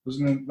 or?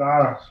 Wasn't it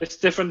that? It's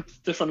different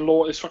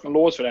law. It's fucking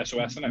laws for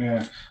SOS, isn't it?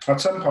 Yeah. At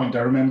some point, I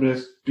remember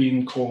it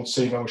being called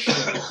Save Our Ship.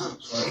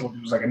 So I thought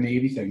it was like a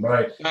Navy thing.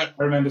 But I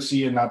remember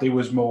seeing that it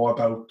was more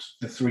about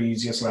the 3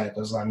 easiest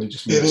letters than they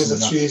just... It is the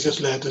 3 easiest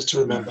letters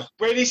to remember.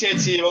 When he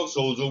said Save Our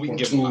Souls, we can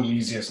give them 2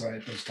 easiest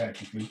letters,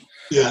 technically.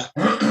 Yeah.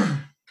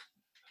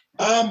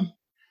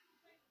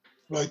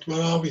 Right,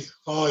 where are we?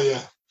 Oh,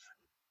 yeah.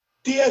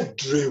 Dear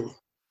Drew,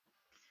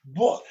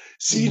 what?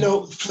 See,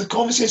 for the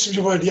conversations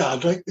you've already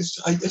had, right?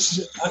 I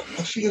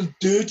feel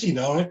dirty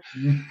now, right?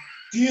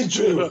 Dear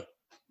Drew,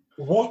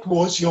 what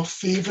was your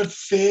favourite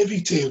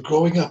fairy tale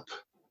growing up?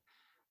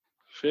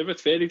 Favourite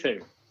fairy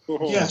tale?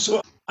 Oh. Yeah,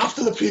 so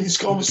after the previous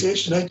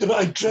conversation, I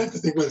dread to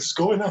think where this is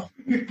going now.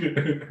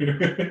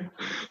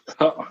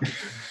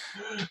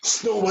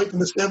 Snow White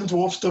and the Seven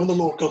Dwarfs down the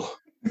local.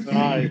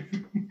 Aye.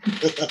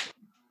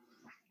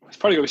 It's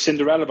probably going to be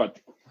Cinderella, but...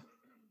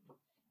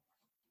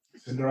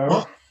 Cinderella?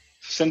 What?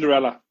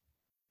 Cinderella,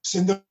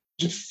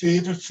 your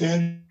favourite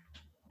fairy?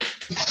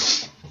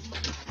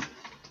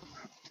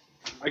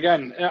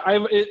 Again,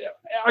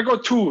 I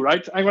got 2,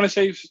 right? I'm gonna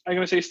say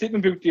Sleeping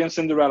Beauty and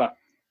Cinderella.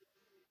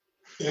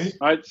 Okay.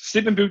 Right,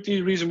 Sleeping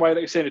Beauty. Reason why,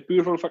 like I said, it's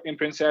beautiful fucking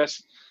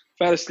princess.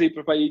 Fell asleep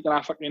by eating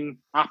that fucking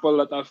apple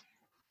that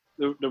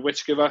the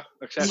witch gave her,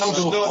 etc.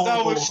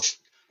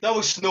 That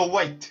was Snow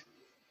White.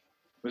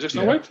 Was it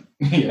Snow White?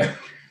 Yeah.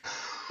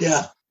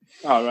 Yeah.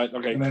 Oh, right,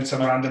 okay. And then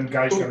some random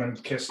guy come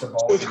and kiss the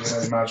ball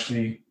and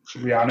magically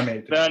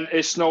reanimated. Then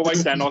it's Snow White,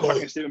 then not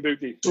fucking Sleeping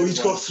Beauty. So he's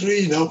got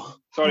 3 now.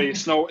 Sorry,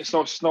 it's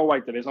not Snow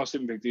White. It is not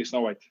Sleeping Beauty. It's Snow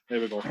White. There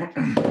we go.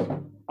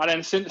 And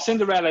then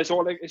Cinderella is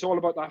all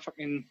about that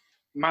fucking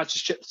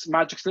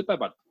magic slipper,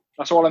 but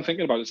that's all I'm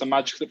thinking about. It's a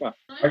magic slipper.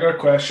 I got a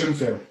question,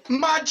 Phil.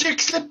 Magic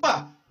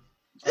slipper.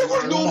 There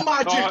was no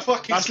magic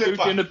fucking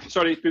slipper.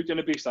 It's Beauty and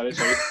the Beast. That is,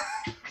 sorry.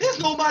 There's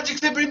no magic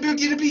slipper in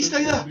Beauty and the Beast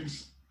either.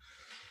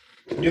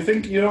 You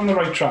think you're on the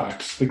right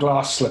tracks? The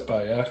glass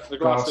slipper, yeah? The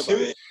glass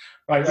slipper.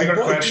 Right, I got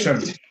a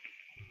question.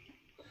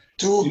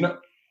 To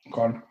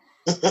go on.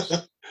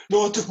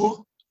 No, to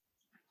who?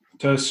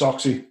 To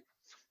Soxy.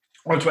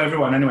 Well, to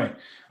everyone, anyway.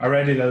 I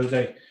read it the other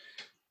day.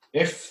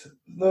 If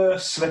the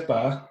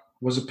slipper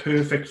was a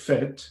perfect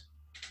fit,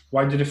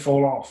 why did it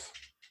fall off?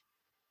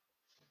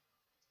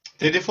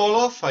 Did it fall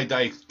off? I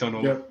don't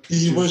know. Yep.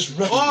 He was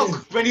running.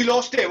 Oh, when he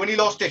lost it. When she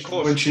lost it,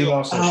 she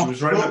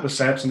was running up the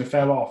steps and it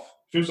fell off.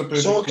 If it was a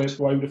perfect fit,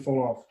 why would it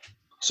fall off?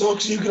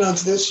 Sox, you can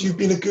answer this. You've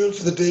been a girl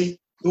for the day.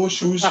 No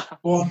shoes.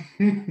 Go on.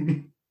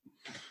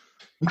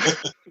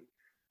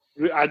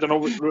 I don't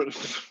know.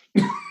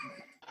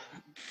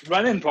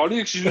 Running,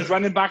 probably. She was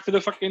running back to the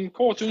fucking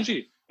court, wasn't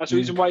she? That's the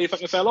reason why he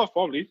fucking fell off,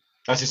 probably.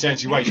 That's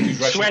essentially why she was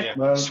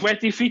rushing.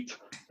 Sweaty feet.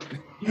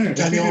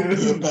 Done it on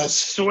purpose.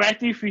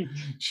 Sweaty feet.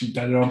 She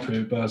did it on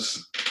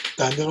purpose.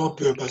 Done it on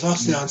purpose.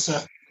 That's the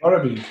answer.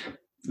 Gotta be.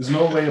 There's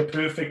no way a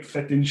perfect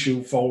fitting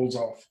shoe falls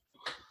off.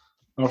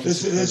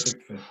 There's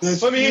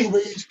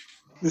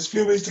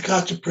few ways to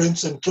catch a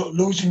prince, and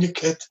losing your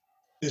kit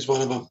is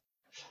one of them.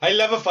 I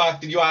love the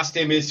fact that you asked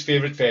him his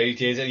favourite fairy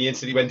tales and he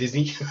instantly went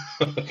Disney.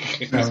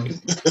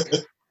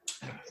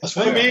 That's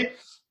right.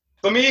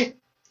 For me,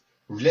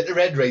 Little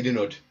Red Riding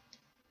Hood.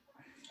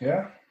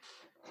 Yeah?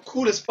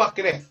 Cool as fuck,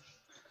 innit?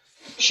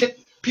 Shit,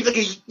 people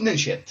get eaten and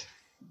shit.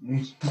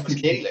 That's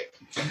scary, like.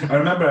 I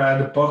remember I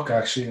had a book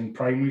actually in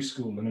primary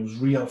school and it was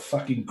real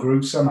fucking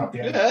gruesome at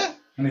the end. Yeah.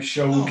 And it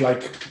showed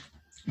like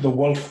the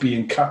wolf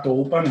being cut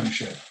open and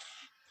shit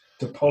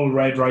to pull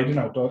Red Riding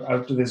out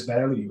of his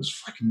belly. It was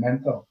fucking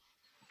mental.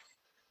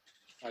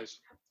 Nice.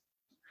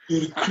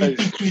 You're a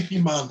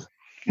creepy man.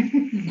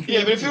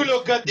 Yeah, but if we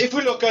look at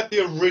the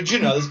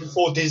originals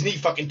before Disney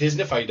fucking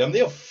Disneyfied them,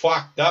 they're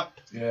fucked up.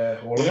 Yeah,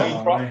 all of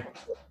them.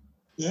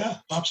 Yeah,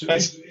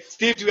 absolutely.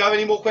 Steve, do we have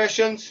any more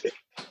questions?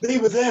 They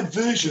were their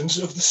versions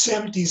of the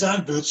 70s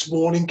adverts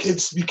warning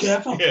kids to be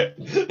careful. Yeah,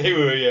 they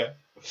were, yeah.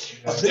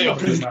 They were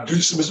pretty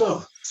gruesome as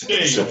well.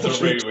 There you go, the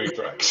railway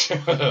tracks.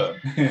 How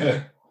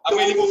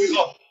many more we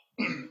got?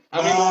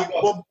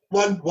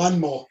 One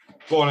more.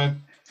 Go on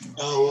in.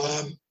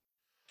 Oh,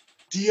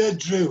 Dear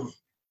Drew,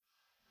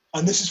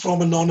 and this is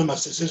from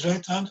Anonymous, it says,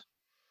 right hand?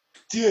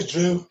 Dear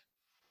Drew,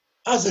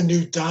 as a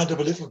new dad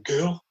of a little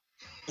girl,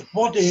 at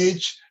what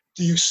age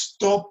do you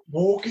stop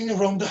walking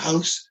around the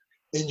house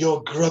in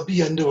your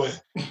grubby underwear?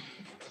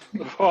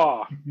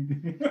 Oh.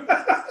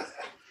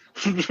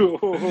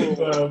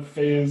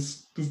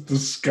 Face is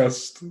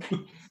disgusting.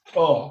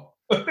 Oh.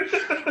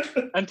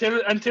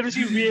 until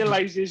she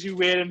realises you're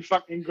wearing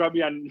fucking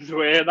grubby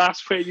underwear.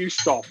 That's where you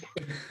stop.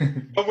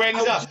 But when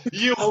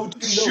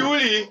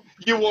surely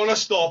you want to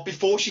stop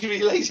before she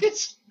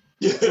realises.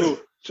 Yeah. True.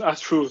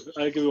 That's true.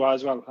 I agree with that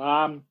as well.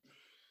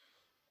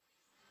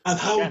 And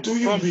how Again, do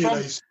you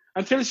realise?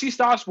 Until she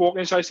starts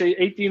walking, so I say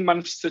 18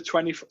 months to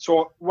 20.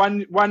 So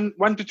 1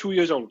 to 2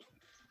 years old.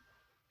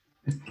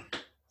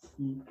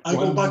 I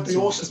go back to the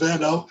horses there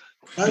now.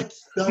 Right?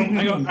 I'm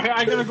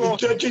gonna go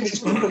Judging these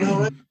people now,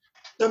 right?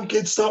 Some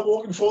kids start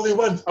walking before they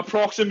win.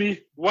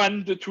 approximately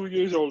 1 to 2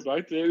 years old.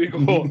 Right there we go.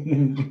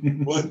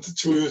 1 to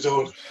 2 years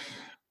old.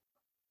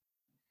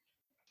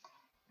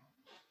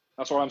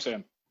 That's all I'm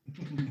saying.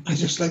 I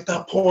just like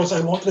that pause.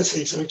 I wanted to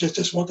say something.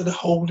 Just wanted to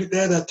hold it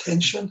there, that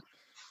tension.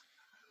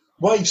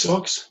 Why,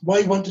 Socks?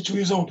 Why 1 to 2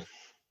 years old?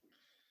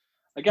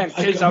 Again,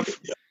 kids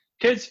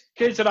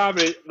at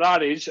that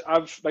age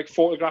have like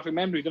photographic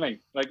memory, don't they?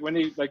 Like when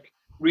they like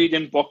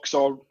reading books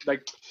or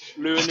like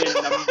learning.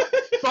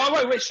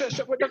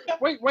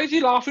 Wait, why is he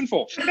laughing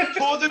for?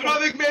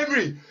 Photographic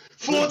memory.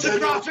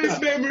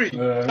 Photographic memory.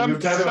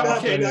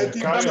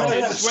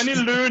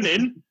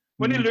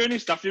 When you're learning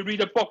stuff, you read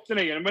a book,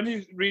 don't you? And when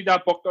you read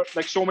that book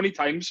like so many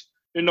times,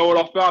 you know it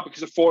off by heart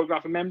because of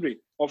photographic memory.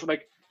 Or for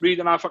like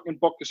reading that fucking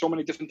book so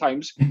many different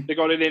times, they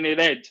got it in their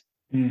head.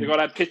 They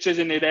got pictures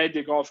in their head,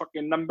 they got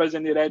fucking numbers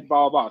in their head,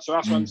 blah blah. So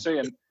that's what I'm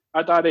saying.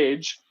 At that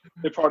age,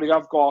 they probably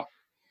have got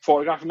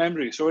photographic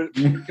memory. So you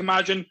can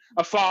imagine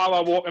a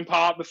father walking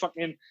past with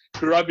fucking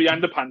grubby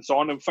underpants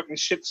on and fucking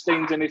shit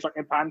stains in his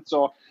fucking pants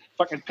or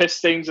fucking piss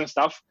stains and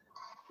stuff.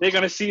 They're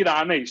gonna see that,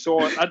 aren't they?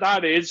 So at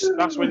that age,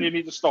 that's when you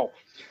need to stop.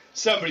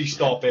 Somebody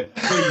stop it.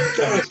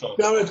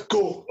 Garrett,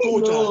 go,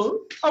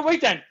 Dad. Oh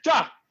wait then,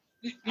 Dad,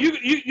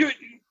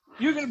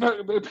 you're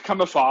gonna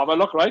become a father,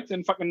 look, right?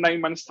 In fucking 9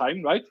 months'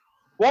 time, right?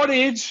 What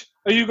age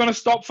are you gonna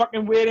stop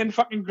fucking wearing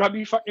fucking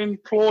grubby fucking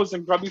clothes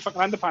and grubby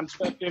fucking underpants?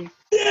 Fucking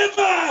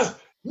Never.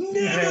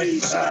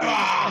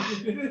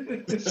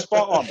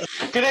 spot on.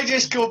 Can I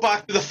just go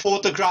back to the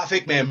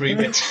photographic memory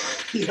bit?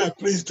 Yeah,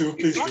 please do.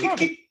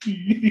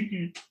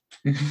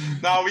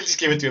 No, we'll just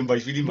give it to him,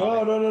 boys. We didn't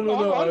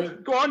No.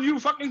 Go on, you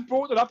fucking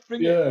brought it up.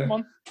 Bring it. Come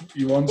on.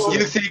 You want to?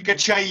 You think a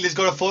child has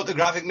got a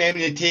photographic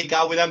memory to take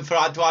out with them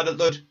to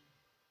adulthood?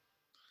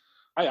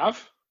 I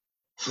have.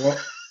 What?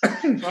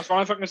 That's what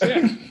I'm fucking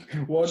saying.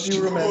 What do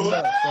you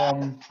remember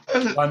from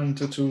 1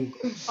 to 2?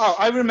 Oh,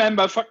 I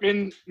remember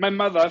fucking my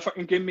mother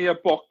fucking gave me a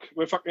book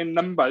with fucking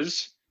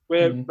numbers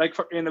where like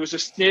fucking there was a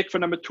snake for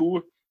number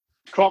 2,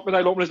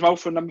 crocodile opened his mouth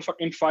for number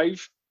fucking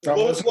 5. That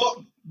was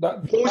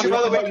your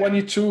mother wearing? When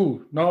you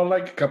 2, not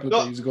like a couple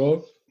of days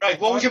ago. Right,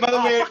 what was your mother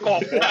wearing?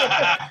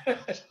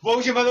 What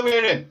was your mother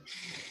wearing?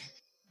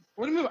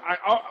 What do you mean? I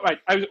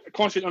was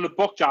concentrating on the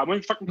book, Jar. I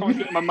wasn't fucking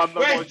concentrating on my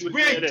mother.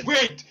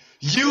 Wait.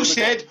 You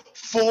said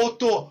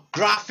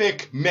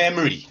photographic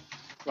memory.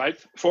 Right,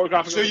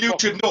 photographic. So you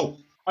should know.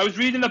 I was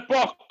reading a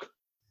book.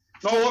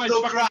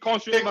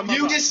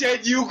 You just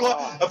said you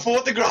got a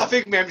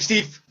photographic memory.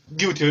 Steve,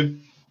 you too.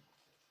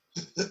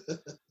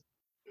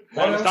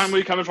 I understand where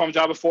you're coming from,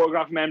 Jar, a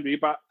photographic memory,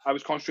 but I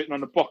was concentrating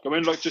on the book. I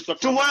mean, like, just look.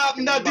 So what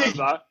happened that day?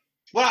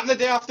 What happened the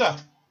day after?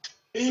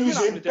 He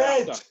was in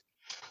bed.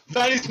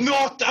 That is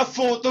not a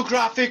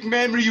photographic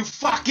memory, you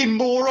fucking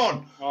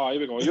moron. Oh, here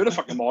we go. You're the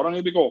fucking moron.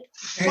 Here we go.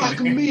 Fuck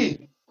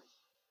me.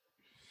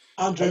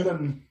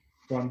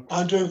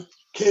 Andrew,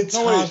 kids'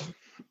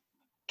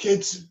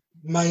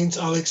 minds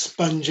are like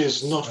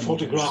sponges, not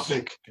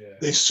photographic. Yeah.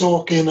 They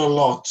soak in a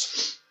lot.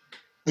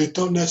 They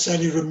don't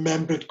necessarily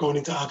remember it going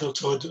into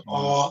adulthood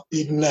or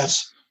even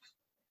less.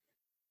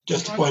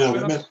 Just to point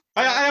out, man.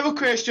 I have a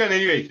question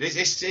anyway.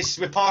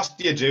 We're past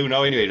the Drew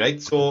now anyway,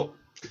 right? So,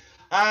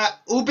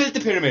 who built the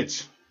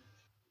pyramids?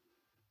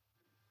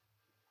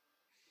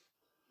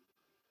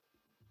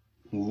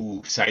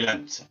 Ooh,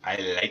 silence. I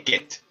like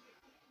it.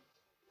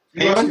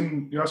 You're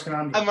asking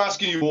Andrew? I'm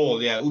asking you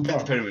all, yeah. Who built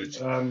the pyramids?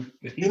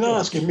 You're not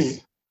asking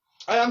me.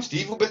 I am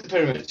Steve. Who built the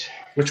pyramids?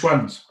 Which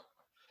ones?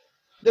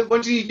 The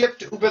ones in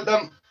Egypt. Who built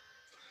them?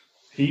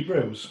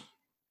 Hebrews.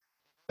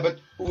 But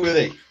who were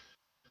they?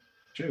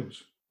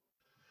 Jews.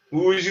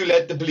 Who did you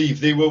let to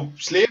believe? They were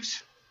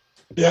slaves?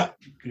 Yeah.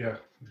 Yeah.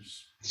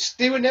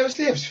 They were never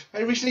slaves. I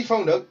recently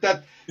found out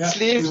that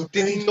slaves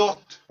did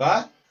not.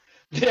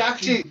 They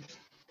actually...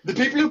 The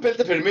people who built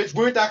the pyramids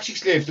weren't actually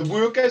slaves. The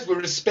workers were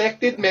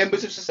respected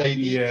members of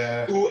society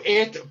who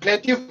ate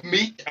plenty of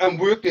meat and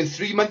worked in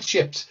 3-month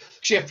shifts.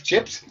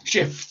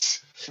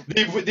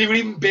 They were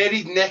even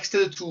buried next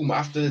to the tomb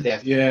after the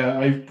death. Yeah,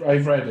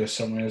 I've read this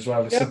somewhere as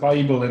well. It's the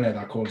Bible in it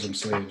that calls them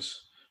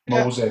slaves.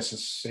 Moses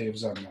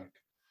saves them.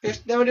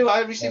 Yes, never knew.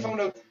 I recently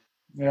found out.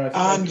 Yeah,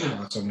 I think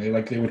that's something.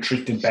 Like they were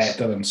treated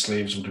better than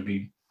slaves would have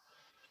been.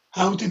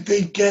 How did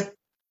they get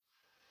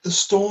the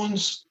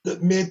stones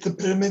that made the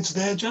pyramids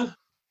there, John?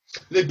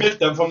 They built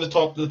them from the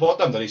top to the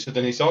bottom, then he stood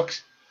in his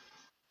socks.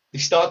 They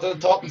started at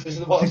the top and finished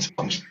at the bottom.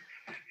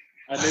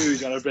 I knew he was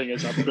going to bring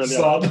it up.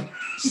 Brilliant.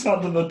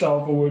 Start at the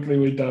top and work their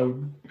way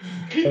down.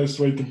 Best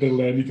way to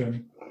build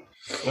anything.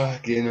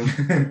 Fucking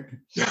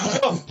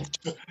hell.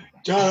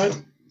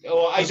 John,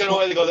 Oh, I don't know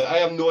where they got it. I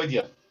have no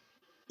idea.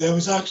 There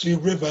was actually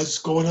rivers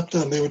going up to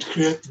them. They would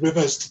create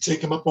rivers to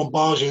take them up on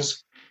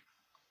barges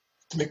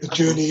to make the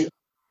journey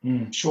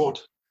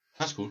short.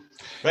 That's cool.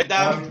 Right,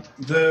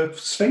 the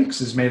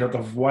Sphinx is made out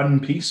of one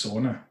piece,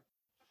 isn't it?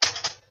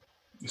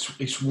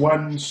 It's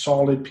one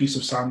solid piece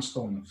of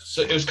sandstone.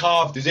 So it was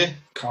carved, is it?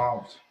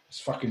 Carved. It's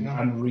fucking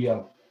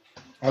unreal.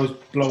 I was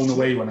blown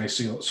away when I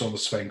saw the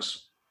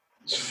Sphinx.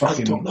 It's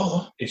fucking. I don't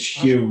know. It's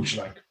huge,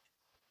 like.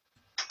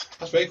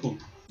 That's very cool.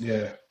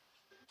 Yeah.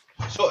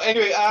 So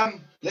anyway,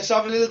 let's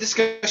have a little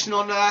discussion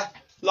on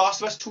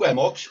Last of Us 2,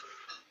 Mogs.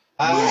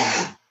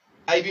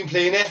 I've been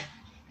playing it.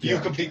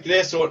 You've completed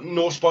it, so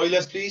no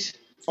spoilers, please.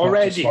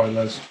 Already?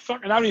 Spoilers.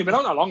 Fucking haven't even been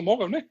out that long,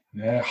 Morgan, haven't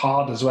Yeah,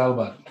 hard as well,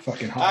 but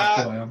fucking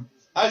hard I am.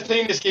 I was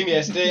playing this game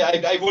yesterday.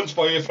 I won't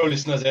spoil it for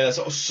listeners there.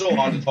 It's so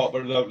hard to talk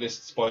about without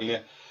spoiling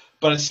it.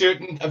 But a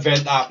certain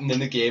event happened in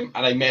the game,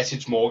 and I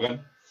messaged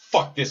Morgan,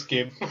 fuck this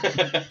game.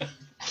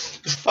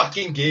 This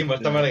fucking game or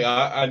something like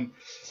that. And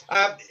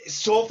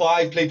so far,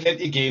 I've played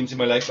plenty of games in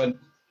my life, and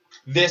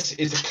this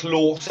is the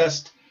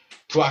closest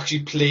to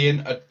actually playing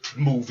a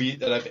movie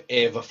that I've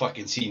ever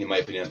fucking seen, in my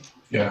opinion.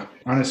 Yeah,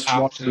 and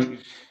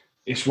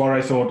it's what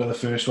I thought of the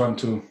first one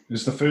too.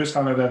 It's the first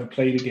time I've ever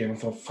played a game. I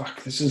thought,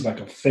 "Fuck, this is like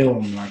a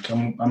film. Like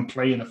I'm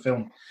playing a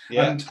film."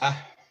 Yeah. And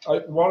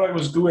what I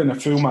was doing a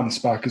few months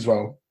back as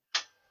well,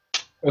 I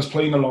was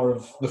playing a lot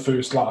of the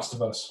first Last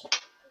of Us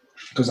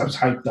because I was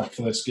hyped up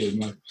for this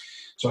game. Like,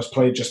 so I was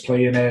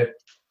playing it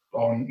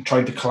on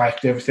trying to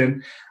collect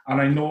everything,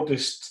 and I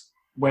noticed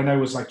when I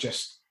was like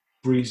just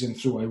breezing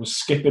through, I was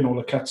skipping all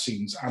the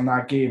cutscenes, and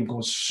that game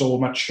goes so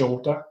much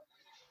shorter.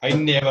 I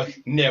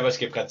never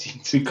skip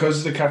cutscenes.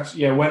 Because the cuts,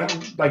 when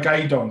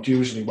I don't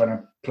usually when I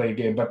play a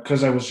game, but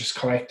because I was just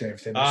collecting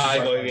everything.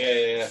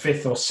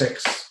 Fifth or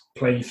sixth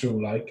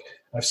playthrough, like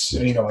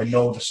I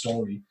know the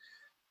story.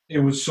 It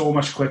was so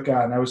much quicker,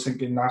 and I was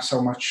thinking that's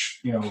how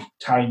much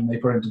time they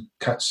put into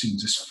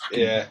cutscenes. It's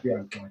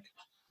fucking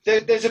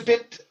There's a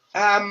bit.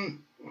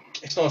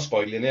 It's not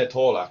spoiling it at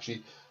all,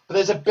 actually, but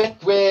there's a bit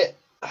where,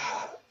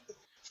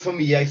 for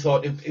me, I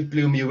thought it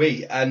blew me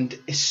away, and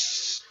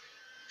it's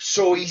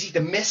so easy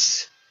to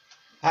miss.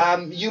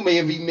 You may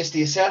have even missed it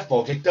yourself,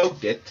 Mark. I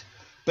doubt it.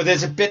 But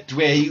there's a bit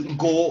where you can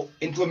go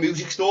into a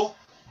music store.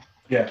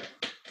 Yeah.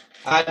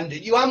 And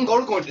you haven't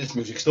got to go into this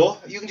music store.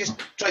 You can just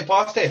drive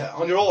past it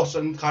on your horse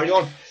and carry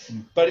on.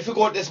 But if you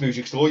go into this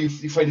music store, you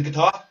find a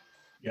guitar.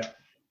 Yeah.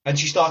 And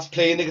she starts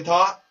playing the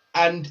guitar.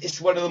 And it's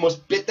one of the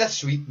most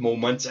bittersweet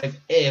moments I've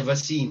ever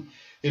seen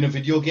in a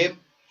video game.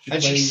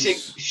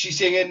 She's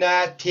singing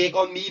Take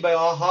On Me by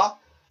A-ha.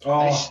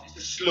 Oh, it's a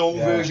slow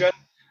version.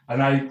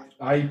 And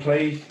I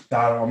play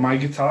that on my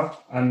guitar,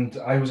 and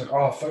I was like,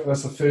 oh, fuck,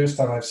 that's the first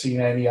time I've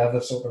seen any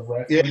other sort of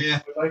reference. Yeah.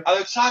 And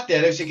I sat there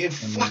and I was thinking,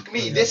 fuck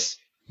me, this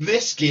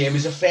game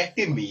is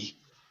affecting me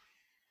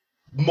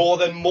more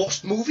than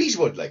most movies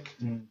would, like.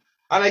 And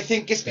I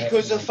think it's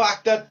because of the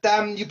fact that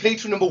you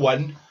played through number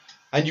one,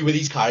 and you were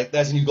these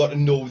characters, and you got to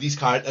know these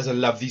characters and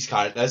love these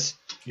characters.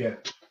 Yeah.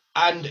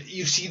 And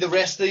you see the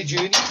rest of the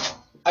journey,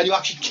 and you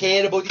actually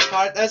care about these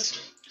characters.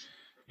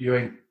 You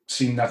ain't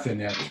seen nothing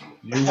yet.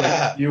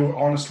 You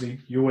honestly,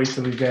 you wait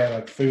till you get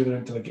like further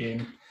into the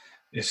game.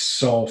 It's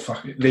so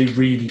fucking. They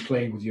really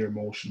play with your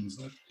emotions.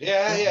 Like,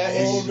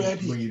 They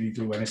really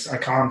do. And I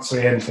can't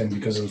say anything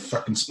because of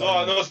fucking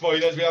spoilers. No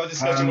spoilers. We have a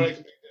discussion when I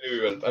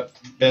come back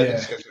to the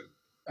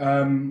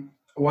discussion.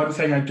 One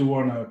thing I do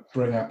want to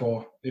bring up,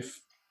 or if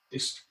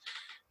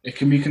it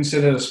can be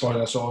considered a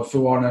spoiler, so if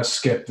you want to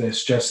skip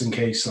this just in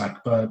case,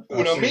 like, but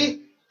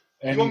me?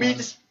 You want me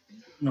to?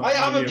 No, I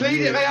haven't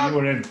played it. You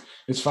were in.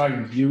 It's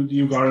fine.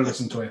 You got to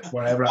listen to it.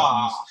 Whatever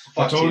happens.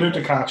 I told you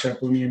to catch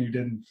up with me, and you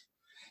didn't.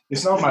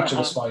 It's not much of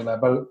a spoiler,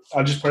 but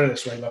I'll just put it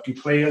this way: look, you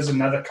play as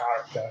another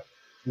character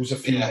who's a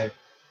female.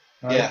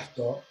 Yeah. Right? Yeah.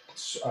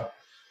 So,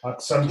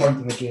 at some point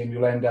in the game,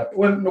 you'll end up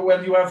when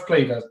you have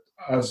played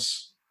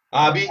as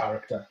Abby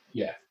character.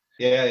 Yeah.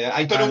 Yeah.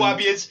 I don't know what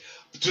Abby is.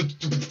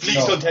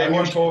 Please don't tell me. I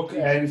won't talk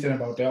anything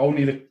about it.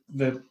 Only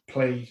the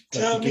play.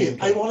 Tell me.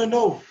 I want to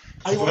know.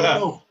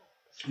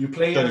 You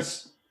play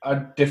as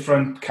a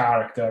different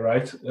character,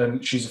 right?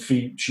 And she's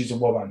a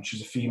woman.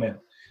 She's a female.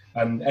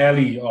 And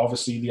Ellie,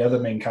 obviously, the other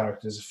main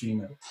character, is a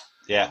female.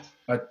 Yeah.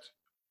 But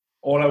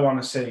all I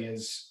want to say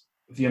is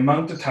the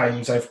amount of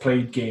times I've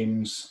played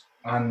games,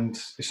 and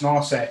it's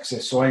not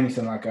sexist or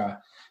anything like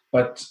that,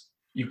 but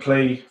you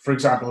play, for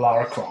example,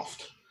 Lara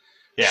Croft.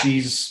 Yeah.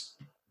 She's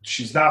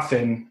that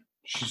thin.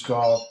 She's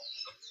got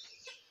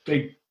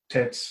big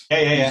tits.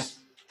 Yeah.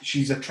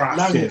 She's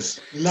attractive.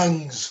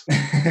 Lungs.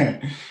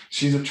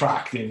 She's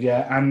attractive,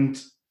 yeah.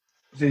 And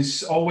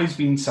there's always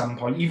been some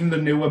point, even the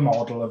newer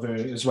model of her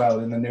as well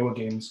in the newer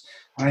games.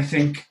 And I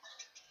think,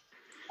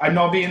 I'm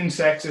not being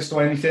sexist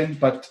or anything,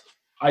 but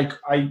I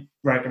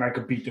reckon I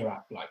could beat her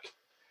up, like.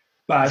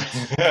 But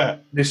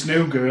this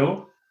new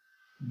girl,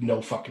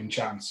 no fucking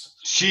chance.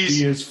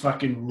 She is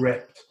fucking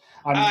ripped.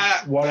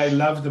 And what I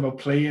loved about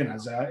playing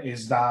as her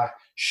is that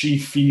she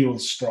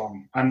feels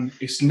strong. And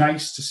it's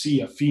nice to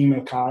see a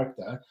female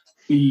character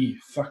be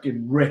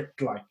fucking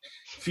ripped, like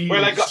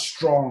feel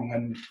strong,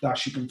 and that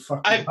she can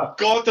fuck you I've up.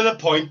 got to the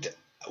point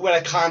where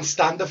I can't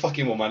stand the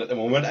fucking woman at the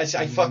moment.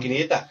 I fucking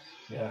hate that.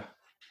 Yeah.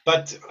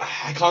 But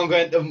I can't go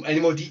into any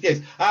more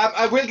details.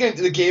 I will get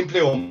into the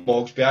gameplay on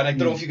Mogsby, and I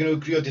don't know if you're going to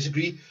agree or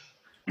disagree.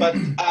 But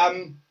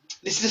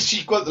this is a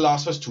sequel to The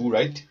Last of Us 2,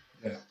 right?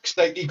 Yeah.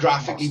 Slightly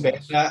graphically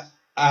better.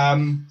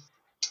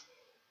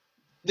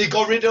 They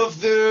got rid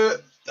of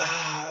the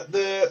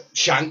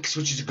shanks,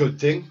 which is a good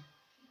thing.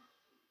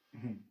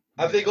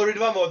 Have they got rid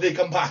of them, or have they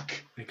come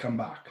back? They come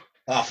back.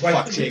 Oh, for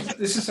fuck's sake.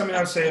 This is something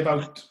I'll say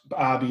about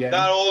RBN.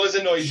 That always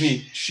annoys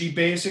me. She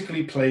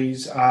basically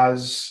plays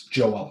as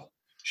Joel.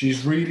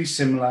 She's really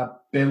similar,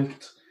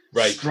 built,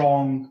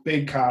 strong,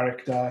 big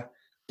character,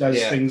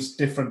 does things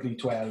differently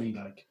to Ellie,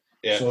 like.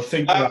 Yeah. So I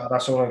think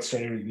that's all I'll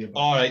say really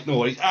about. All right, no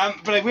worries.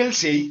 But I will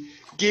say,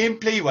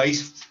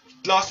 gameplay-wise,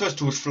 Last of Us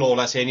 2 is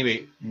flawless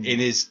anyway in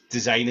his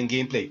design and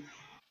gameplay.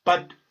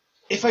 But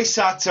if I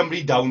sat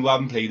somebody down who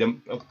haven't played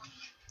them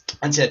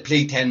and said,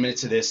 play 10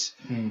 minutes of this,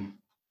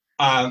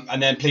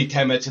 and then play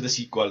 10 minutes of the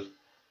sequel,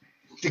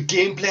 the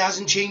gameplay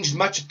hasn't changed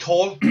much at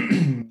all.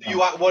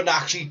 You wouldn't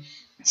actually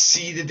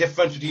see the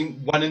difference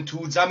between 1 and 2.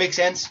 Does that make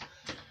sense?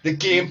 The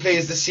gameplay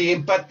is the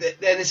same, but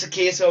then it's a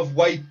case of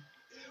why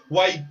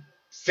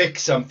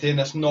fix something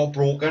that's not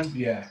broken?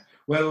 Yeah.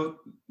 Well,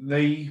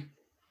 they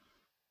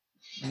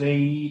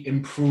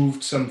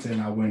improved something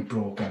that weren't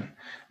broken.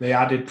 They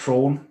added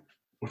prone,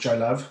 which I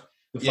love.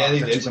 The fact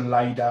that you can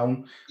lie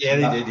down. Yeah,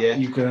 they did, yeah.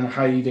 You can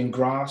hide in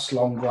grass,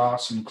 long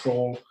grass, and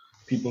crawl.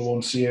 People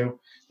won't see you.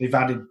 They've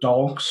added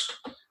dogs.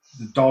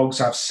 The dogs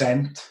have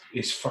scent.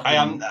 It's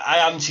fucking... I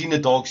haven't seen the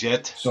dogs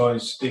yet. So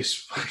it's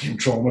fucking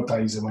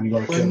traumatizing when you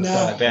got to kill a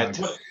dog. I bet.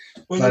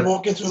 When you're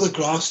walking through the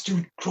grass, do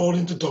you crawl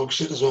into dog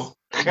shit as well?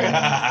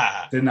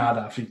 Didn't have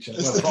that feature.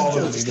 It's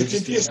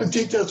the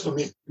details for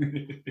me.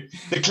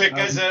 The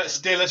clickers are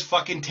still as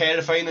fucking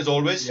terrifying as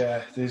always.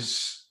 Yeah,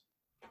 there's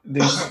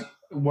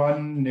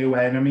one new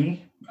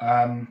enemy.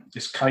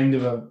 It's kind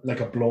of like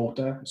a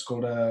bloater. It's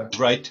called a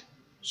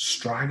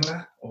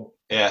straggler. Or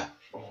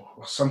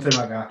something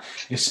like that.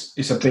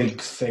 It's a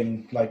big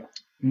thing, like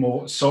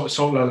more sort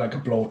of like a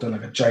bloater,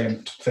 like a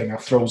giant thing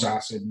that throws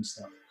acid and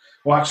stuff.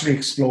 Or actually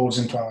explodes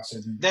into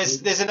acid.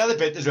 There's another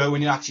bit as well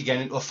when you actually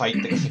get into a fight,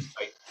 like a fist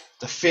fight.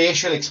 The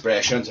facial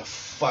expressions are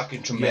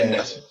fucking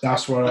tremendous. Yeah,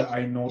 that's where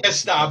I know. You get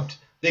stabbed.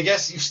 You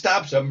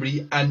stab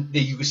somebody and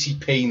you can see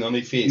pain on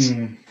their face.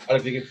 And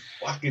I'm thinking,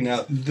 fucking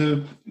hell.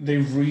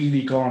 They've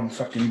really gone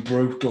fucking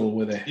brutal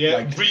with it.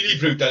 Yeah, really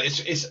brutal.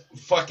 It's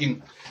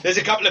fucking... There's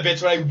a couple of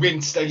bits where I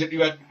winced. I literally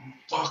went,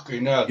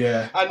 fucking hell.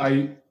 Yeah,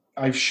 and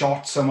I've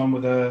shot someone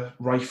with a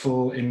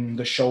rifle in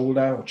the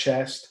shoulder or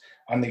chest,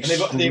 and they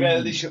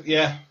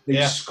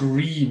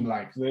scream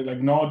like they're like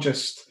not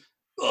just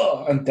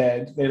and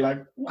dead. They're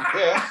like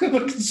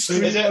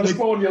scream on the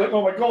phone. You're like,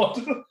 oh my god.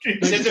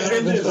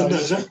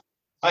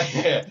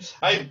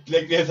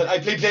 I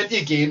play plenty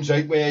of games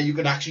where you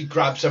can actually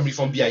grab somebody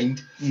from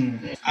behind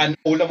and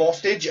hold them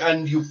hostage,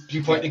 and you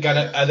point the gun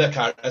at other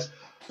characters.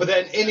 But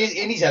then in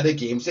these other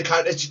games, the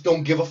characters just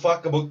don't give a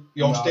fuck about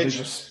the hostage,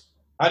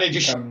 and they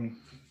just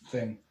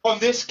thing. On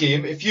this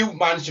game, if you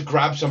manage to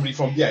grab somebody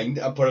from behind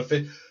and put a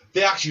fit,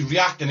 they actually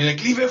react and they're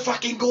like, leave it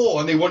fucking go,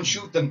 and they won't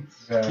shoot them.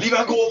 Leave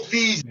it go,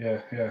 please.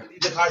 Yeah.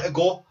 Leave the character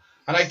go.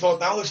 And I thought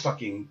that was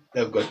fucking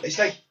good. It's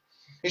like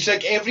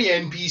every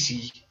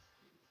NPC.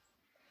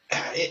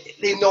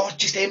 They're not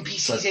just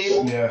NPCs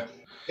anymore. Yeah.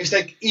 It's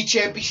like each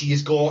NPC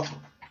has got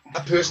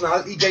a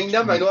personality behind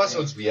them. I know that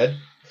sounds weird.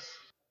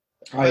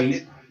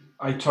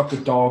 I took a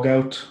dog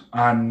out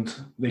and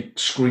they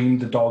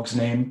screamed the dog's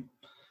name.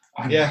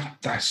 And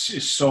that's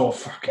just so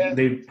fucking...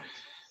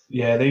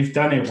 They've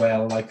done it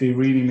well. Like, they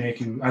really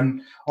make you...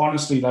 And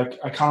honestly, like,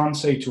 I can't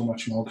say too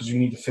much more because you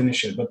need to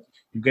finish it, but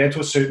you get to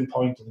a certain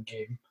point of the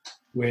game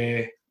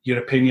where your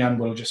opinion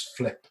will just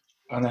flip,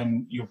 and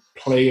then you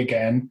play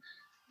again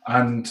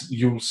and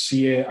you'll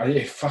see it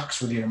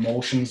fucks with your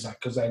emotions,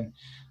 like, because then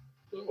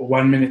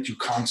 1 minute you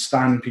can't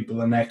stand people,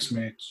 the next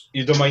minute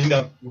you don't mind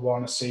them, you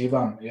want to save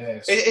them.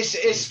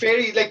 It's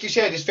very, like you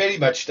said, it's very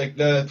much like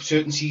the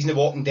certain season of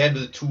Walking Dead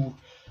with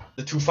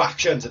the two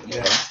factions at the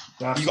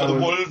moment. You got the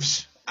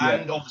wolves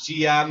and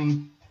obviously I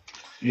don't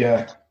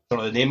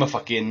know the name of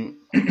fucking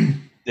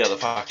the other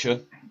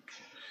faction,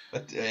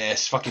 but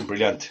it's fucking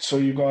brilliant. So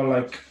you got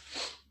like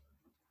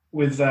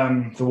with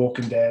The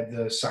Walking Dead,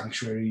 the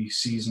Sanctuary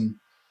season,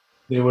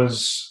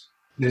 there's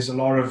a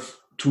lot of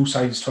two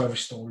sides to every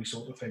story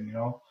sort of thing, you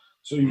know.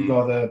 So you've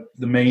got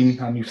the main,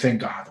 and you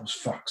think, those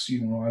fucks,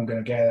 you know, I'm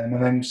gonna get them,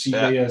 and then you see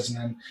layers, and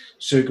then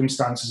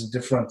circumstances are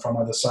different from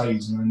other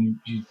sides, and then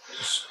you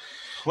just,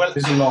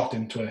 there's a lot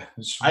into it.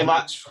 It's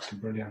fucking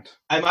brilliant.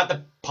 I'm at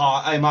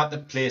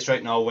the place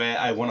right now where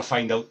I want to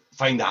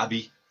find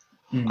Abby,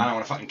 and I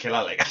want to fucking kill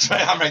her. Like, that's where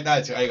I am right now.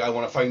 I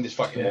want to find this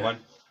fucking woman,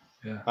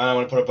 and I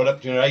want to put a bullet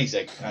between her eyes,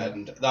 like,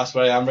 and that's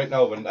where I am right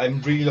now, and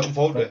I'm really looking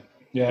forward to it.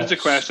 Yeah. There's a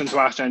question to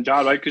ask then,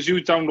 Jar, right? Because you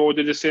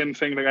downloaded the same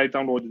thing like I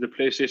downloaded the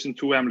PlayStation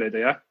 2 emulator,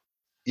 yeah?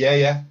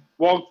 Yeah.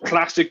 What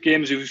classic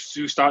games you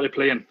started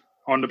playing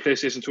on the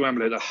PlayStation 2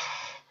 emulator.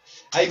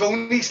 I've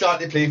only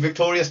started playing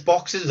Victorious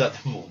Boxers at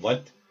the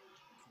moment.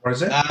 What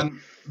is it?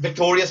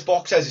 Victorious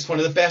Boxers is one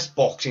of the best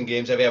boxing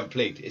games I've ever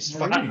played. It's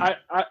fucking...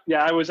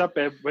 I was up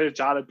there with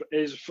Jared.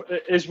 Is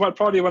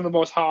probably one of the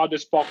most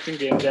hardest boxing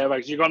games ever.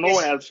 You got no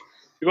health.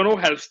 You got no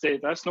health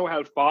status, no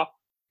health bar.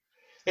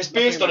 It's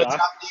based on a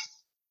Japanese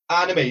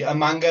anime, a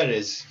manga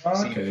is.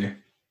 Oh, okay.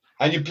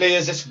 And you play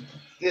as this.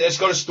 It's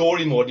got a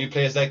story mode. And you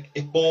play as like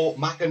Ippo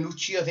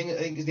Makanuchi, I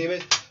think his name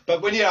is.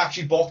 But when you're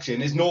actually boxing,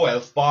 there's no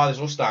health bar, there's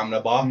no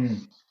stamina bar.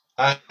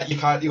 You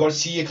got to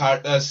see your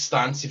character's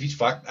stance if he's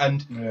fucked,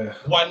 and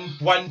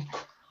one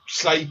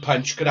slide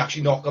punch could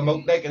actually knock him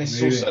out. Like, and it's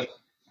really? so silly.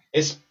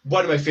 It's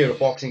one of my favourite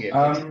boxing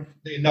games.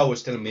 Now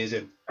it's still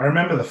amazing. I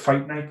remember the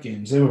Fight Night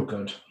games. They were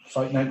good.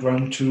 Fight Night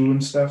Round 2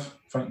 and stuff.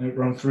 Fight Night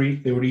Round 3.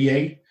 They were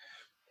EA.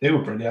 They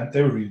were brilliant.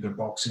 They were really good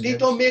boxing games. They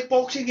don't make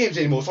boxing games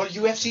anymore. It's all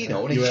UFC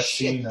now.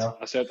 UFC now.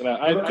 I said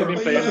that. I've been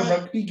playing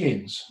rugby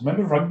games.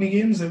 Remember rugby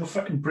games? They were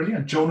fucking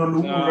brilliant. Jonah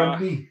Luke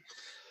rugby.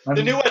 And,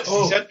 the new one,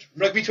 he said,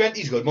 Rugby 20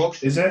 is good,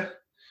 Mox. Is it?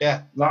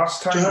 Yeah.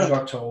 Last time I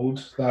got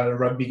told that a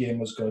rugby game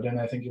was good, and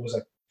I think it was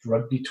like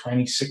Rugby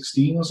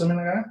 2016 or something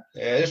like that.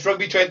 Yeah, this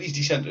Rugby 20 is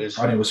decent.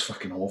 And it was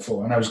fucking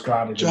awful, and I was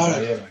glad it didn't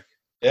play it. Like.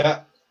 Yeah.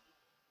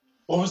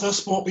 What was that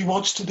sport we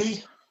watched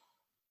today?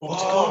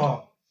 What's it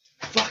called?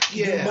 Fuck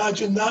yeah. Can you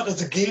imagine that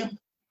as a game?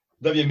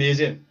 That'd be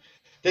amazing.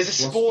 There's a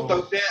sport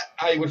out there.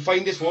 I would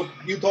find this one.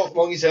 You talk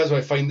Monkey says,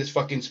 I find this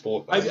fucking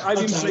sport. I've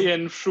been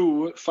playing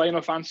through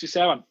Final Fantasy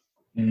 7.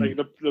 Like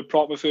the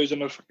proper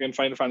version of fucking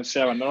Final Fantasy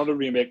 7. Not a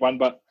remake one,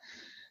 but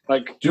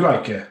like... Do you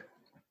like it?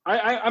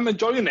 I'm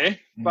enjoying it,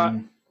 but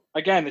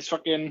again, it's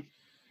fucking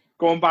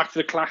going back to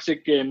the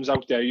classic games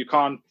out there. You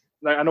can't...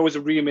 Like, I know it's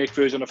a remake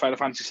version of Final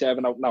Fantasy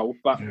 7 out now,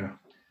 but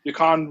you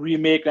can't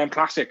remake them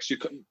classics. You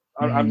couldn't...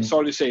 I'm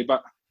sorry to say,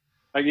 but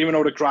like, even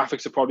though the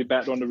graphics are probably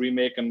better on the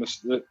remake and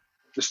the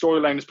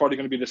storyline is probably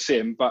going to be the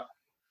same, but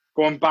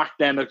going back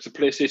then to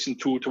PlayStation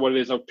 2 to what it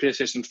is now,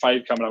 PlayStation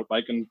 5 coming out,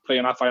 like, and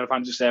playing that Final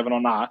Fantasy 7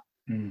 on that,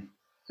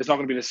 it's not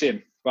going to be the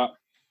same. But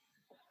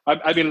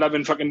I've been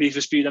loving fucking Need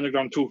for Speed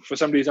Underground 2. For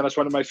some reason, that's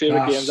one of my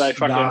favourite games.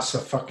 That's a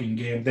fucking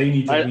game. They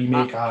need to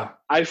remake that.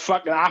 I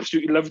fucking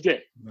absolutely loved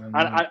it. And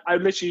I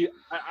literally,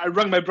 I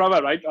rung my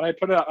brother, right? And I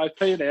put it up, I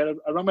played it,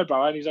 I rung my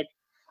brother, and he's like,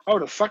 how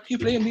the fuck are you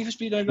playing Need for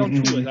Speed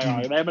Underground 2? Like,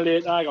 I got an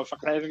emulator, I got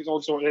fucking everything's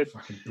all sorted.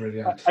 Fucking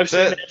brilliant. I've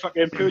seen it,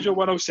 fucking Peugeot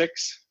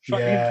 106.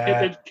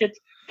 Fucking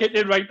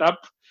kitted right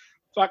up.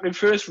 Fucking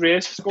first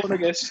race, scoring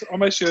against on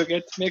my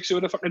circuit, make sure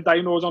the fucking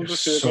dyno's on the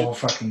circuit. So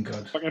fucking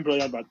good. Fucking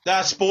brilliant, man.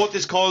 That sport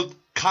is called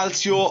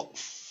Calcio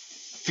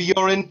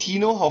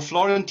Fiorentino or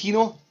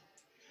Florentino.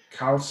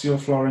 Calcio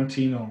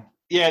Florentino.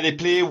 Yeah, they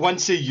play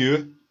once a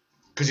year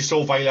because it's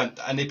so violent,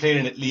 and they play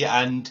in Italy,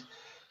 and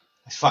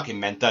it's fucking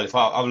mental. If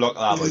I look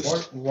at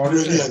that, what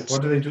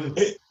do they do?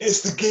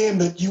 It's the game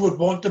that you would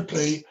want to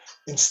play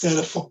instead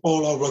of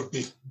football or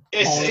rugby.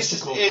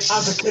 It's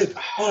as a kid,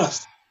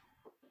 honest.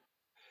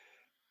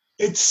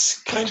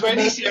 It's kind of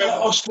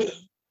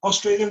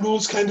Australian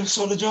rules, kind of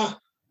sort of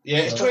jar. Yeah,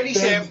 it's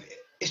 27.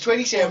 It's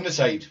 27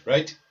 aside,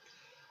 right?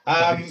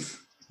 Yeah,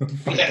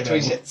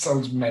 27.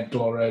 Sounds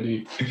mental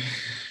already.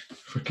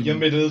 Your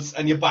middles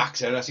and your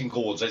backs are in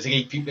goals. There's like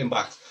 8 people in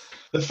backs.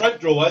 The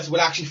front rowers will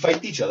actually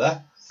fight each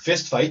other,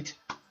 fist fight,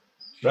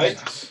 right?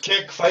 Yes.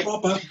 Kick, fight,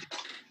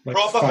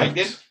 proper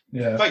fighting.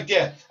 Yeah. Fight,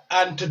 yeah,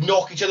 and to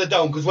knock each other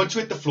down, because once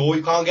you hit the floor,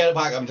 you can't get it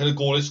back up until a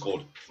goal is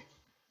scored.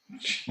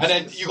 Jesus. And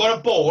then you got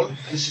a ball, and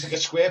it's just like a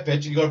square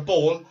pitch, and you got a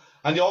ball,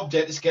 and the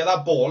object is to get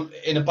that ball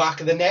in the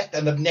back of the net,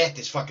 and the net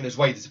is fucking as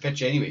wide as the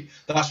pitch anyway.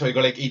 That's why you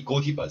got like 8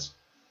 goalkeepers.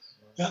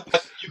 Yeah.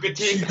 But you could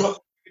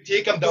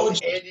take them down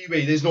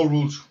anyway. There's no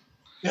rules.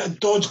 Yeah,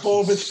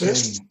 dodgeball with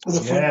fists for the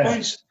front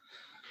boys.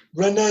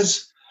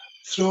 Runners,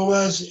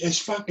 throwers, it's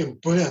fucking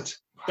brilliant.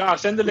 Yeah,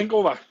 send the link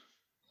over.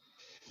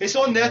 It's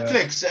on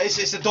Netflix.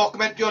 It's a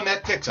documentary on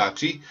Netflix,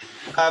 actually,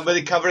 where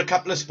they cover a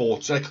couple of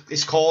sports. Like,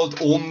 it's called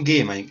Home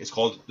Game, I think it's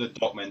called, the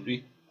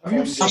documentary.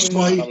 That's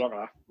why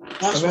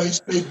it's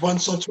played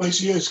once or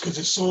twice a year, because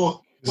it's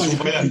so...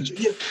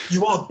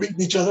 you are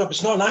beating each other up.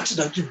 It's not an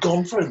accident. You've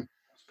gone for him.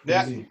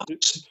 Yeah.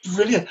 It's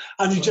brilliant.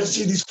 And you just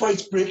see these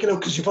fights breaking out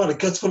because you've had a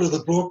gut full of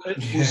the bloke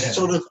who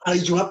sort of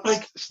eyed you up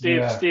like.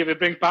 Steve, it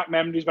brings back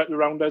memories about the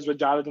rounders with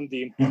Jared and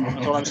Dean.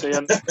 That's all I'm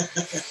saying.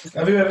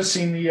 Have you ever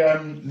seen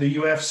the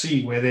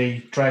UFC where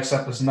they dress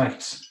up as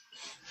knights?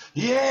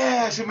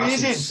 Yeah, it's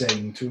amazing. That's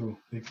insane too.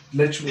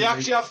 They actually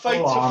have fights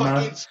with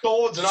fucking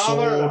swords and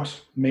armor. Sword,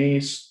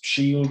 mace,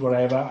 shield,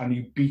 whatever, and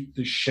you beat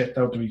the shit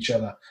out of each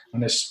other.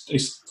 And it's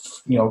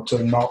to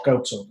a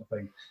knockout sort of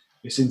thing.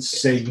 It's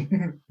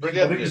insane.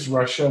 Brilliant. I think it's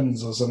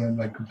Russians or something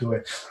that could do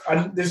it.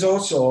 And there's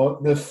also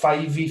the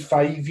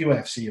 5v5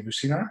 UFC. Have you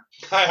seen that?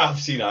 I have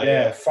seen that.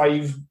 Yeah,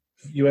 5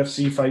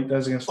 UFC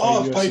fighters against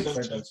 5 UFC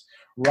fighters.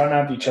 Run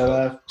at each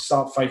other,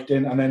 start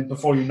fighting, and then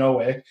before you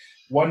know it,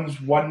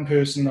 one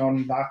person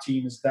on that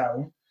team is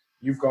down.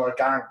 You've got a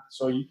gang.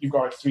 So you've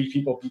got like 3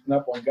 people beating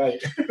up one guy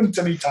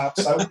until he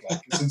taps out.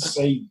 Like, it's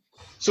insane.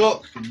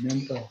 So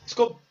let's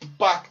go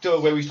back to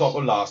where we talked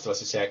about Last of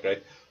Us a sec,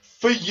 right?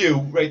 For you,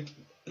 right,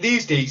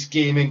 these days,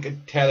 gaming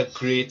can tell a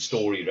great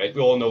story, right?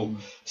 We all know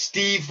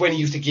Steve, when he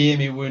used to game,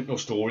 he weren't no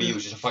story. He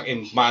was just a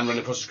fucking man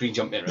running across the screen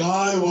jumping,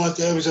 right?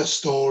 There was a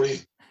story.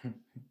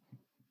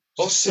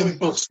 A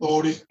simple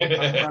story.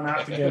 Man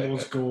had to get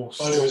those ghosts.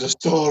 But it was a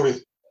story.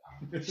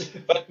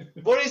 But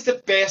what is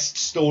the best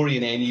story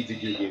in any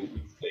video game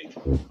you've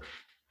played?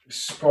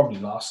 It's probably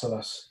Last of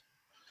Us.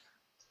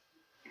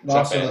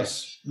 Last of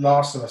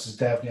Us is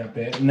definitely a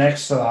bit.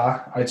 Next to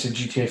that, I'd say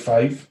GTA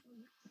 5.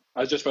 I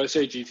was just about to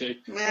say GTA.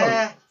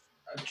 Nah.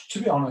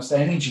 To be honest,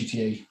 any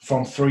GTA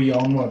from 3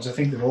 onwards, I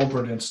think they're all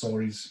brilliant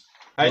stories.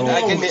 I'd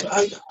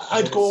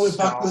go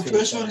back to the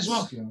first one as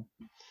well. You know.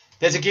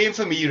 There's a game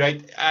for me,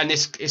 right? And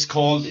it's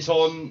on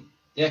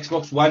the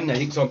Xbox One. I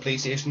think it's on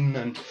PlayStation,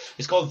 and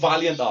it's called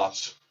Valiant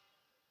Arts.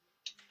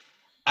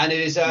 And it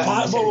is I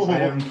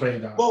haven't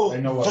played that. Whoa,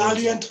 I know what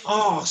Valiant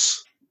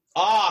Arts.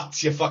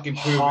 Arts, you fucking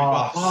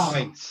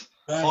pervert.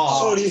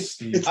 Sorry, it's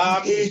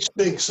the age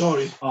thing,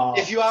 sorry.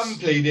 If you haven't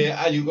played it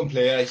and you can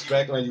play it, I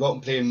recommend you go out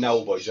and play it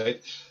now, boys,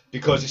 right?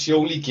 Because it's the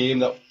only game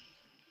that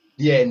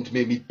the end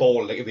made me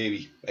bawl like a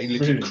baby. I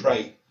literally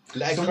cried.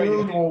 It's a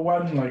World War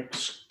One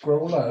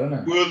scroller, isn't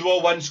it? World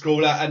War One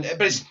scroller,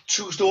 but it's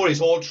true story.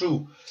 It's all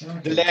true.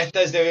 Okay. The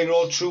letters they're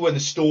all true, and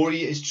the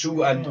story is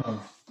true. And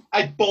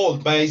I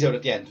bawled my eyes out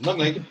at the end. Not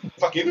like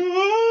fucking.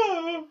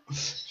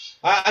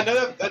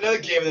 Another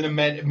game with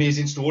an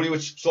amazing story,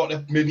 which sort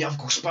of made me have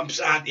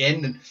goosebumps at the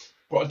end and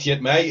brought a tear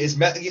to my eye, is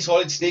Metal Gear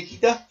Solid Snake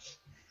Eater.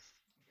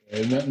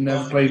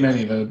 Never played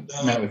many of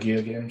the Metal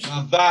Gear games.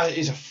 That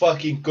is a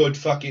fucking good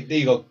fucking. There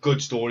you go,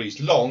 good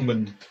stories. Long, but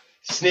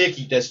Snake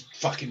Eater's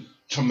fucking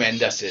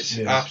tremendous. It's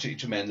absolutely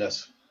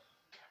tremendous.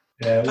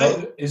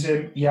 Yeah, is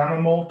it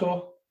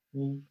Yamamoto,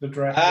 the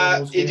director?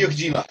 Hideo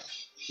Kojima.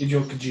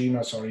 Hideo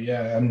Kojima, sorry,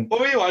 yeah. And what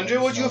were you, Andrew?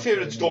 What's your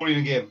favourite story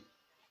in the game?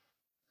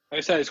 Like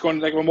I said, it's going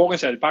like what Morgan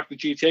said, back to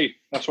GTA.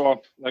 That's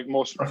what like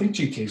most. I think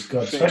GTA's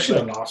good, especially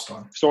the last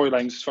one.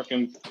 Storylines is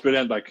fucking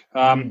brilliant. Like,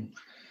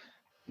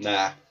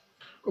 nah.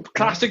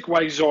 Classic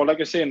wise, or like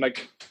I say,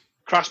 like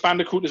Crash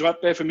Bandicoot is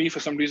up there for me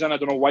for some reason. I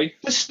don't know why.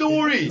 The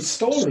story. No,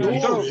 it's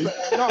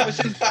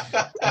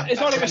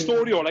not like a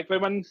story or like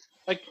when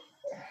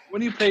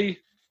you play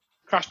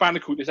Crash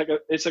Bandicoot,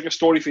 it's like a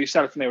story for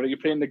yourself now. Like you're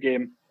playing the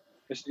game,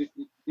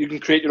 you can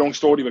create your own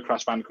story with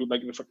Crash Bandicoot,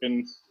 like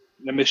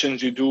the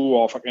missions you do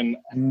or fucking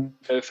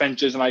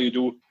adventures and how you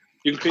do.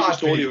 You can create a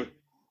story.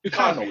 You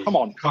can't. No, come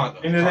on.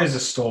 And there is a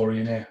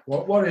story in it.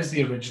 What is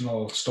the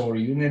original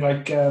story? Isn't it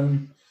like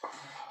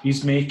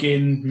he's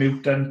making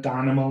mutant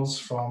animals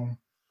from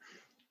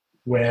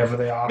wherever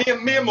they are?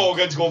 Me and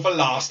Morgan's going for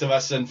Last of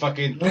Us and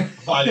fucking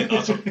Valiant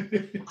Arts.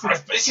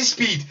 But this is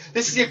Speed.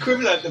 This is the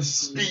equivalent of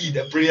Speed,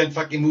 a brilliant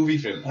fucking movie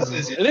film.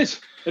 It is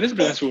a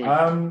brilliant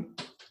movie.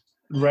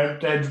 Red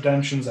Dead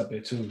Redemption's up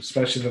there too,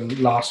 especially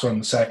the last one,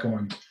 the second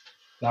one.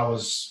 That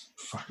was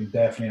fucking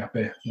definitely up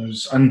there.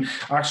 And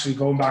actually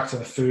going back to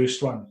the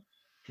first one,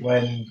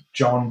 when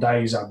John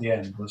dies at the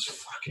end, was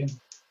fucking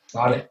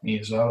that hit me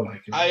as well.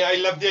 Like I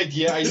love the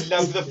idea. I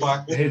love the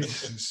fact.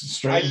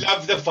 I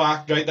love the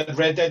fact, right, that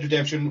Red Dead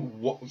Redemption,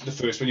 the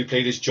first one you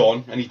played as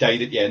John, and he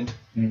died at the end,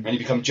 and you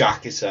become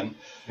Jack, his son.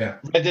 Yeah.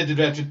 Red Dead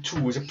Redemption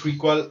 2 is a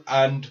prequel,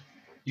 and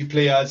you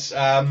play as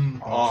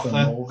Arthur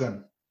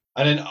Morgan.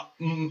 And then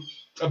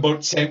about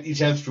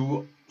 70%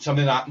 through,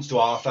 something happens to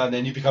Arthur, and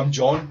then you become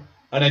John,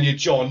 and then you're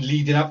John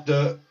leading up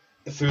the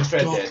first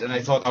Red Dead, and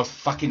I thought that was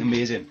fucking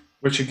amazing.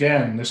 Which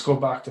again, let's go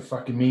back to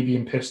fucking me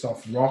being pissed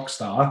off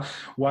Rockstar,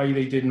 why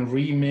they didn't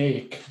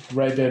remake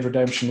Red Dead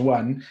Redemption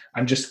 1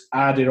 and just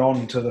add it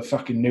on to the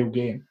fucking new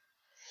game.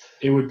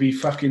 It would be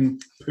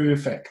fucking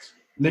perfect.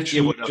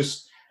 Literally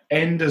just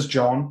end as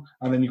John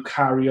and then you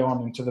carry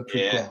on into the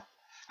prequel. Yeah.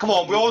 Come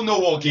on, we all know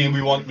what game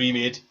we want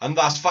remade, and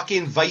that's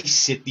fucking Vice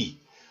City.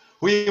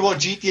 We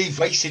want GTA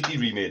Vice City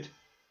remade.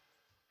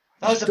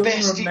 That was the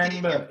best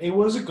GTA. It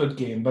was a good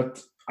game,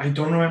 but I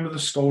don't remember the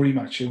story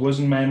much. It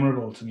wasn't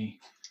memorable to me.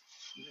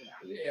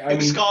 It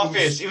was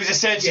Scarface. It was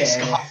essentially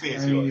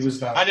Scarface. It was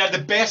that. And it had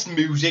the best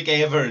music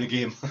ever in the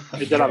game.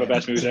 It did have the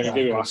best music. I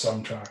give you that.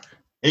 Soundtrack.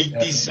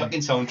 80s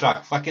fucking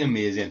soundtrack. Fucking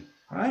amazing.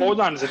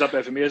 Borderlands is up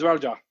there for me as well,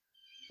 Jack.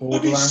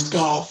 What is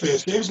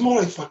Scarface? It was more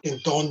like fucking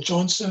Don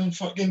Johnson and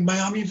fucking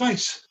Miami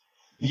Vice.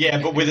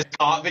 Yeah, but with a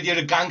cop, you're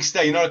a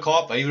gangster. You're not a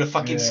cop. You're a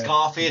fucking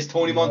Scarface,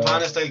 Tony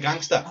Montana style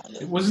gangster.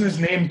 It wasn't his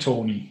name,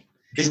 Tony.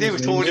 His name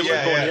was Tony.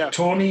 Yeah.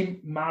 Tony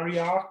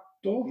Mariardo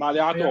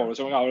or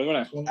something like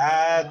that, wasn't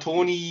it?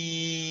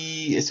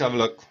 Tony. Let's have a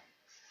look.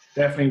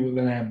 Definitely with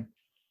an M.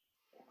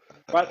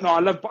 But no,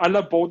 I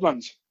love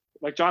Borderlands.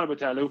 Like Jared would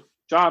tell you.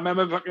 Jared, I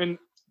remember fucking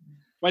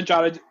when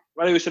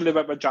I used to live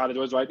up with Jared,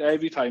 was right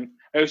every time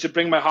I used to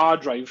bring my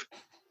hard drive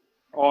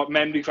or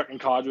memory fucking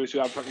card we used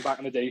to have fucking back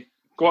in the day.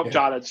 Go up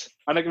Jared's,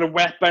 and like the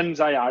weapons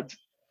I had,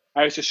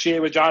 I used to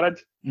share with Jared,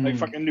 like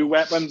fucking new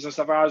weapons and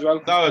stuff like that as well.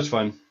 That was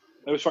fun.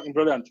 It was fucking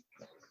brilliant.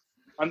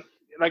 And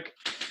like,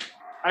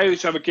 I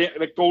used to have a game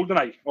like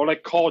GoldenEye or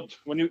like COD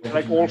when you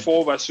like all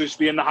four of us used to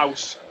be in the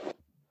house,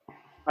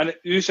 and it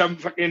used to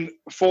have fucking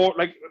four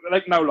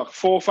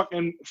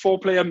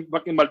player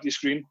fucking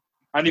multi-screen,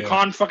 And you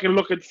can't fucking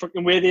look at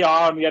fucking where they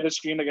are on the other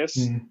screen, I guess.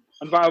 And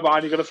you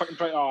got to fucking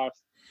try,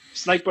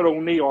 sniper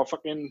only or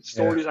fucking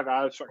stories like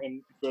that. It's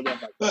fucking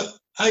brilliant. But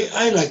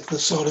I like the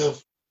sort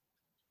of,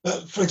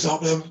 for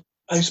example,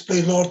 I used to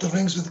play Lord of the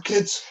Rings with the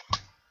kids.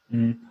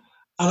 And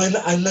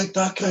I like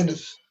that kind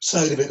of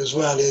side of it as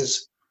well,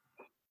 is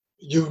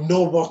you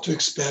know what to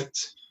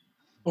expect.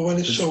 But when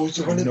it shows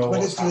you, when it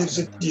delivers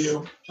it to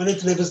you, when it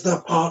delivers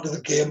that part of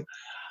the game,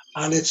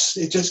 and it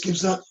just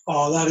gives that,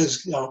 that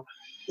is,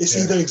 it's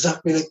either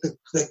exactly like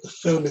the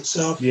film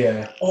itself,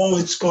 or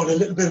it's got a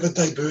little bit of a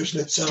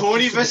diversion itself.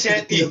 Tony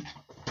Vassetti.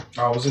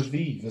 Oh, was it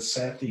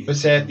Vassetti?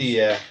 Vassetti,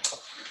 yeah.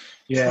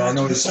 Yeah, I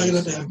know the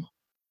silent M.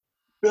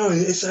 I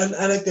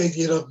like the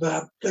idea of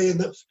playing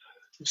the.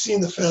 You've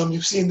seen the film,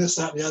 you've seen this,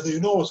 that, and the other.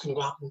 You know what's going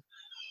to happen,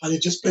 and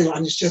it's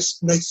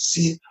just nice to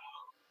see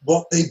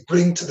what they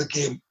bring to the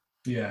game.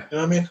 Yeah, you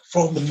know what I mean,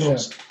 from the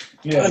films.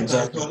 Yeah,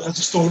 exactly. As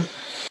a story,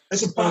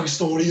 it's a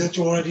backstory that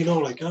you already know,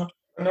 like, huh?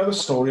 Another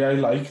story I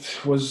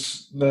liked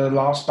was the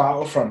Last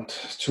Battlefront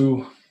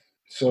 2.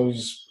 So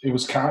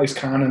it's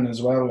canon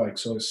as well, like,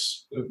 so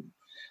it's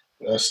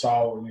a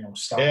Star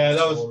Wars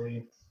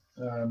story.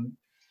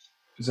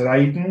 Is it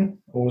Aiden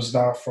or was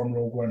that from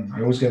Rogue One?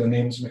 I always get the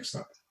names mixed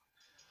up.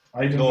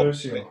 Aiden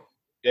Versio.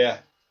 Yeah.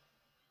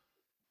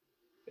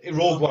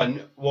 Rogue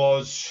One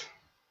was.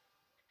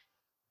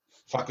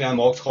 Fuck me, I'm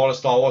all call it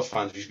Star Wars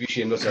fans. We should be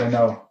ashamed of ourselves. I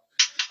know.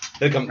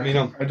 They'll come to me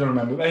now. I don't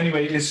remember. But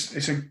anyway,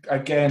 it's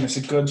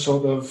a good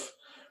sort of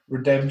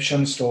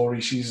redemption story.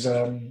 She's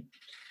the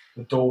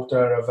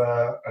daughter of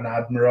an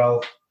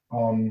admiral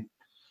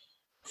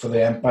for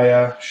the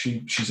Empire.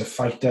 She's a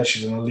fighter.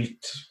 She's an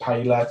elite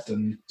pilot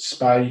and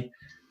spy,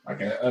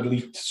 like an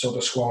elite sort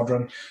of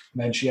squadron.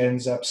 And then she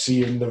ends up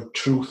seeing the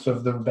truth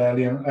of the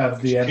rebellion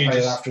of the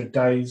Empire after it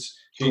dies.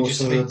 Goes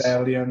to the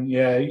rebellion.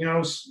 Yeah,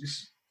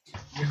 it's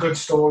a good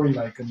story,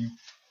 like, and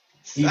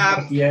even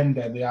at the end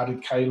there they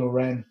added Kylo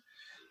Ren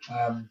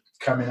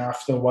coming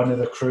after one of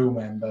the crew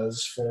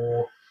members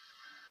for,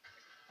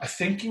 I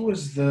think it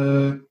was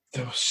the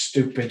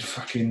stupid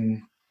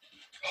fucking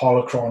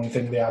holocron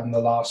thing they had in the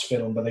last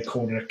film, but they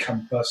called it a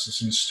compass or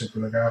something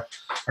stupid like that.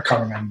 I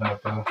can't remember.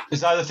 But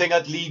is that the thing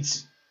that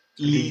leads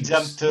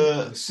up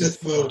to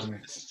Sith mode?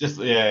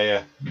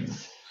 Yeah.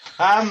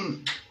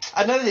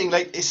 Another thing,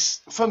 like,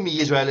 is for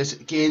me as well, is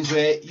games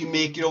where you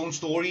make your own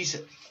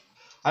stories.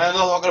 And I'm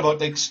not talking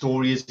about like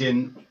stories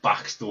in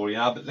backstory,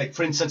 but like,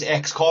 for instance,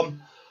 XCOM,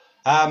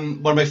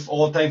 one of my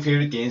all-time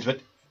favourite games.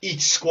 But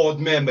each squad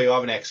member you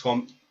have in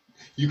XCOM,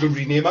 you can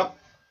rename them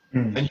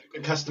and you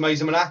can customise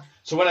them and that.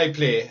 So when I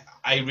play,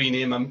 I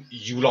rename them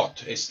you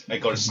lot. I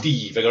got a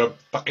Steve, I got a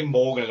fucking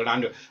Morgan, I got an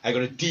Andrew, I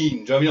got a Dean. Do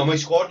you know what I mean, on my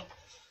squad?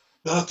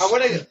 I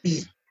want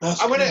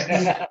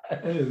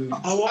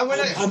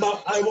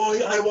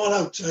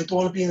out. I don't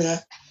want to be in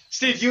there.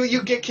 Steve,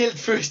 you get killed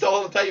first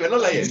all the time. I'm not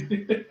lying.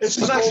 It's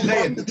just going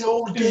back to the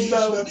old days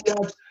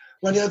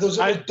when you had those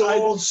little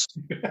dolls.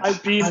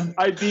 I've been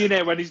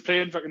there when he's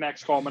playing fucking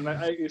XCOM,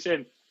 and he's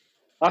saying,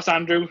 that's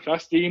Andrew,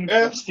 that's Dean,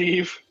 that's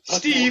Steve.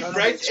 Steve,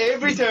 right?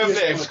 Every time I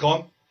play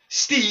XCOM,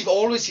 Steve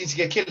always seems to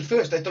get killed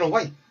first. I don't know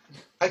why.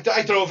 I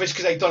don't know if it's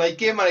because I don't like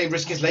him and I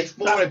risk his life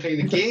more when I play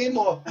the game,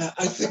 or...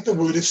 I think the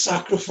word is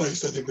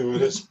sacrificed, I think the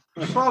word is.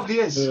 It probably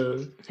is.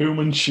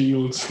 Human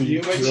shield,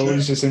 Steve. You're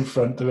always just in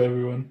front of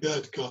everyone.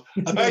 Good God.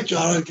 I bet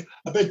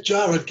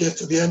Jared gets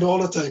to the end all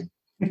the time.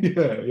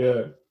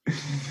 Yeah.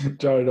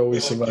 Jared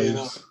always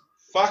survives.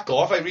 Fuck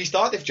off, I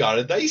restart if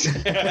Jared dies.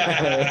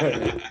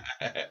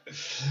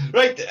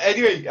 Right,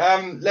 anyway,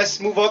 let's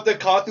move on to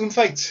cartoon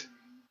fights.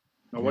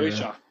 No worries,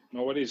 Jack.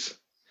 No worries.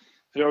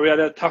 We had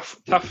a tough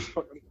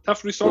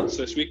results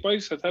this week,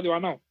 boys. I tell you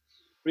what now.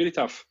 Really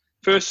tough.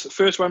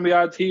 First one we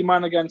had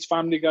He-Man against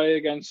Family Guy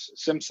against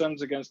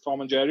Simpsons against Tom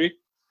and Jerry.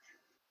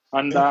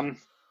 And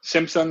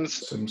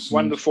Simpsons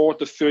won the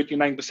fort of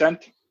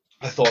 39%.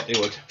 I thought they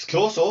would. It's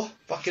close, though.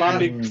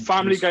 Family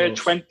Guy at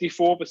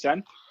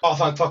 24%. Oh,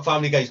 fuck,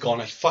 Family Guy's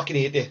gone. I fucking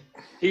hate it.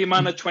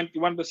 He-Man at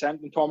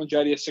 21% and Tom and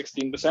Jerry at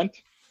 16%.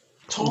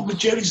 Tom and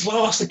Jerry's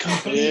last, I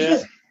can't believe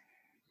it.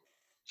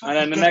 And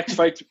then the next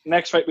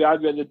fight we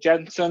had the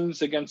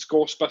Jetsons against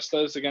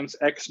Ghostbusters against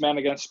X-Men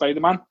against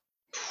Spider-Man.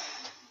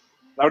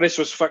 Now this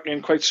was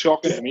fucking quite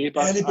shocking to me.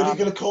 But anybody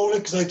going to call it?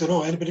 Because I don't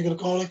know. Anybody going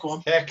to call it? Go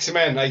on.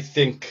 X-Men, I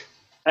think.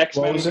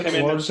 X-Men. What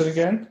was it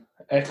again?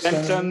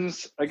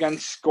 Jetsons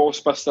against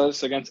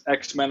Ghostbusters against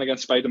X-Men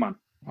against Spider-Man.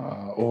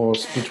 Or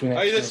between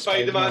either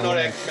Spider-Man or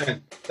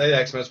X-Men. Either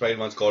X-Men or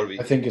Spider-Man's got to be.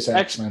 I think it's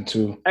X-Men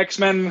too.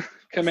 X-Men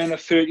came in at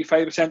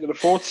 35% of the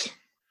votes.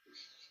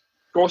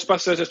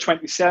 Ghostbusters at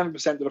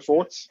 27% of the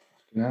votes.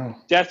 No.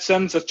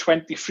 Jetsons at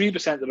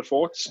 23% of the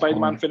votes.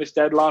 Spider-Man finished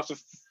dead last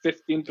with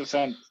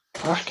 15%.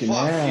 Fucking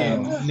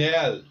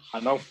hell. I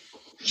know.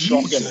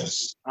 Shocking.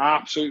 Jesus.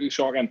 Absolutely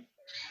shocking.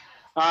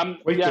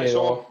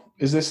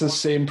 is this the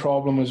same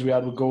problem as we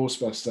had with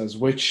Ghostbusters?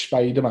 Which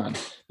Spider-Man?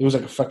 There was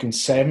like a fucking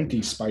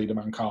 70s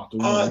Spider-Man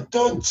cartoon.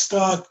 Don't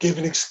start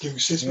giving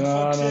excuses. For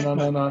fuck's sake,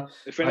 man. No.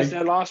 They finished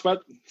their last one.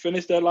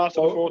 Finished their last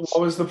reports.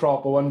 What was the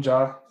proper one,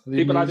 Jar? The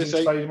People had to Amazing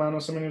say- Spider-Man or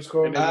something it was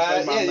called?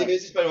 Yeah, the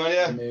Amazing Spider-Man,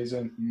 yeah.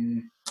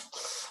 Amazing.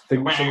 I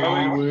think we should have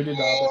reworded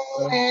that.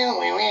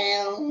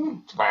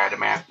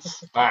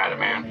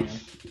 Spider-Man.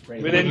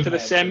 We're into the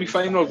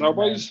semi-finals now,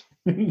 boys.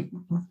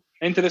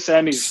 Into the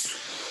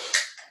semis.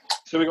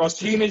 So we got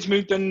Teenage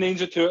Mutant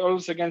Ninja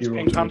Turtles against Hero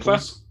Pink Panther.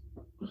 Turtles.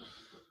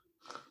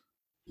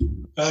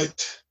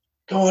 Right.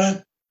 Go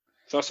on.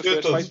 So that's the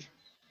first Turtles. fight.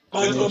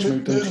 Teenage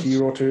Mutant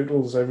Hero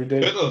Turtles every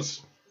day.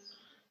 Turtles.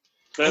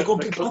 I go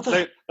Pink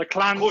Panther. The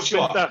clan Course you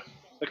are. splinter.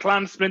 The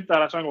clan splinter,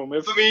 that's what I'm going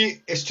with. For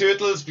me, it's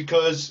Turtles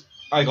because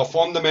I got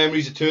fonder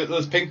memories of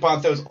Turtles. Pink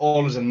Panther was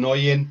always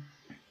annoying.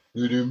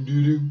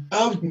 Doo-dum-doo-dum.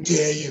 How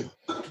dare you?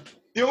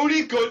 The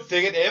only good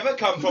thing that ever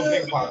come from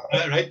Pink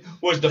Panther, right,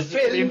 was the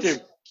Theme films,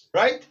 tune.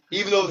 right?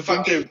 Even though the theme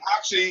fact tune. is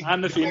actually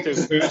And the theme tune.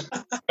 first,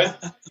 right?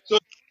 So the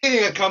only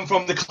thing that come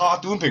from the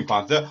cartoon Pink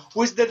Panther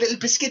was the little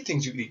biscuit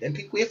things you could eat and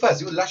pink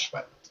wafers. It was lush,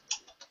 man.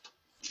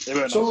 They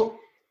were nice. So,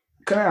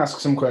 can I ask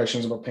some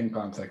questions about Pink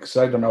Panther? Because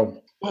I don't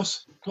know. Of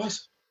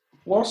course.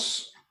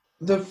 What's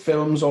the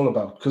films all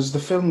about? Because the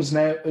films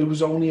now, it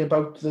was only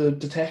about the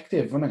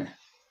detective, wasn't it?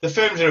 The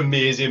films are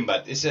amazing,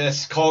 but it's a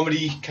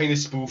comedy kind of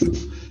spoof.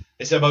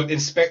 It's about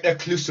Inspector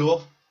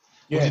Clouseau,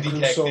 who's a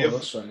detective.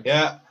 That's right.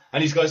 Yeah,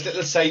 and he's got his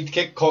little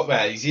sidekick called,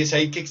 he's a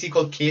sidekick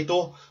called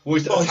Kato, who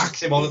always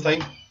attacks him all the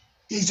time.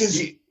 He's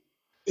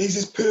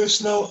his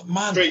personal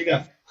man.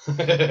 Trainer.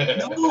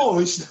 No,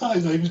 he's not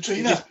even a He's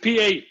trainer. his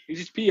PA. He's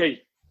his PA.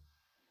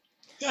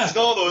 Yeah. It's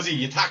not those,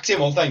 he attacks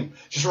him all the time.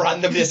 Just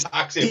randomly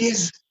attacks him. He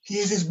is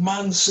his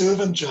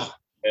manservant, Jar.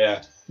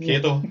 Yeah,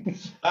 Kato.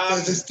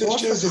 This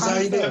shows his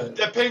idea.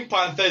 The Pink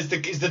Panther is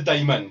the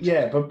diamond.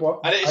 Yeah, but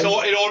what? And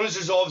it always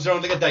resolves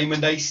around like a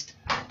diamond heist.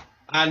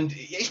 And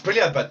it's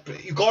brilliant, but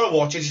you gotta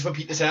watch it just for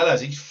Peter Sellers.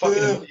 He's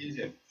fucking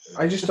amazing.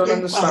 I just The don't Pink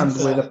understand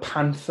Panther. where the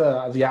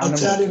panther, the I'll animal.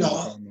 tell you came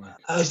now. from, like.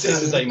 I'll It's tell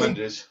the you, diamond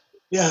is.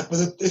 Yeah,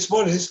 but this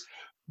one is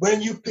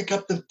when you pick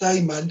up the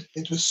diamond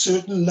into a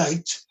certain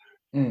light,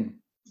 Mm.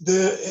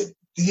 the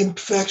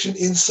imperfection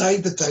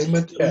inside the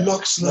diamond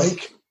looks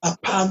like a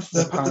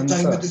panther, but the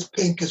diamond is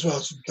pink as well.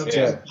 So it becomes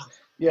Yeah.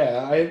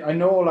 Yeah, I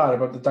know all that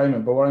about the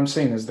diamond, but what I'm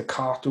saying is the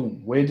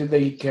cartoon. Where did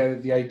they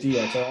get the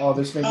idea to,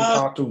 this may be a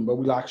cartoon, but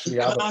we'll actually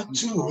the have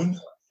cartoon,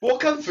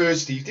 What come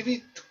first, Steve?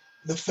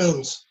 the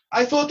films.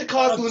 I thought the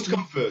cartoons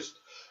come first.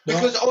 No.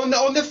 Because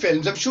on the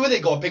films, I'm sure they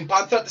got Pink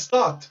Panther at the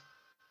start.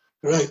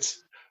 Right.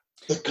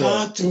 The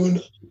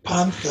cartoon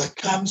panther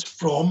comes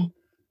from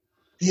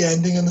the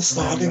ending and the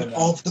starting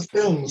of the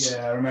films.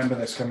 Yeah, I remember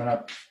this coming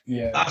up.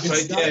 Yeah. That's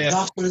right, yeah.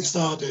 That's when it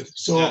started.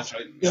 So Yeah, that's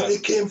right. yeah,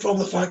 it came from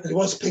the fact that it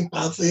was Pink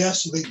Panther,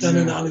 yes, so they've done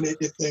an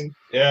animated thing.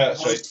 Yeah,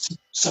 that's right.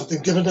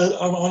 Something different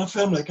on a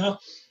film, like, huh?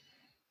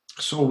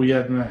 So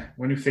weird, isn't it?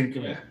 When you think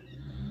of it.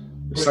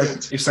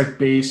 Brilliant. It's like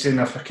basing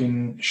a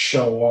fucking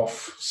show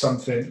off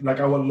something, like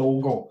our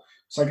logo.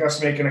 It's like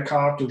us making a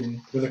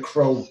cartoon with a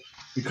crow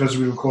because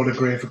we were called a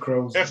Grey for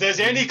Crows. If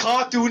there's any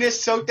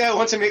cartoonists out there who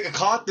want to make a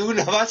cartoon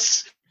of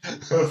us,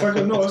 Well,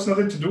 fucking no, it's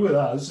nothing to do with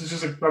that. This is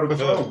just about a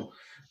crow.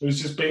 It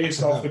was just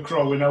based off the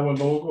crow in our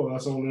logo.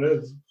 That's all it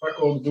is. Fuck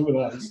all to do with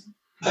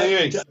that.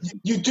 anyway,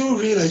 You do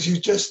realise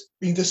you've just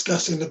been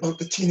discussing about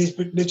the Teenage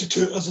Mutant Ninja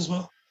Turtles as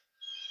well?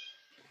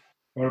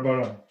 What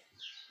about that?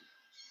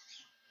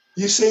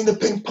 You're saying the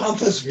Pink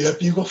Panthers weird,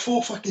 but you've got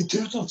 4 fucking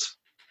turtles.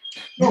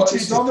 No,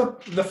 it's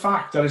not the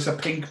fact that it's a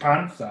Pink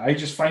Panther. I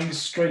just find it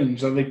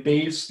strange that they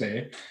based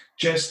it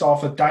just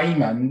off a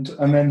diamond,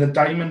 and then the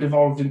diamond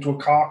evolved into a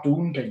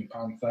cartoon Pink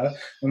Panther,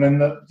 and then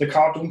the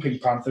cartoon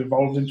Pink Panther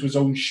evolved into his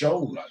own show.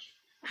 Like,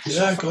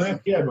 Yeah, go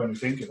ahead. yeah, when you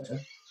think of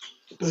it.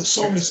 There's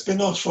so many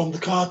spin-offs from the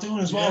cartoon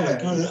as well, Yeah,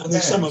 like, and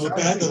there's some of them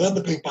better than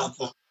the Pink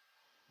Panther.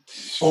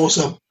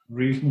 Awesome.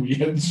 Really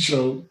weird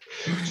show.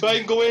 so I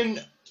can go in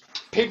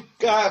Pink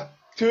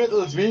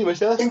Turtles, me,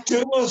 myself. Pink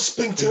Turtles,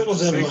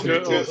 everyone.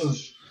 Pink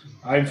Turtles.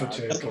 I'm for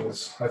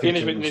turtles. I think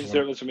Teenage Mutant turtles Ninja won.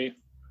 Turtles for me.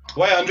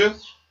 Why, Andrew?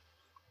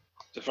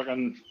 Just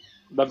fucking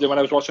loved it when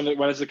I was watching it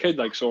when I was a kid,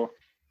 like, so.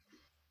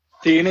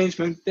 Teenage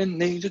Mutant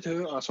Ninja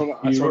Turtles. That's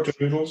Hero what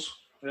Turtles.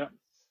 yeah.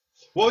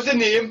 What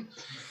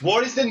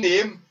is the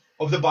name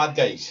of the bad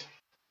guys?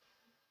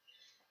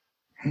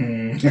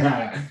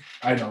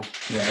 I know.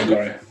 Yeah, I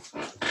got it.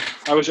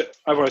 I was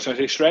going to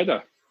say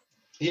Shredder.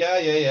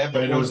 Yeah,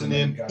 but But what's the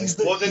name? guy. He's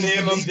What's the he's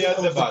name of leader the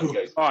other bad group.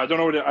 guys? Oh, I don't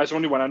know. That's the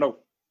only one I know.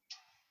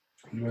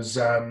 It was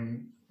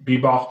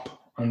Bebop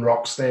and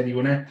Rocksteady,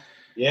 wasn't it?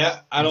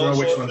 Yeah, I and don't know also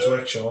which one's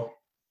which, or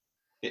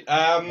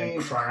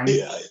and Krang.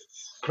 Yeah,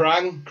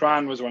 Krang.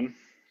 Cran was one.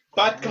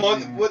 But come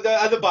on, with the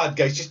other bad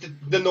guys, just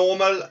the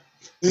normal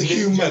the ninja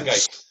humans.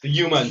 guys, the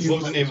humans. What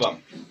was the name of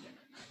them?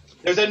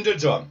 There's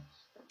hundreds of them.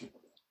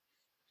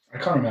 I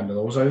can't remember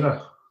those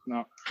either.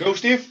 No. Go,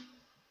 Steve.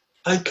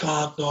 I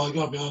can't, no, I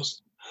gotta be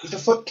honest. It's the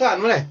Foot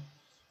Clan, wasn't it?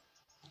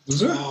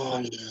 Was it? Oh,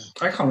 yeah.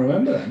 I can't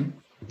remember them.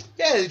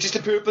 Yeah, just the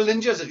purple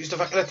ninjas that used to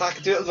fucking attack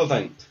the turtles all the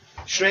time.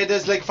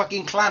 Shredder's like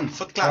fucking clan,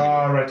 Foot Clan.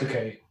 Ah, right,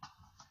 okay.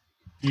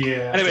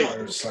 Yeah, Anyway.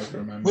 I just like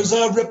remember. Was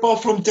that a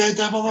rip-off from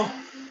Daredevil, though?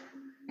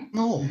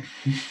 No.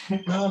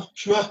 No,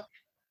 sure.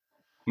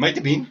 Might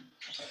have been.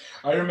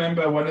 I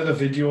remember one of the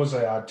videos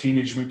I had,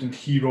 Teenage Mutant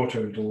Hero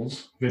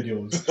Turtles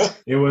videos.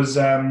 It was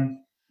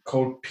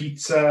called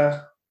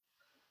Pizza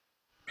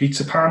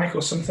Panic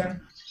or something,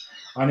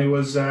 and it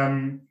was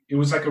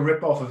like a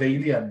rip-off of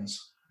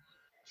Aliens.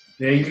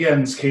 The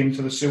aliens came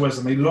to the sewers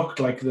and they looked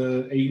like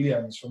the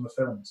aliens from the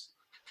films,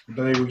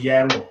 but they were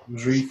yellow. It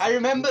was really. I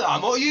remember that,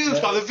 Mog. You've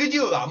got a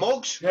video of that,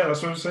 Mogs. Yeah,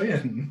 that's what I'm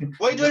saying.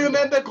 Why do I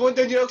remember going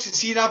down your house and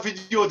seeing that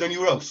video down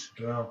your house?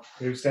 No,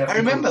 it was I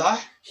definitely remember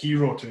that.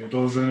 Hero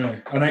Turtles, isn't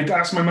it? And I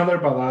asked my mother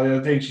about that the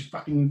other day. She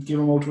fucking gave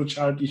them all to a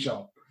charity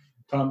shop.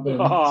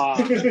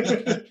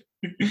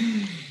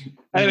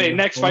 Anyway,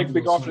 next fight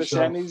we got for the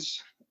semis.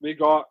 We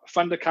got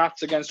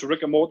Thundercats against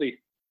Rick and Morty.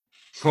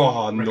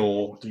 Oh,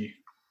 no.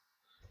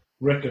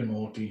 Rick and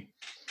Morty.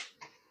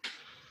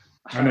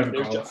 I never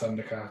got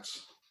Thundercats.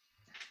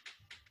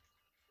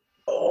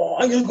 Oh,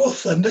 I'm going to go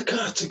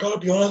Thundercats, I got to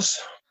be honest.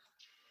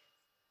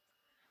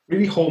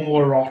 Really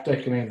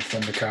homoerotic in the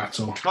Thundercats.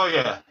 Oh,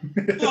 yeah.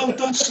 No,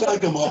 don't slag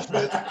them off,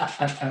 mate.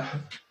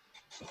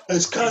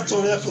 There's cats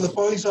on there for the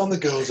boys and the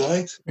girls,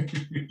 right?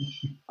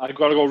 I've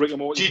got to go Rick and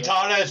Morty.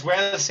 Gitana is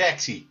well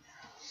sexy.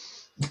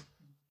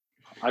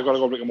 I've got to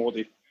go Rick and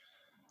Morty.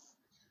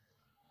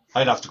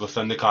 I'd have to go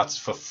Thundercats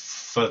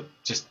for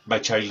just my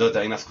childhood.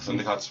 I'd have to go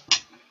Thundercats.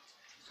 It's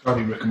got to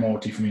be Rick and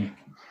Morty for me.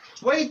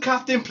 Why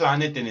Captain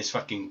Planet in his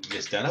fucking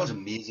list then? That was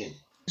amazing.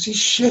 Is he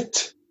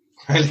shit?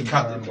 I like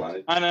Captain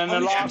Planet. And then the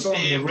last one,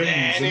 Captain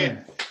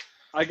Planet.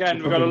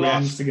 Again, we got a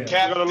last.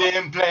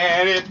 Captain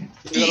Planet.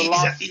 We got a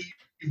last.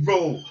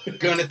 Hero.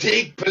 Gonna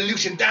take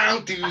pollution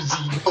down to zero.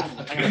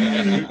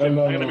 I'm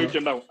going to mute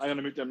them now.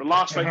 The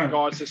last fight we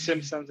got is the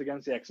Simpsons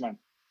against the X-Men.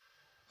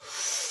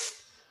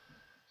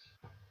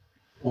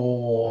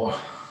 Oh.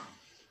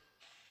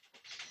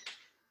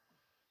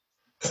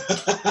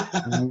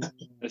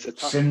 It's a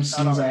tough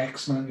Simpsons,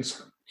 X-Men.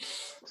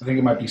 I think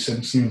it might be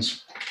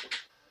Simpsons.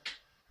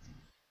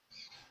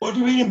 What do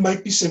you mean it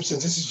might be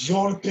Simpsons? This is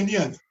your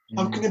opinion.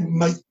 How can it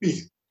might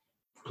be?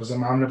 Because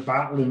I'm having a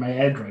battle in my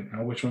head right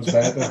now. Which one's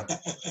better?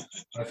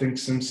 I think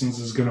Simpsons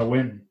is going to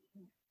win.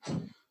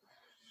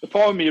 The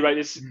problem with me, right,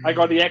 is I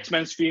got the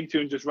X-Men theme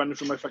tune just running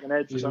through my fucking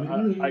head. So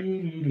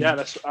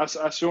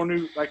that's the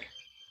only, like...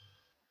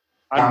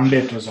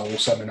 Gambit was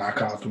awesome in that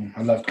cartoon.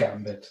 I loved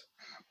Gambit.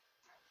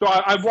 So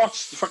I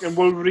watched fucking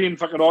Wolverine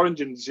fucking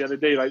Origins the other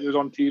day, like it was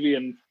on TV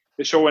and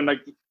they're showing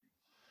like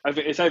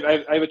it's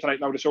either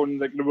tonight now they're showing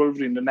like the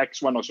Wolverine, the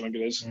next one or something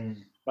it is.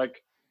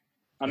 Like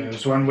and there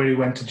was one where he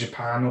went to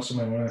Japan or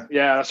something, wasn't it?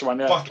 Yeah, that's the one,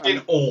 yeah.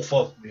 Fucking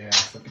awful. Yeah,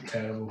 fucking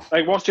terrible.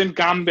 Like watching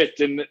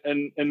Gambit in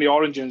the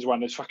Origins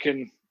one is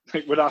fucking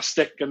like with that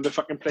stick and the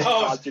fucking playing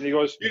cards and he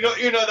goes You know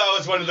that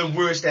was one of the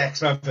worst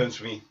X-Men films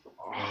for me.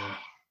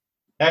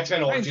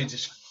 X-Men Origins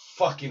is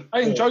fucking I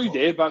enjoyed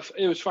it, but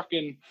it was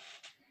fucking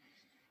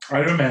I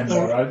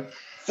remember. I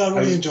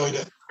thoroughly enjoyed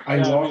it.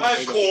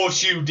 Of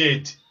course you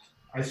did.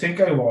 I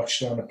think I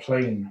watched on a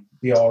plane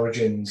the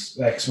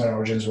X-Men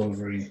Origins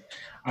Wolverine,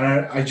 and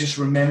I just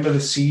remember the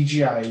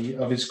CGI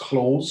of his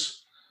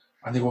clothes,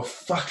 and they were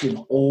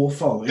fucking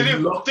awful.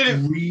 It looked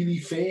really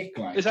fake.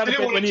 Like is that a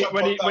bit when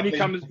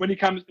he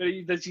comes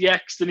there's the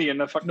X, didn't he, and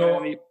the fucking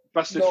and he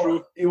busted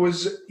through?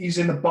 He's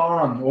in the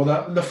barn or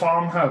the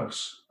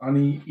farmhouse,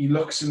 and he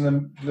looks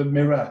in the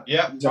mirror.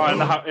 Yeah, in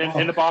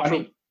the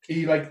bathroom.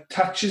 He like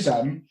touches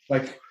them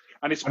like,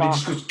 and he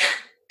just goes.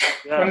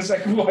 Yeah. And it's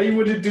like, why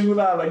would it do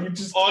that? Like, you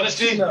just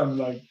honestly, them,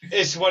 like,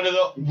 it's one of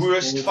the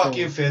worst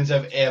fucking films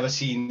I've ever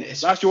seen.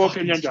 That's your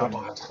opinion, John.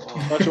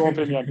 That's your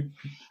opinion.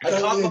 I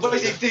can't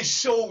believe they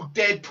sew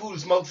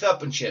Deadpool's mouth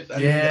up and shit.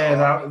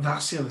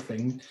 That's the other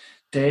thing.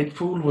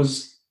 Deadpool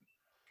was.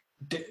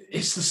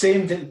 It's the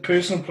same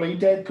person who played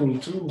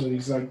Deadpool too. But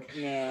he's like,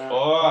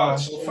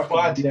 so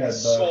bad,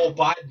 so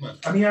bad, man.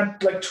 And he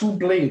had like 2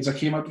 blades that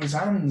came out of his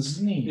hands,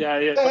 didn't he?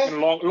 Yeah,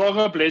 fucking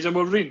longer blades than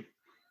Wolverine.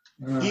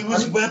 He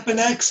was Weapon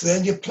X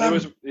then, you plum.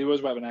 He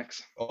was Weapon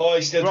X. Oh,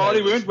 he still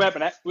he weren't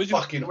Weapon X.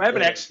 Fucking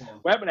Weapon X.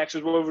 Weapon X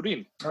was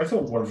Wolverine. I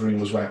thought Wolverine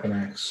was Weapon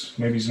X.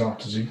 Maybe he's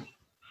not, is he?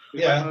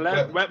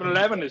 Yeah. Weapon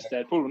 11 is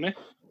Deadpool, wasn't it?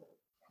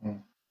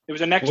 It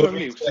was the next one.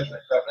 Weapon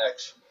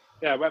X.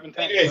 Yeah, Weapon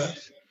 10.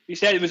 He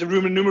said it was a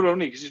Roman numeral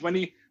only because when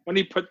he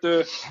put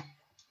the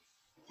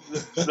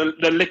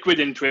liquid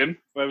into him,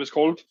 what it was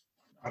called.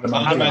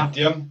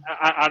 Adamantium.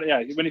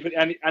 When he put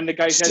and the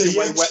guy said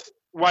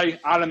why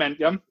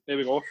Alimentium. There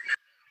we go.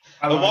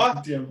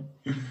 Adamantium.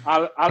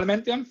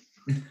 Alimentium.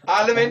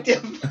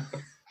 Adamantium.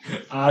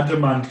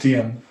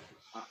 Adamantium.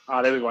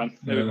 There we go.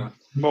 There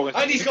we go.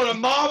 And he's got a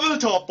Marvel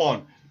top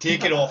on.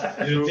 Take it off.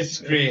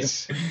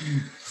 Disgrace.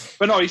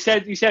 But no, he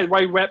said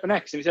why Weapon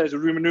X, and he said it's a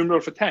Roman numeral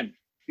for 10.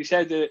 He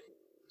said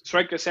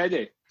Stryker said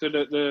it to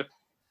the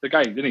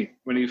guy, didn't he?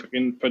 When he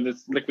fucking put the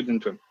liquid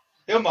into him.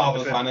 You're a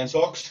Marvel fan then,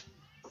 Socks?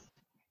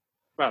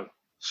 Well,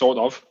 sort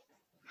of.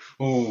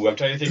 Oh, I'm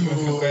trying to think of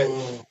a quick.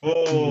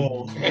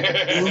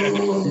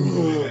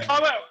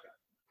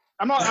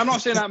 I'm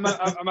not saying I'm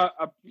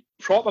a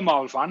proper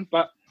Marvel fan,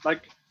 but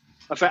like,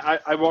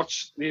 I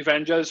watched the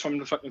Avengers from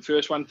the fucking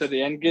first one to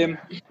the end game.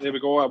 There we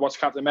go. I watched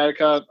Captain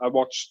America. I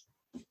watched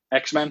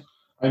X-Men.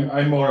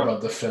 I'm more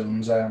about the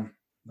films.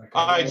 Like,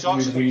 Alright, so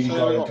really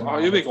got into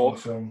here we go. the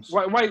films.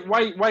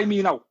 Why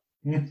me now?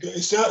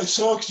 It's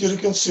so you're a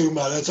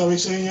consumer. That's how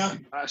he's saying, yeah.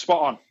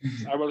 Spot on.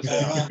 I will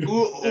say.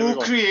 Who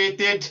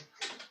created?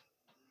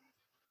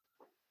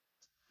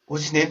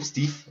 What's his name?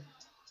 Steve.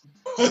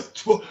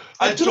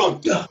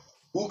 Ultron.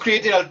 Who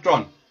created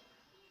Ultron?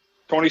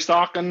 Tony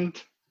Stark and.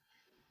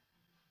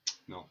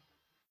 No.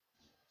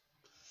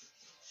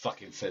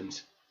 Fucking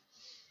films.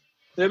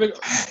 There we go.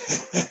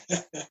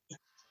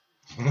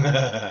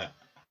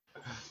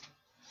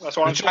 That's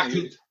what I'm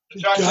saying.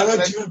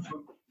 Jared,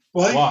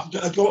 why? What? Do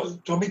you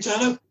want me to tell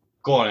him?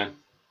 Go on then.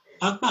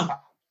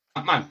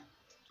 Ant-Man.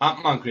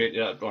 Ant-Man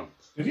created Ultron.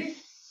 Did he?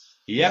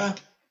 Yep.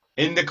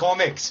 In the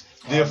comics.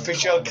 The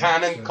official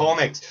canon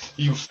comics.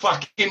 You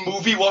fucking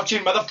movie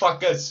watching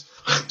motherfuckers.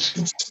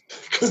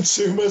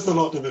 Consumers, a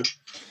lot of it.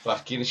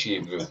 Fucking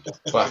ashamed of it.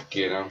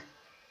 Fucking hell.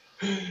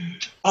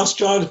 Ask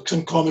Jared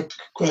some comic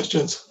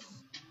questions.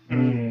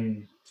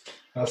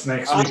 That's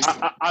next week.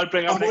 I'll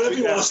bring up And next whatever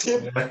you week. ask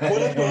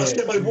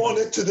him, I want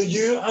it to the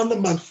year and the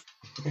month.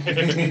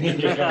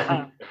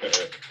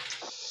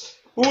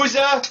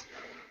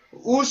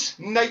 Who's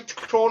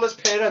Nightcrawler's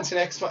parents in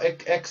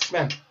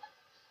X-Men?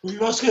 Who are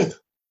you asking?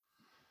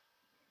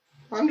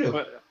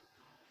 Andrew.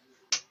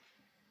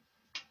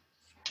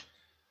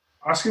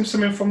 Ask him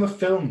something from the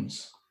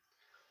films.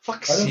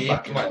 Fuck's I don't sake,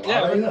 fucking man. know.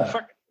 Yeah, Either. but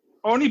fuck.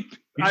 Only. He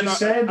I just know,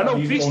 said I know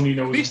that he Beast, only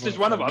knows Beast is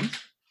one of them.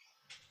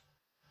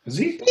 Is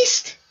he?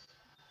 Beast.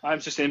 I'm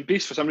just saying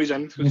Beast for some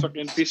reason. Because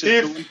fucking Beast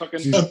Steve. is blue and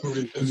fucking.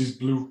 Because he's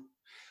blue.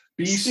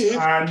 Beast Steve.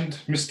 and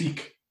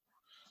Mystique.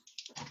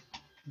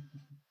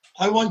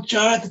 I want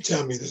Jared to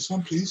tell me this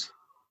one, please.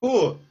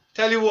 Who?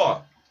 Tell you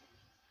what.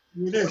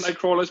 Who it is?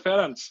 Nightcrawler's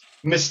parents.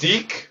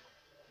 Mystique.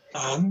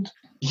 And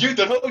You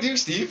don't know, do you,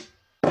 Steve?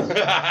 He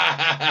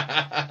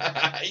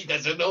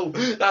doesn't know.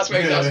 That's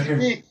why he's asking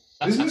me.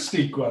 Is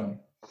Mystique one?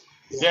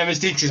 Yeah,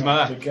 Mystique's his I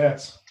mother.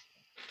 guess.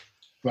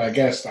 Well, I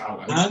guess that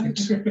one. And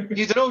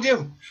You don't know, do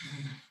you?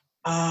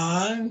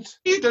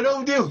 You don't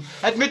know, do you?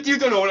 Admit you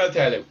don't know what I'll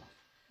tell you.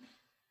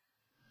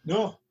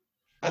 no,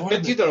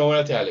 Admit you don't know what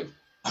I'll tell you.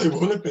 I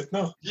won't admit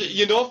no.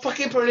 You're not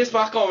fucking putting this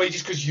back on me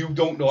just because you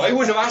don't know. I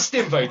wouldn't have asked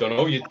him if I don't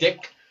know, you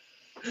dick.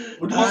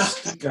 What does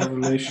Mystique have a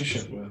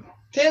relationship with?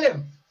 Tell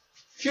him.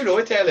 If you know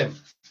it, tell him.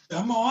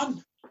 Come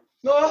on.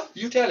 No,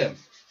 you tell him.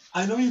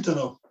 I know you don't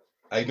know.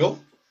 I know.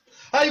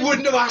 I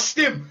wouldn't have asked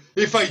him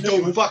if I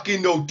don't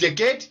fucking know,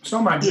 dickhead. It's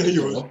not man. Yeah,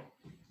 you would.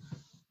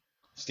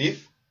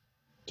 Steve,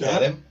 Yeah.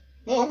 tell him.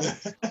 No,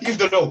 you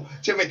don't know.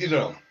 Just admit you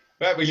don't know.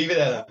 Right, we leave it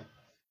there then.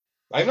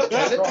 I'm not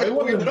telling I him.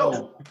 want You to don't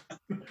know.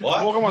 know.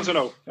 What? Morgan wants to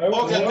know.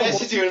 Okay, I'll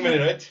message you in a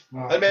minute,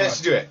 right? I'll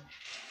message you it.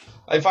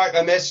 In fact,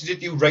 I'll message it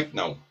to you right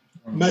now.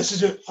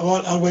 Message it.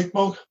 I'll wait,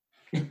 Mog.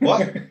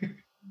 What?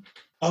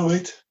 I'll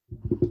wait.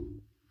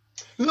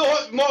 No,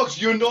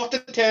 Moggs, you're not to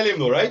tell him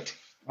though, right?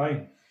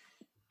 Fine.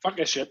 Fuck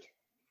this shit.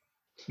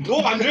 No,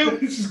 Andrew.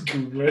 This is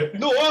good, man.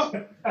 No.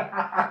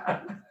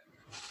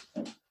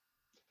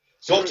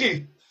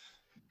 Salty.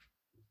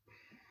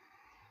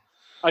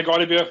 I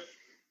got it, beer.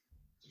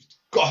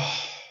 God.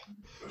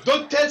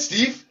 Don't tell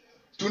Steve.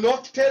 Do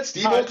not tell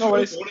Steve. Alright, no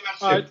worries. Don't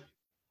ask Alright. him.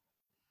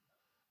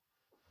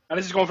 And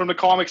this is going from the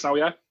comics now,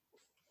 yeah?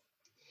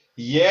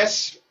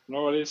 Yes.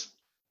 No worries.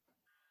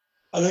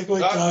 I like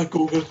when Jared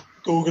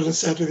Google and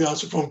sent me the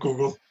answer from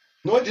Google.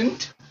 No, I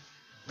didn't.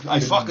 I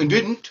fucking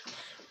didn't.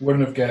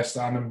 Wouldn't have guessed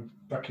that in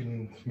a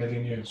fucking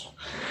million years.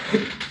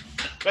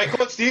 Right,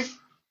 come on, Steve.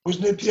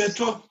 Wasn't it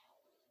Pietro?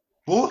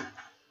 Who?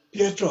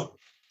 Pietro.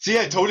 See,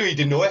 I told you he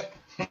didn't know it.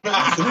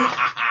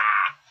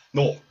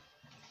 No.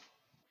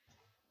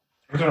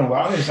 I don't know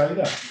what it is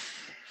either.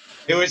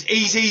 It was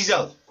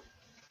Easel.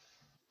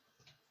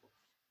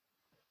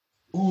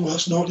 Ooh,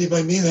 that's naughty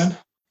by me then.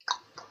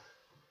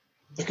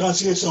 I can't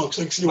see his socks.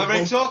 I can see My red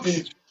one socks?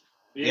 page.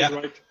 Yeah.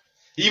 Right.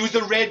 He was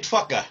the red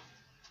fucker.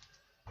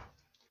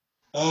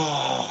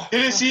 Ah.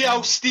 Did you see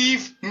how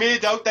Steve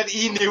made out that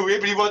he knew it,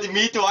 but he wanted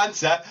me to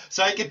answer,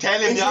 so I could tell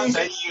him the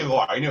answer? He goes, oh,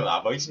 I knew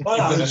that, boys. Well,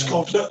 I was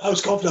confident. I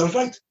was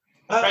right.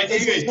 Right,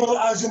 anyway. It's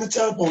not as in the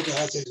teleporter,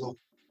 as it will.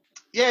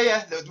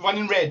 Yeah, the one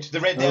in red, the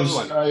red devil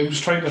one. I was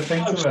trying to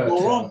think I of was a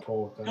wrong.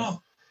 teleport.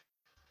 No.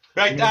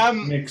 Right,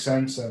 Makes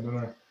sense then,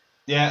 doesn't it?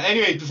 yeah,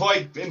 anyway, before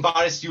I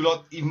embarrass you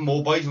lot even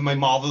more, boys, with my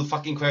Marvel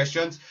fucking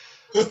questions,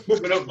 do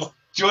you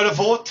want to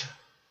vote?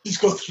 He's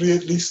got 3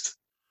 at least.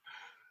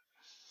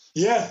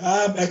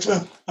 Yeah,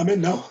 X-Men. I'm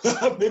in now.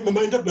 I've made my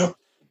mind up now.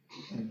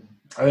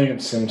 I think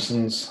it's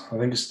Simpsons. I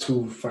think it's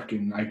too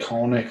fucking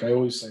iconic. I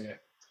always say it.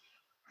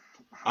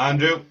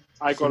 Andrew?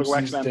 I got to go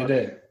Simpsons X-Men. did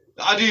it.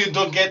 Andrew, you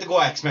don't get to go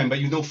X-Men, but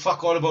you know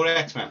fuck all about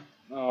X-Men.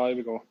 Oh, here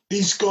we go.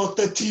 He's got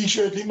the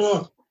T-shirt, you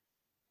know.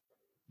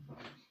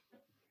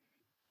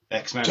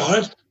 X-Men.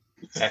 Jared?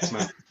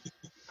 X-Men.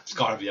 It's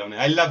got to be on it.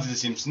 I love The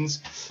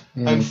Simpsons.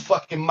 I'm a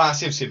fucking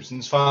massive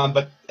Simpsons fan,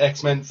 but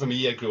X-Men, for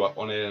me, I grew up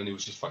on it, and it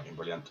was just fucking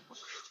brilliant.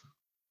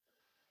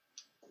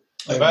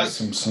 I like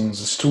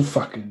Simpsons. It's too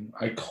fucking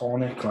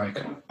iconic.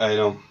 Like, I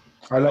know.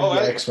 I like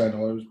the X-Men.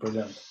 Oh, it was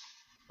brilliant.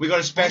 We got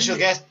a special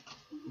guest.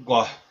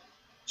 What?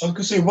 I was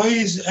gonna say, why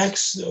is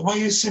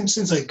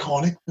Simpsons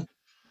iconic?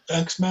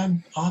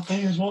 X-Men aren't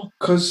they as well?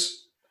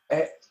 Because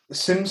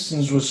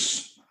Simpsons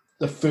was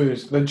the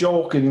first. The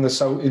joke in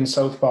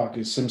South Park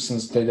is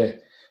Simpsons did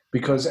it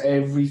because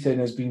everything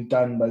has been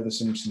done by the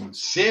Simpsons.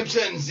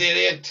 Simpsons did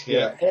it.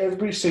 Yeah.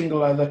 Every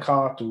single other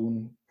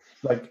cartoon,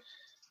 like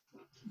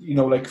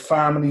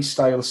family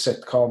style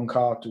sitcom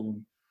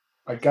cartoon,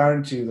 I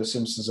guarantee you the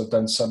Simpsons have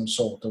done some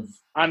sort of.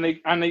 And they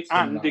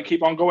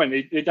keep on going.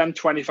 They've done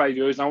 25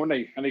 years now, haven't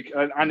they?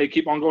 And they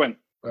keep on going.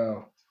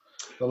 Well,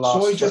 the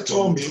last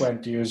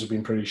 20 years have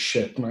been pretty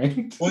shit,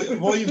 mate.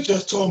 What you've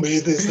just told me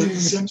is that the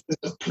Simpsons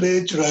have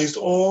plagiarised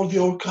all the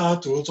old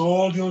cartoons,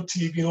 all the old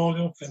TV and all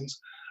the old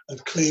films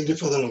and claimed it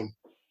for their own.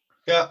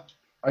 Yeah.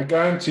 I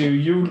guarantee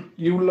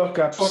you look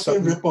at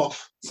fucking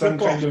rip-off. Some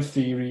kind of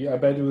theory. I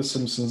bet you the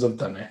Simpsons have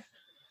done it.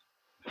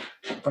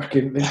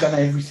 Fucking, they've done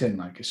everything.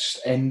 Like, it's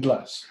just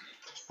endless.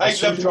 I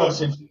love to watch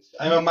Simpsons.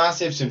 I'm a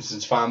massive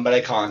Simpsons fan, but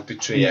I can't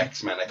betray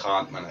X-Men. I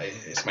can't, man.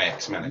 It's my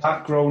X-Men.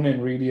 Matt Groening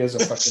really is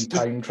a fucking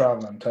time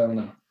traveler, I'm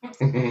telling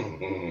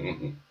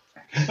you.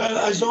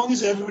 As long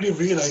as everybody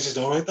realises,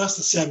 all right, that's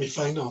the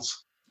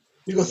semi-finals.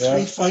 We've got 3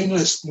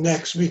 finalists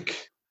next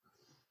week.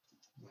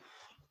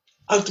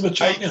 Ultimate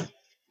champion.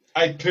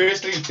 I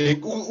personally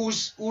think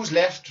who's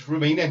left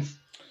remaining?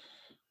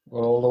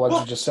 Well, all the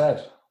ones you just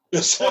said.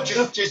 Just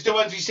the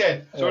ones we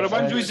said. So the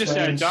ones we just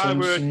said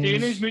were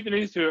Teenage Mutant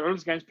Ninja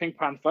Turtles against Pink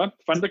Panther,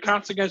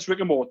 Thundercats against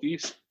Rick and Morty,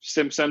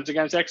 Simpsons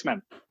against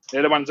X-Men.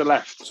 They're the ones that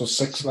left. So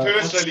 6 left.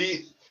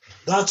 Personally,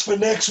 that's for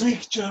next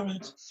week,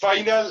 Jared.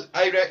 Final,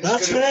 I reckon.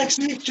 That's for next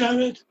week,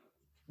 Jared.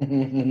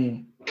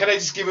 Can I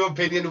just give you an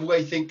opinion of who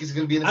I think is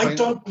going to be in the final? I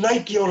don't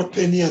like your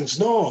opinions,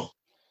 no.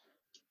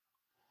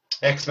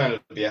 X-Men will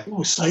be.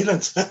 Oh,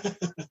 silence.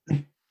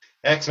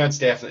 X-Men's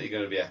definitely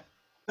going to be.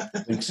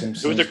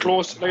 It was a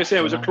close, like I said,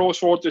 it was a close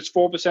vote. It's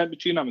 4%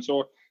 between them.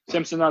 So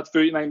Simpson had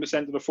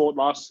 39% of the vote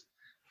last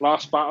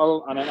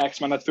battle, and then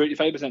X-Men had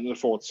 35% of the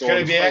vote. So it's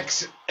going to be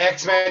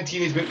X-Men,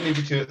 Teenage Mutant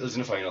Ninja Turtles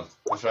in the final.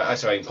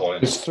 That's what I'm calling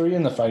it. There's 3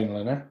 in the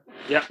final, innit?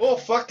 Yeah. Oh,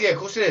 fuck yeah, of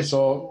course it is.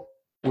 So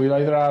we'll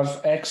either have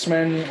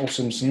X-Men or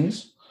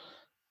Simpsons.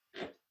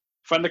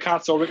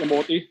 Thundercats or Rick and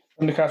Morty.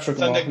 Thundercats, Rick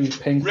and Morty.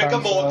 Pink Rick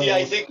and Morty,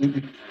 I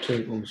think.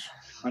 Turtles.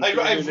 I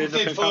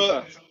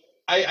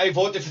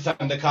voted for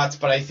Thundercats,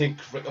 but I think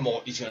Rick and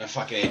Morty's going to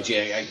fucking edge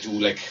it. I do,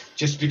 like,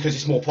 just because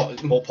it's more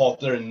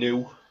popular and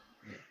new.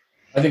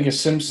 I think it's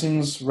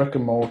Simpsons, Rick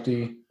and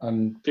Morty,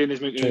 and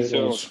Teenage Mutant Ninja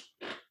Turtles.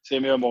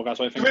 Same here, Morgan, that's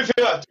what I think. Do me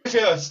a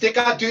favour, stick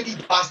that dirty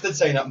bastard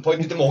sign up and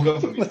point it to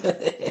Morgan for me.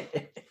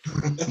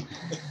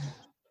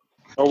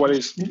 Oh, what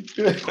is?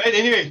 Right,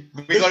 anyway,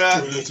 we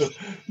got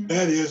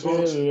There he is,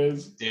 folks.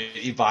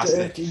 Dirty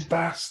bastard. Dirty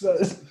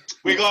bastard.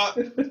 We got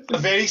a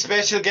very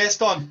special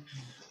guest on.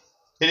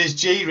 It is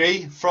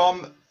Jayray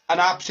from An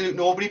Absolute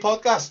Nobody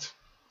podcast.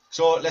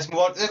 So let's move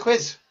on to the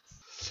quiz.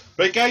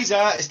 Right, guys,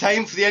 it's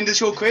time for the end of the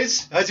show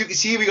quiz. As you can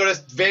see, we got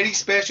a very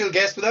special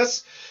guest with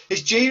us.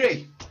 It's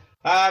Jayray.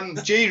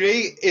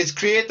 Jayray is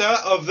creator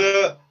of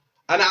the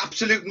An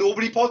Absolute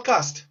Nobody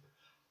podcast.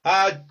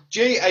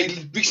 Jay, I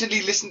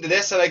recently listened to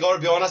this, and I got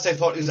to be honest, I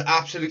thought it was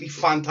absolutely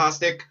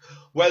fantastic.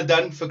 Well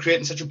done for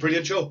creating such a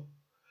brilliant show.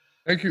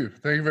 Thank you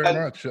very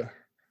much.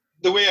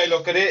 The way I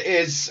look at it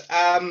is,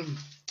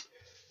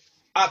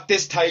 at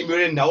this time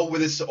we're in now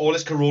with all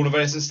this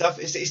coronavirus and stuff,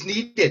 it's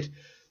needed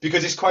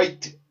because it's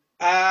quite,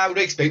 what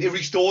I expect, it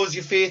restores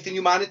your faith in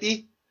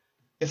humanity,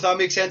 if that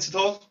makes sense at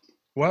all.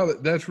 Wow,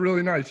 that's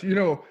really nice. You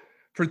know,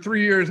 for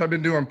 3 years I've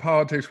been doing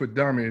Politics with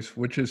Dummies,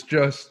 which is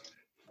just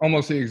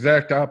almost the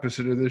exact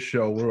opposite of this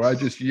show, where I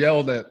just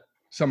yelled at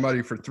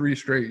somebody for 3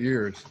 straight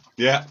years.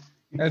 Yeah.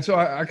 And so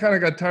I kind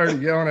of got tired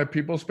of yelling at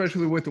people,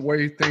 especially with the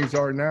way things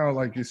are now,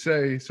 like you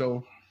say.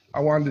 So I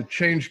wanted to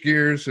change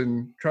gears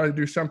and try to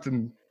do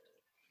something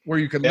where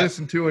you can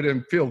listen to it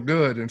and feel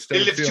good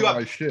instead of feeling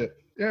like shit.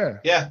 Yeah.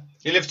 Yeah,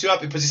 it lifts you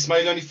up. It puts a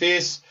smile on your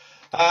face.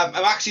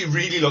 I'm actually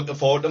really looking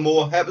forward to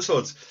more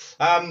episodes.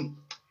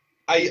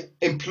 I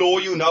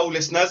implore you now,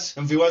 listeners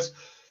and viewers,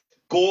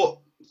 go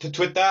to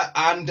Twitter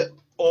and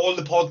all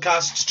the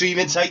podcast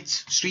streaming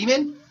sites.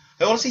 Streaming?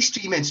 I want to say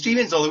streaming.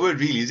 Streaming's not the word,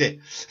 really, is it?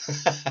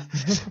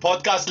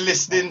 Podcast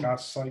listening. Podcast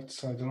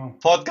sites, I don't know.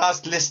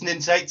 Podcast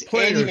listening sites.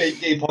 Players.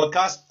 Anyway,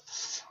 podcast.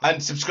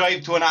 And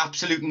subscribe to An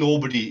Absolute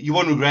Nobody. You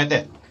won't regret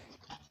it.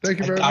 Thank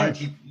you very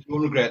much. You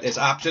won't regret it. It's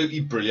absolutely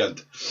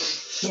brilliant.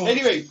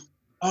 Anyway.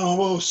 Oh,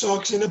 well,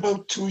 Socks, in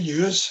about 2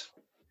 years,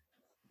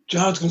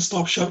 Jared's going to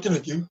stop shouting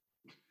at you.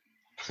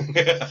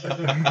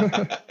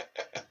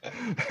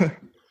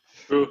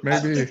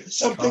 Maybe. It's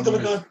something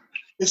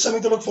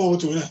to look forward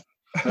to, isn't it?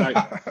 Right.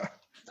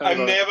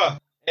 I'm never,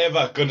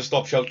 ever going to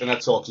stop shouting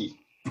at Socky.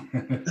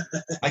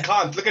 I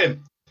can't. Look at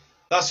him.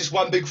 That's just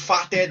one big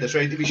fat head that's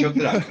ready to be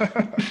shouted at.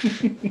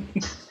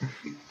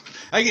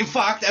 In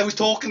fact, I was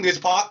talking to his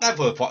partner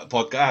for the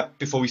podcast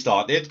before we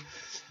started,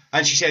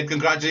 and she said,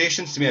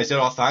 "Congratulations" to me. I said,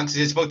 "Oh, thanks." She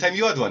said, "It's about time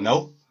you had one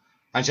now."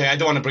 And she said, "I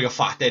don't want to bring a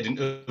fat head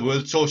into the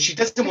world," so she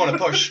doesn't want to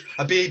push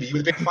a baby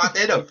with a big fat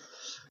head out.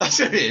 That's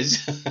what it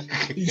is.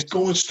 He's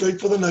going straight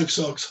for the knife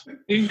socks.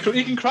 He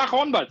can crack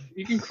on, bud.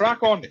 He can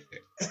crack on.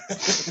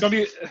 It's gonna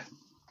be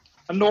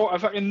a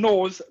fucking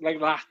nose like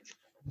that.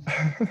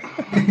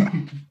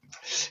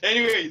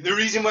 Anyway, the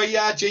reason why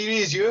Jayray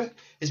is here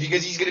is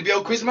because he's going to be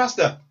our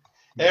quizmaster.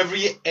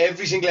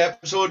 Every single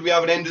episode we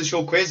have an end of the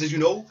show quiz, as you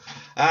know.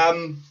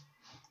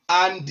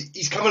 And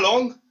he's come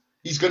along.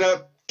 He's going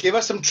to give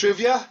us some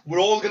trivia. We're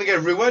all going to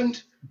get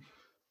ruined.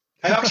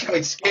 I'm actually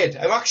quite scared.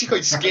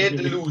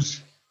 To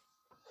lose.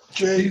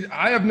 Jay,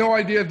 I have no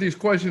idea if these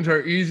questions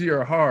are easy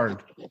or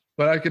hard,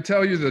 but I could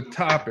tell you the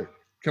topic.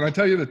 Can I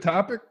tell you the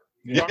topic?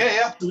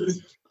 Yeah.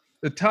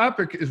 The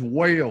topic is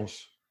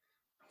whales.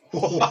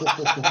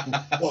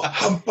 what,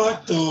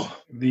 humpback or?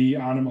 The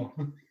animal.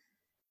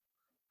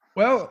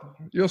 Well,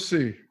 you'll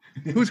see.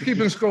 Who's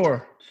keeping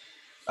score?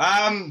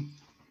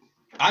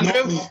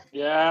 Andrew.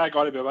 Yeah, I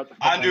got it, but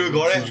Andrew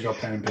got He's it. got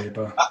pen and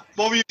paper.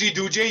 What we usually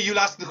do, Jay, you'll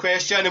ask the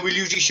question and we'll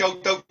usually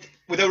shout out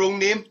with our own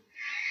name.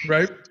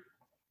 Right?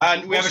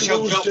 And we have a What's the shout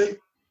rules, out. Jay?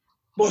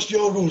 What's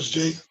your rules,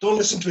 Jay? Don't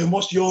listen to him.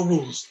 What's your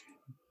rules?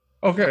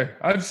 Okay,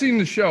 I've seen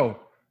the show.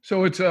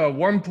 So it's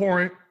 1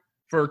 point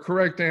for a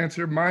correct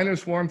answer,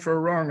 -1 for a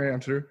wrong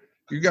answer.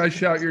 You guys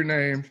shout your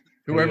names.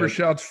 Whoever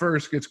shouts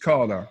first gets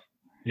called on.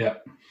 Yeah.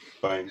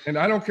 Fine. And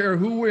I don't care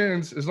who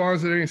wins as long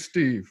as it ain't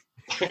Steve.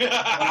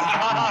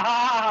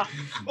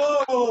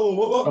 Oh,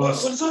 what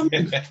does that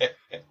mean?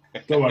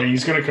 Don't worry,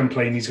 he's going to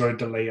complain. He's going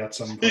to delay at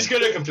some point. He's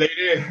going to complain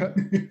here.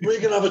 We're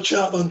going to have a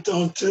chat on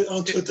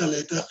Twitter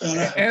later,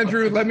 fella.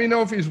 Andrew, let me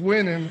know if he's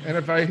winning, and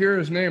if I hear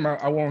his name,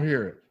 I won't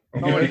hear it.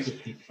 Okay?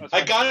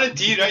 I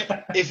guarantee, right,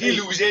 if he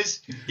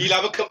loses, he'll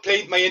have a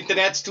complaint. My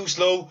internet's too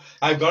slow.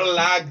 I've got a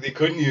lag. They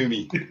couldn't hear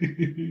me.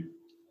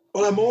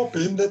 Well, I'm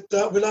hoping that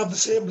we'll have the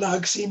same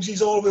lag. Seems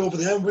he's all the way over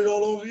there and we're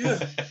all over here.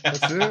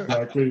 That's it.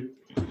 Exactly.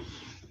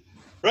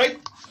 Right,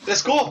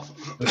 let's go. All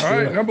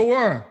right, number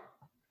 1.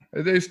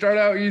 They start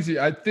out easy,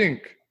 I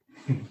think.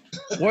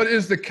 What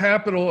is the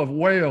capital of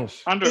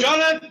Wales? Andrew.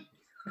 Jonathan!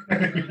 I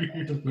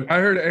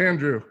heard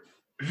Andrew.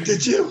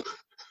 Did you?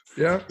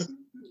 Yeah,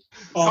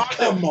 Oh,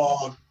 come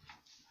on.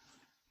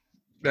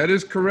 that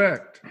is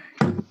correct.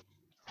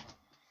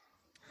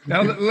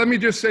 Now, let me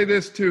just say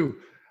this too.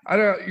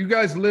 You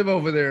guys live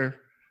over there,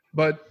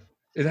 but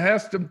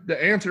the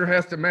answer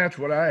has to match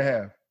what I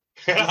have.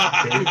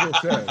 People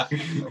said,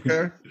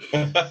 okay?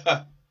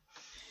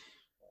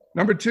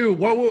 Number 2,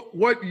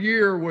 what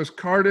year was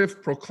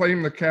Cardiff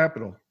proclaimed the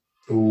capital?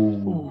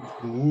 Ooh.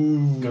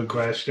 Good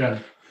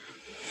question.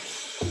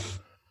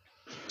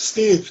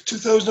 Steve,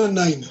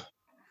 2009.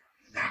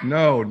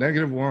 No,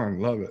 -1.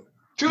 Love it.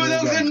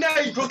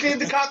 2009, proclaimed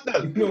the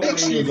capital.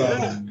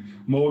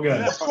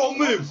 Morgan. What's wrong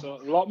with him?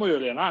 So, a lot more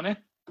earlier than that, eh?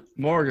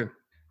 Morgan.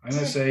 I'm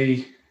going to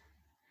say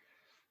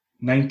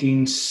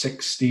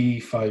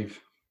 1965.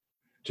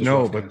 Just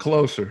No, rough but guess.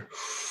 closer.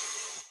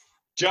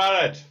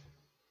 Jared,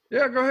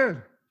 Yeah, go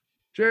ahead.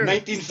 Jayray.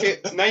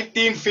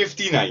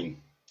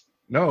 1959.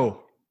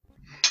 No.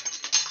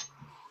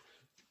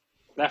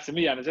 Left to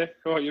me, is it?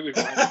 Oh, you be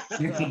fine.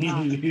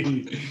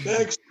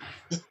 Next.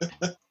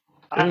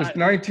 It was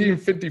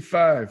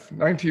 1955.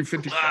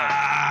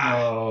 1955.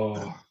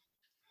 Oh,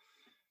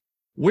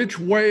 Which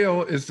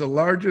whale is the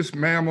largest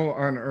mammal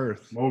on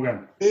Earth?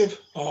 Morgan. Steve.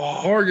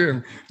 Oh,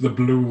 Morgan. The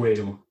blue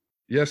whale.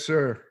 Yes,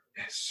 sir.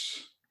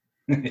 Yes.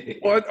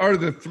 What are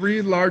the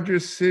 3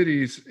 largest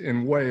cities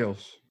in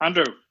Wales?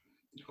 Andrew.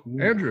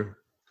 Andrew.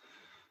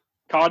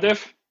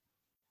 Cardiff.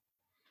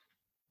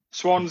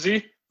 Swansea.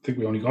 I think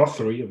we only got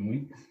 3, haven't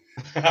we?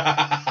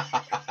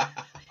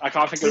 I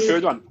can't think of the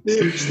third one.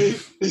 Steve.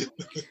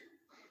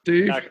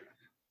 Steve. Yeah,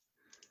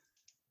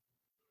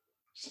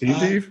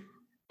 Steve.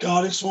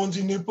 Cardiff,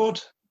 Swansea,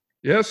 Newport.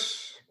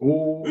 Yes.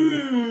 Oh.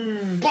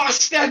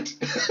 Bastard!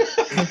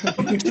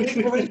 Take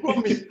it away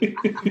from me.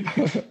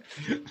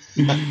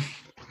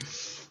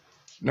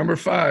 Number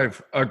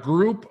 5. A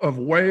group of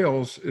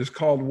whales is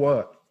called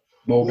what?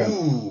 Morgan.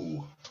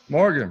 Ooh.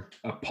 Morgan.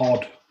 A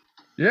pod.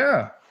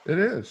 Yeah, it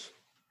is.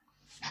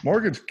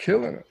 Morgan's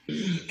killing it.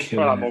 well,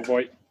 Killing oh, it.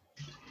 boy.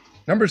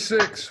 Number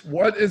 6.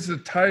 What is the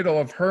title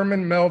of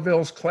Herman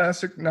Melville's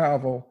classic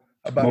novel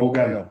about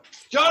Morgan. a whale?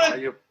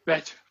 Jonathan! You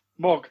bet.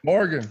 Mog.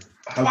 Morgan.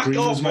 How Fuck green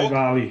off, was my Morgan.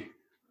 valley?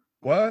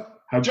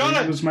 What? How Jonathan.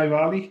 green was my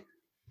valley?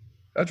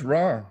 That's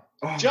wrong.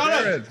 Oh,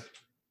 Jonathan! Jared.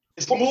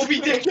 It's Moby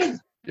Dick!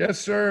 Yes,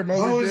 sir.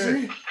 Moby oh, is Dick.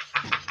 he?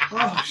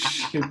 Oh,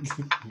 shit.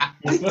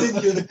 I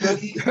didn't hear the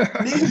bloody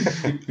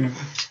name.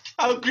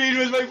 How green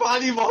was my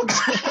body, Mogs?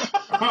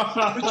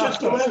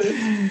 Just a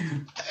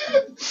minute.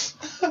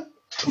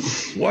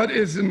 What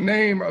is the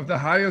name of the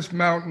highest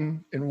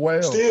mountain in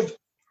Wales? Steve,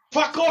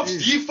 Fuck off,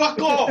 Steve, fuck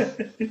off!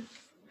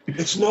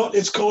 it's not.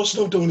 It's called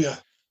Snowdonia.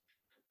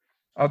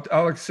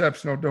 I'll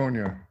accept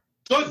Snowdonia.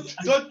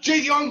 Don't Jay,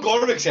 you aren't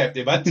going to accept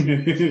it, man.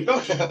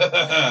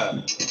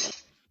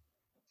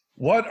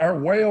 What are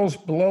whales'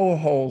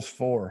 blowholes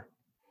for?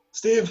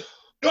 Steve,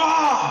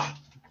 Ah!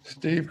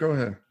 Steve, go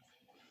ahead.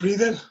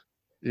 breathing.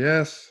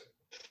 Yes.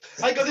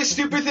 I got this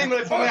stupid thing when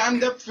I put my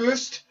hand up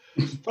first,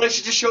 but I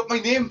should just shout my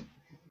name.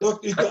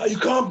 Look, you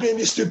can't blame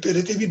your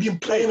stupidity. We've been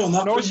playing on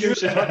that No for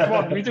years. excuses, man. Come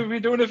on. We've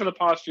been doing it for the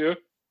past year.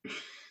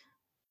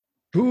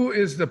 Who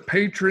is the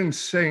patron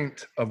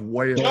saint of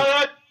whales?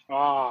 Shut it!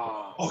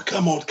 Ah. Oh,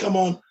 come on.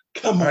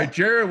 All right,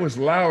 Jayray was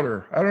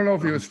louder. I don't know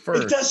if he was It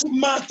first. doesn't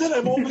matter.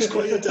 I'm always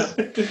quieter.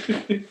 I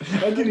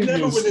didn't even Never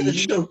hear win in a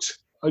Steve. shout.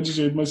 I just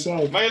heard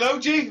myself. Am I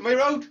loud, G? Am I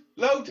loud?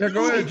 Loud? Yeah,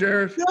 go ahead,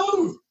 Jayray.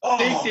 No.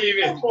 Oh,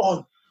 David. come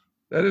on.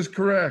 That is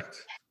correct.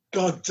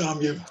 God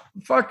damn you.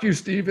 Fuck you,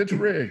 Steve. It's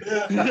rigged.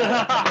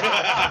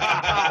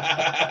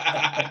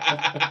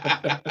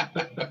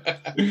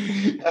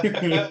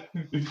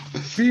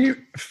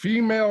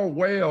 Female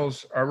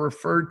whales are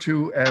referred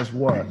to as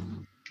what?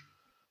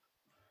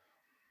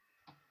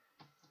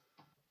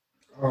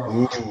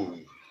 Ooh.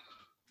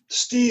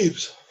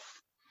 Steve's.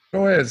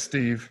 Go ahead,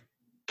 Steve.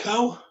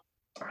 Cow.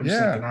 I was thinking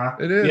Yeah,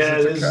 that. it is. Yeah,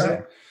 It's it a is.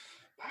 cow.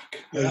 Fuck.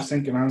 I was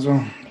thinking as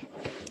well.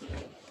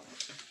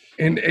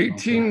 In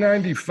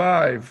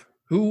 1895,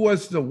 who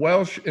was the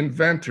Welsh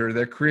inventor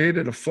that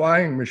created a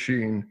flying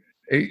machine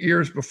 8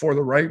 years before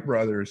the Wright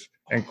brothers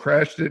and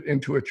crashed it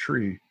into a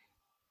tree?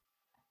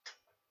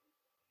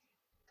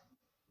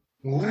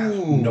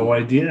 Ooh. No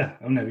idea.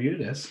 I've never heard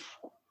this.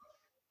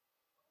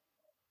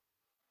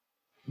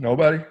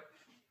 Nobody?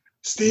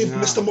 Steve, No.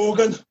 Mr.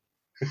 Morgan.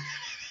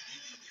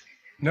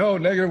 No,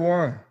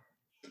 -1.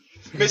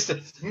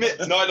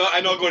 No,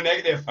 I'm not going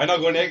negative. I'm not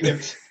going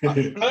negative. I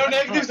know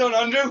negatives on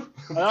Andrew.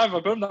 I have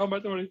a bit now,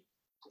 but don't worry.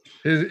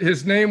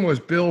 His name was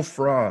Bill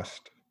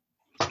Frost.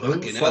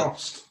 Fucking hell.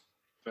 Frost.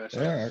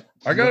 Yeah,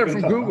 I got it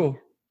from Google.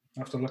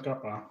 I have to look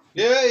up that.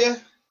 Yeah.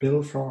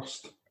 Bill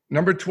Frost.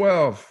 Number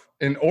 12.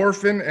 An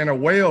orphan and a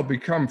whale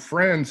become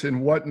friends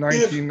in what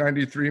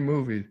 1993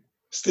 movie?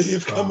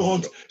 Steve, come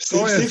on.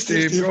 Go ahead,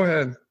 Steve. Go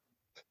ahead.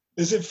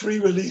 Is it Free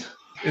Willy?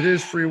 It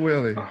is Free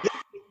Willy.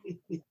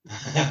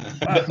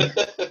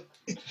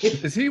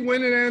 Is he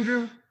winning,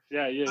 Andrew?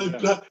 Yeah.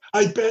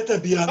 I better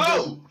be Andrew.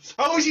 Oh,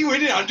 how is he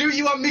winning, Andrew?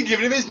 You haven't been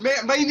giving him his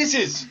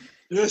minuses.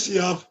 Yes,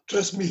 you have.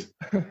 Trust me.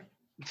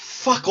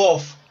 Fuck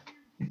off.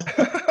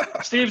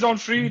 Steve's on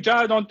 3,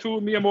 Jared on 2,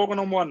 me and Morgan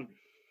on 1.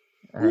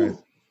 All right.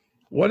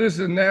 What is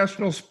the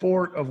national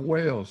sport of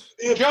Wales?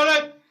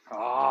 Jared!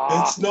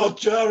 It's not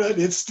Jared,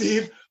 it's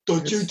Steve.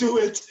 Don't you do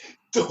it.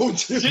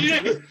 Don't you do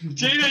it.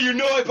 Gina, you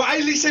know it, but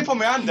at least I put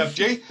my hand up,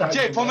 Jay.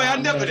 Jay, put my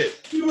hand up at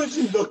it. You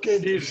wasn't looking.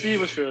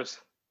 Steve was first.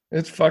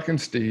 It's fucking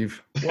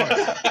Steve. What?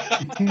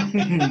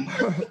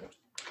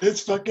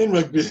 It's fucking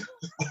rugby.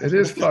 It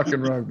is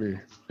fucking rugby.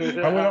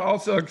 I would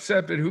also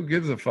accept it. Who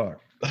gives a fuck?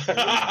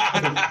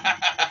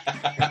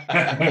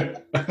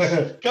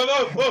 Come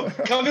on,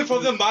 coming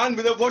from the man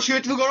with what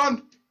shirt have we got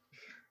on?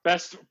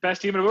 Best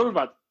team in the world,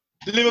 but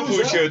The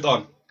Liverpool shirt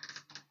on.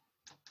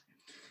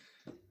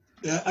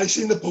 Yeah, I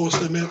seen the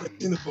poster, man. I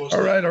seen the poster.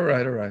 All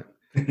right.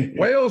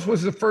 Wales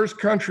was the first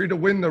country to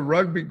win the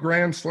Rugby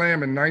Grand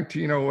Slam in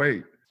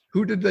 1908.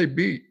 Who did they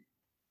beat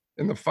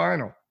in the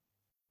final?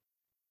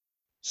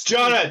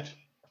 Jared.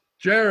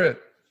 Jared.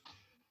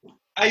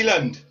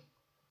 Ireland.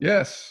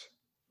 Yes.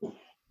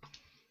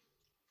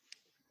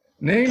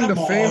 Name Come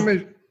the on.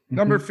 famous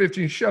number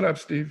 15. Shut up,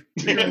 Steve.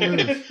 You're gonna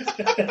lose.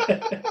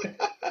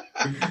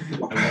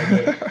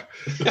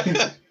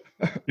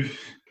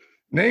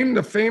 Name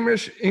the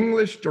famous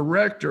English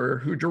director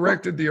who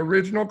directed the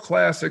original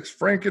classics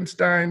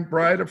Frankenstein,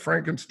 Bride of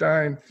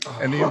Frankenstein,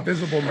 and The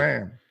Invisible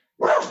Man.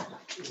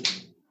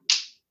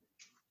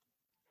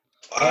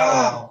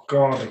 Oh,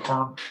 God, I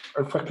can't.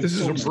 This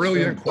is a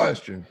brilliant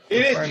question.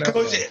 It is Find out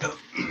because though.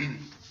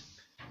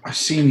 I've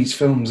seen these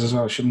films as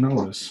well. I should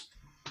know this.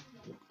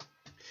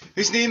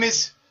 his name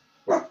is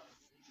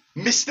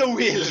Mr.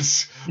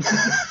 Wales.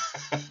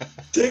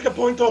 Take a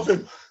point off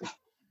him.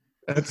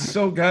 That's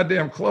so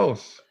goddamn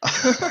close.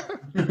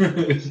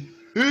 Irvin.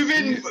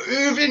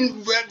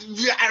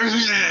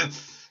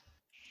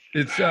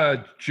 It's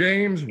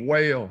James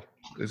Whale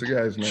is the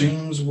guy's name.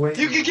 James Wade.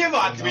 You can give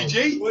that to me,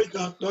 G. No, I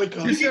can't. No, I You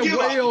can't. said give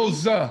up.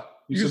 Wales.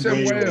 You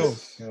said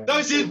Wales. Yeah. That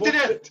was the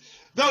internet.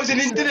 That was an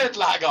internet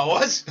lag, I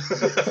was.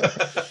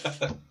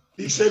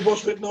 He said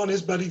what's written on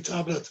his bloody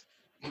tablet.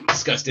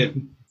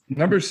 Disgusting.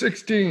 Number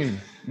 16.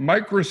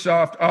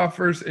 Microsoft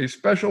offers a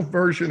special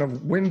version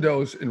of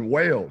Windows in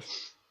Wales.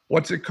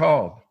 What's it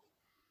called?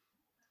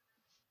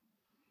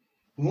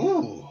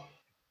 Ooh.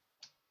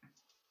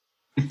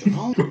 I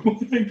don't know.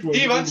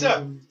 Steve,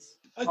 answer.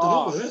 I don't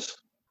know this.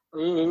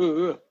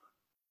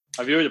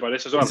 I've heard about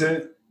this as well. Is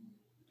it?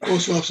 Oh,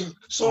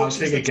 so I'll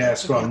take a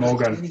guess. Go on,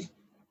 Morgan.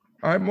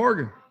 All right,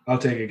 Morgan. I'll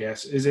take a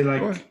guess. Is it Go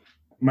like ahead.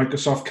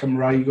 Microsoft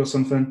Cymraeg or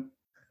something?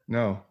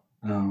 No.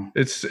 No.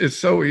 It's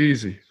so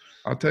easy.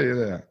 I'll tell you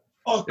that.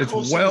 Oh, It's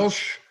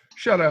Welsh.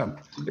 Shut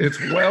up. It's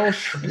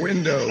Welsh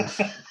Windows.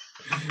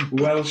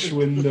 Welsh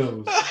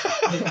Windows.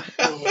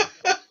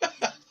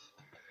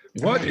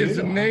 What is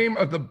the name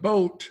of the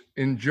boat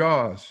in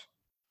Jaws?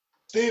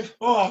 Steve.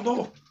 Oh,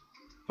 no.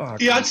 Fuck.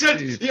 He answered.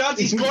 Steve.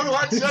 He's got to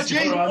answer,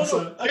 Jay. Got to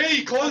answer. Yeah,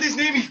 he called his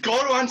name. He's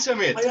got to answer,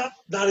 mate.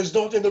 That is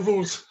not in the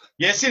rules.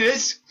 Yes, it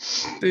is.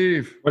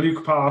 Steve. Well, you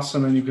could pass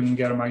and then you can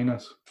get a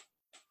minus.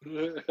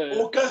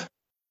 Orca.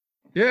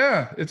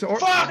 Yeah, it's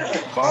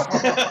Fuck!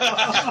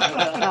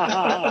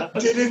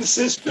 Did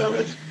insist, damn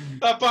it.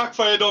 That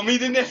backfired on me,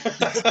 didn't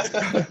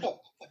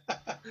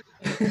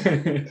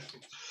it?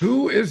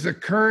 Who is the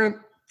current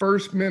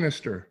first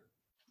minister?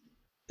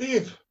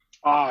 Steve.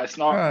 It's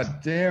not.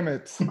 God damn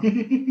it.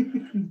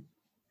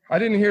 I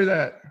didn't hear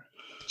that.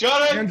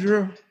 Jared.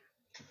 Andrew.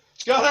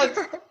 Jared.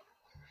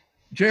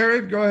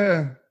 Jared, go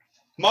ahead.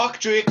 Mark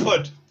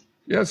Drakeford.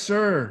 Yes,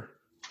 sir.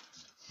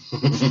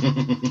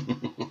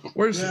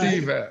 Where's Yeah,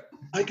 Steve at?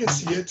 I can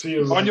see it.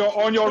 On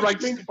your right,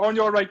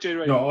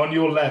 Jayray. No, on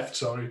your left,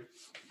 sorry.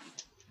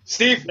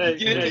 Steve,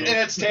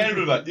 that's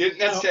terrible, man.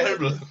 That's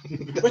terrible.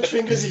 Which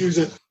finger's he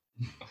using?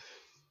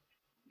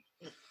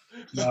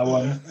 That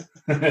one.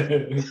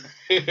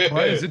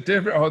 Why is it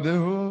different?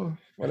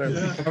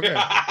 Whatever.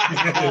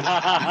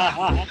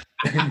 Yeah.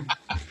 Okay.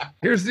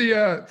 Here's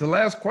the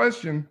last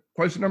question.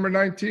 Question number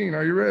 19.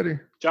 Are you ready?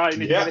 Jay, you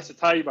need to get us a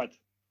tie, bud.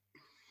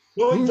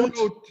 No,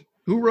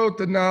 Who wrote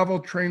the novel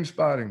Train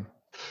Spotting?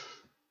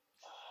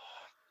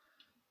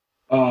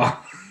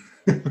 Oh,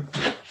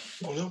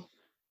 no.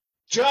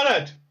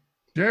 Jared.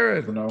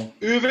 Jared. No.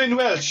 Irvin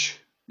Welsh.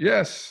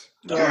 Yes.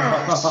 Which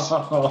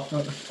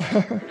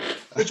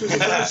was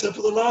his answer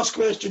for the last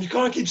question. You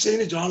can't keep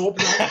saying it, John.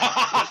 Open up.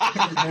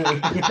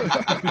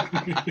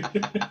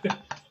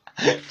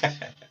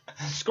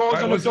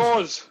 Scores on the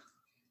doors.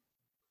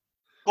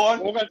 Go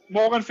on.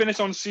 Morgan finished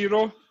on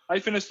 0. I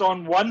finished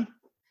on 1.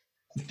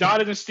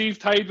 Jared and Steve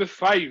tied with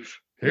 5.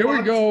 Here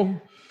we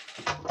go.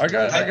 I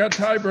got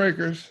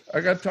tiebreakers.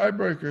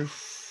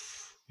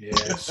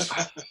 Yes.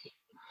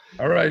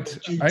 All right.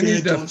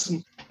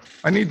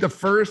 I need the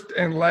first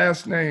and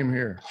last name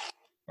here.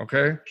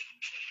 Okay.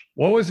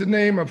 What was the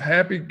name of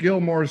Happy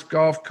Gilmore's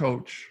golf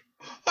coach?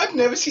 I've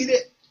never seen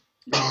it.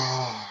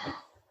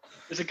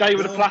 There's a guy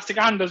with a plastic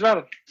hand as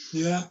well.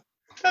 Yeah.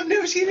 I've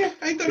never seen it.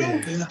 I don't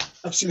know. Yeah.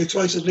 I've seen it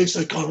twice at least.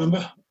 I can't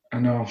remember. I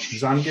know.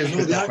 Zan gives No,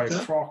 me the that like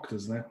actor. croc,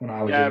 doesn't it? When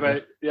I was Yeah,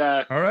 but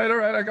yeah, All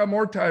right. I got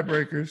more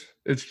tiebreakers.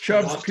 It's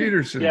Chubbs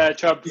Peterson. yeah,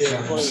 Chubb.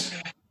 Yes.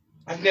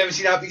 I've never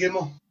seen Happy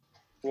Gilmore.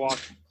 What?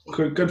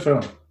 Good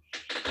film.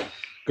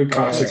 Good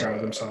classic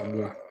Adam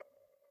Sandler.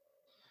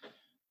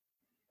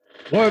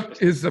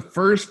 What is the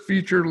first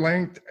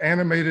feature-length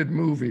animated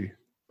movie?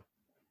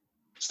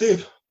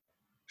 Steve.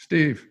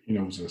 Steve. He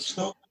knows this.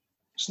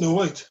 Snow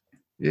White.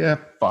 Yeah,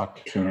 fuck.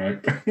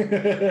 Correct.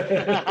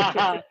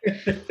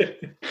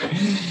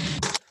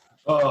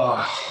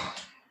 Oh,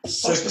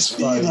 That's for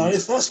Steve,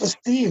 Alice. That's for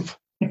Steve.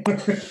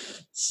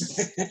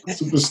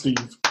 Super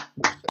Steve.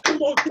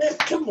 Come on, Beth,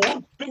 come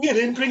on. Bring it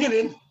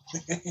in.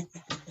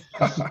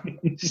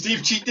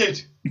 Steve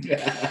cheated.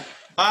 Yeah.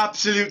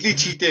 Absolutely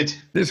cheated.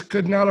 This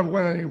could not have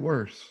went any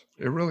worse.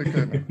 It really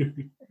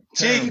couldn't.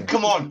 Jay,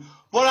 come on.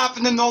 What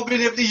happened to not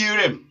being able to hear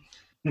him?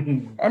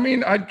 I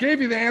mean, I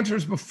gave you the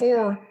answers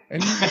before,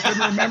 and you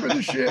couldn't remember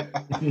the shit.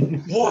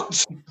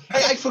 What?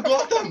 I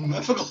forgot them.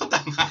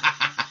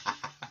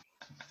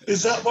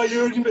 Is that why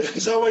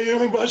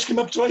Irving Welsh came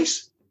up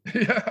twice?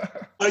 Yeah.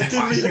 I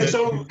didn't realize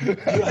how.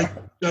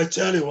 I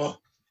tell you what.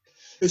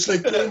 It's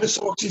like playing the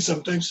Soxy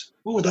sometimes.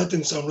 Oh, that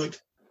didn't sound right.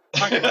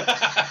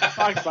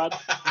 Thanks, bud.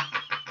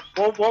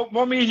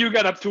 What me and you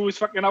get up to is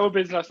fucking our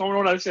business. No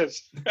one else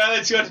is.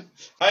 I just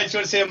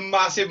want to say a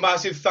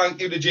massive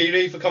thank you to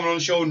Jayray for coming on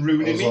the show and That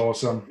ruining was me.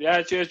 awesome.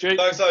 Yeah, cheers, Jay.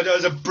 Thanks, that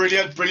was a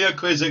brilliant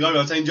quiz. I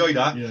enjoyed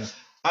that. Yeah.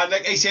 And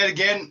like I said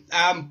again,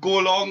 go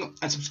along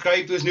and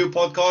subscribe to his new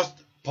podcast,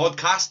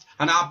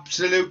 An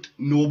Absolute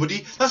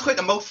Nobody. That's quite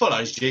a mouthful,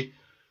 that is, Jay.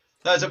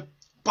 That's a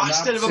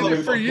bastard of a Absolute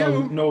mouthful. For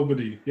you.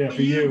 Nobody. Yeah,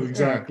 for you,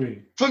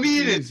 exactly. For me,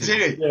 it is,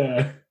 isn't it?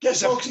 Yeah. Get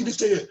Soxy to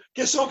say it.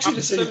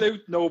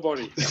 Absolute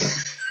nobody.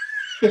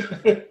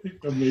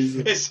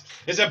 Amazing. It's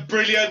a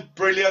brilliant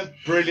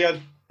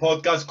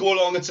podcast. Go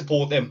along and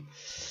support them.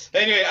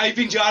 Anyway, I've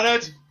been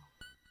Jared.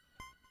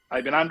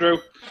 I've been Andrew.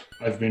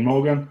 I've been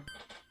Morgan.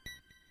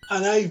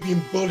 And I've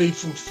been bullied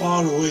from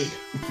far away.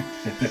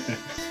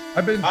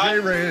 I've been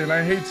Jayray, and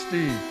I hate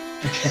Steve.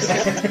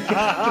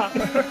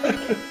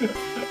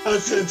 I'll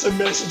send some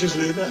messages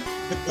later.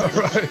 All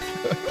right.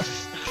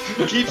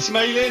 Keep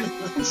smiling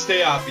and stay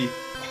happy.